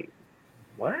revere. Wait,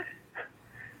 what?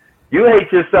 You hate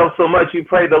yourself so much you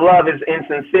pray the love is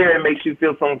insincere and makes you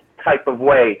feel some type of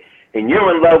way. And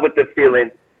you're in love with the feeling,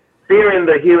 fearing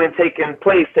the healing taking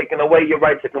place, taking away your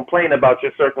right to complain about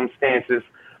your circumstances,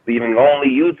 leaving only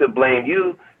you to blame.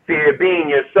 You fear being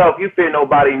yourself. You fear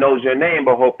nobody knows your name,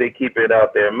 but hope they keep it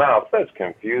out their mouth. Such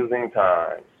confusing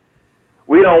times.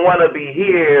 We don't want to be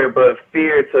here, but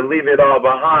fear to leave it all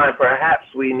behind. Perhaps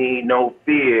we need no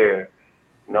fear,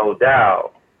 no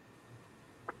doubt.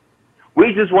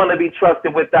 We just want to be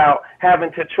trusted without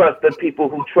having to trust the people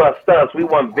who trust us. We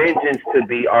want vengeance to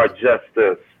be our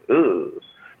justice. Ugh.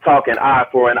 Talking eye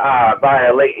for an eye,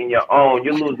 violating your own.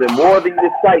 You're losing more than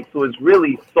your sight, so it's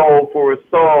really soul for a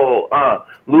soul.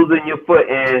 Losing your foot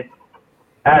in.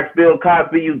 Ask Bill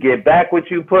Cosby, you get back what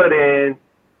you put in.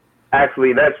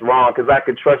 Actually, that's wrong, because I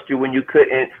could trust you when you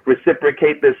couldn't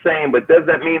reciprocate the same. But does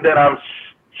that mean that I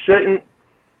shouldn't?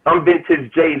 I'm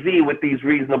vintage Jay-Z with these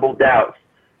reasonable doubts.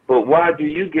 But why do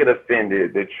you get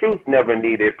offended? The truth never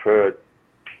needed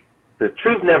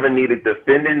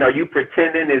defending. Are you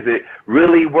pretending? Is it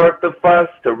really worth the fuss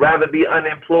to rather be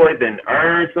unemployed than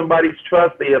earn somebody's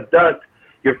trust? They abduct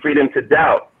your freedom to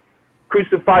doubt.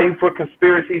 Crucify you for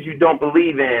conspiracies you don't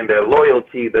believe in, their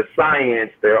loyalty, the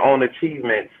science, their own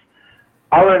achievements.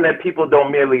 I learned that people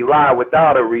don't merely lie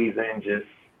without a reason, just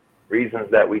reasons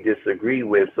that we disagree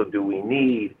with. So do we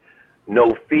need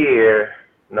no fear,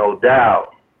 no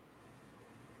doubt?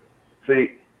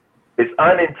 See, it's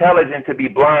unintelligent to be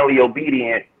blindly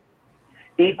obedient,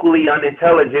 equally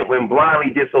unintelligent when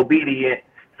blindly disobedient.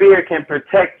 Fear can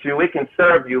protect you. It can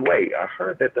serve you. Wait, I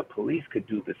heard that the police could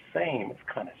do the same. It's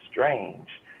kind of strange.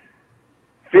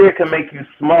 Fear can make you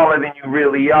smaller than you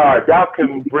really are. Doubt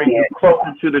can bring you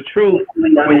closer to the truth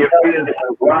when your fears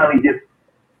blindly just.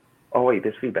 Oh wait,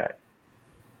 there's feedback.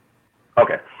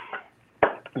 Okay.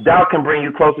 Doubt can bring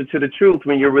you closer to the truth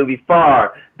when you're really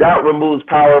far. Doubt removes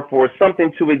power for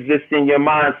something to exist in your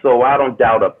mind. So I don't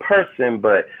doubt a person,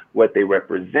 but what they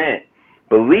represent.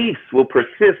 Beliefs will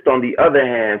persist on the other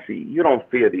hand. See, you don't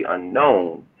fear the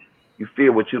unknown. You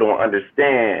fear what you don't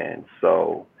understand.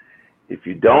 So if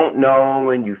you don't know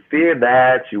and you fear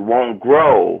that, you won't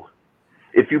grow.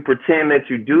 If you pretend that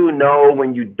you do know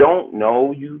when you don't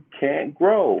know, you can't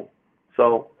grow.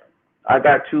 So I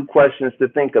got 2 questions to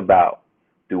think about.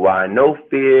 Do I know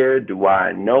fear? Do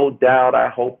I know doubt? I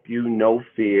hope you know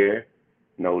fear,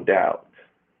 no doubt.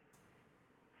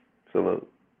 Salute.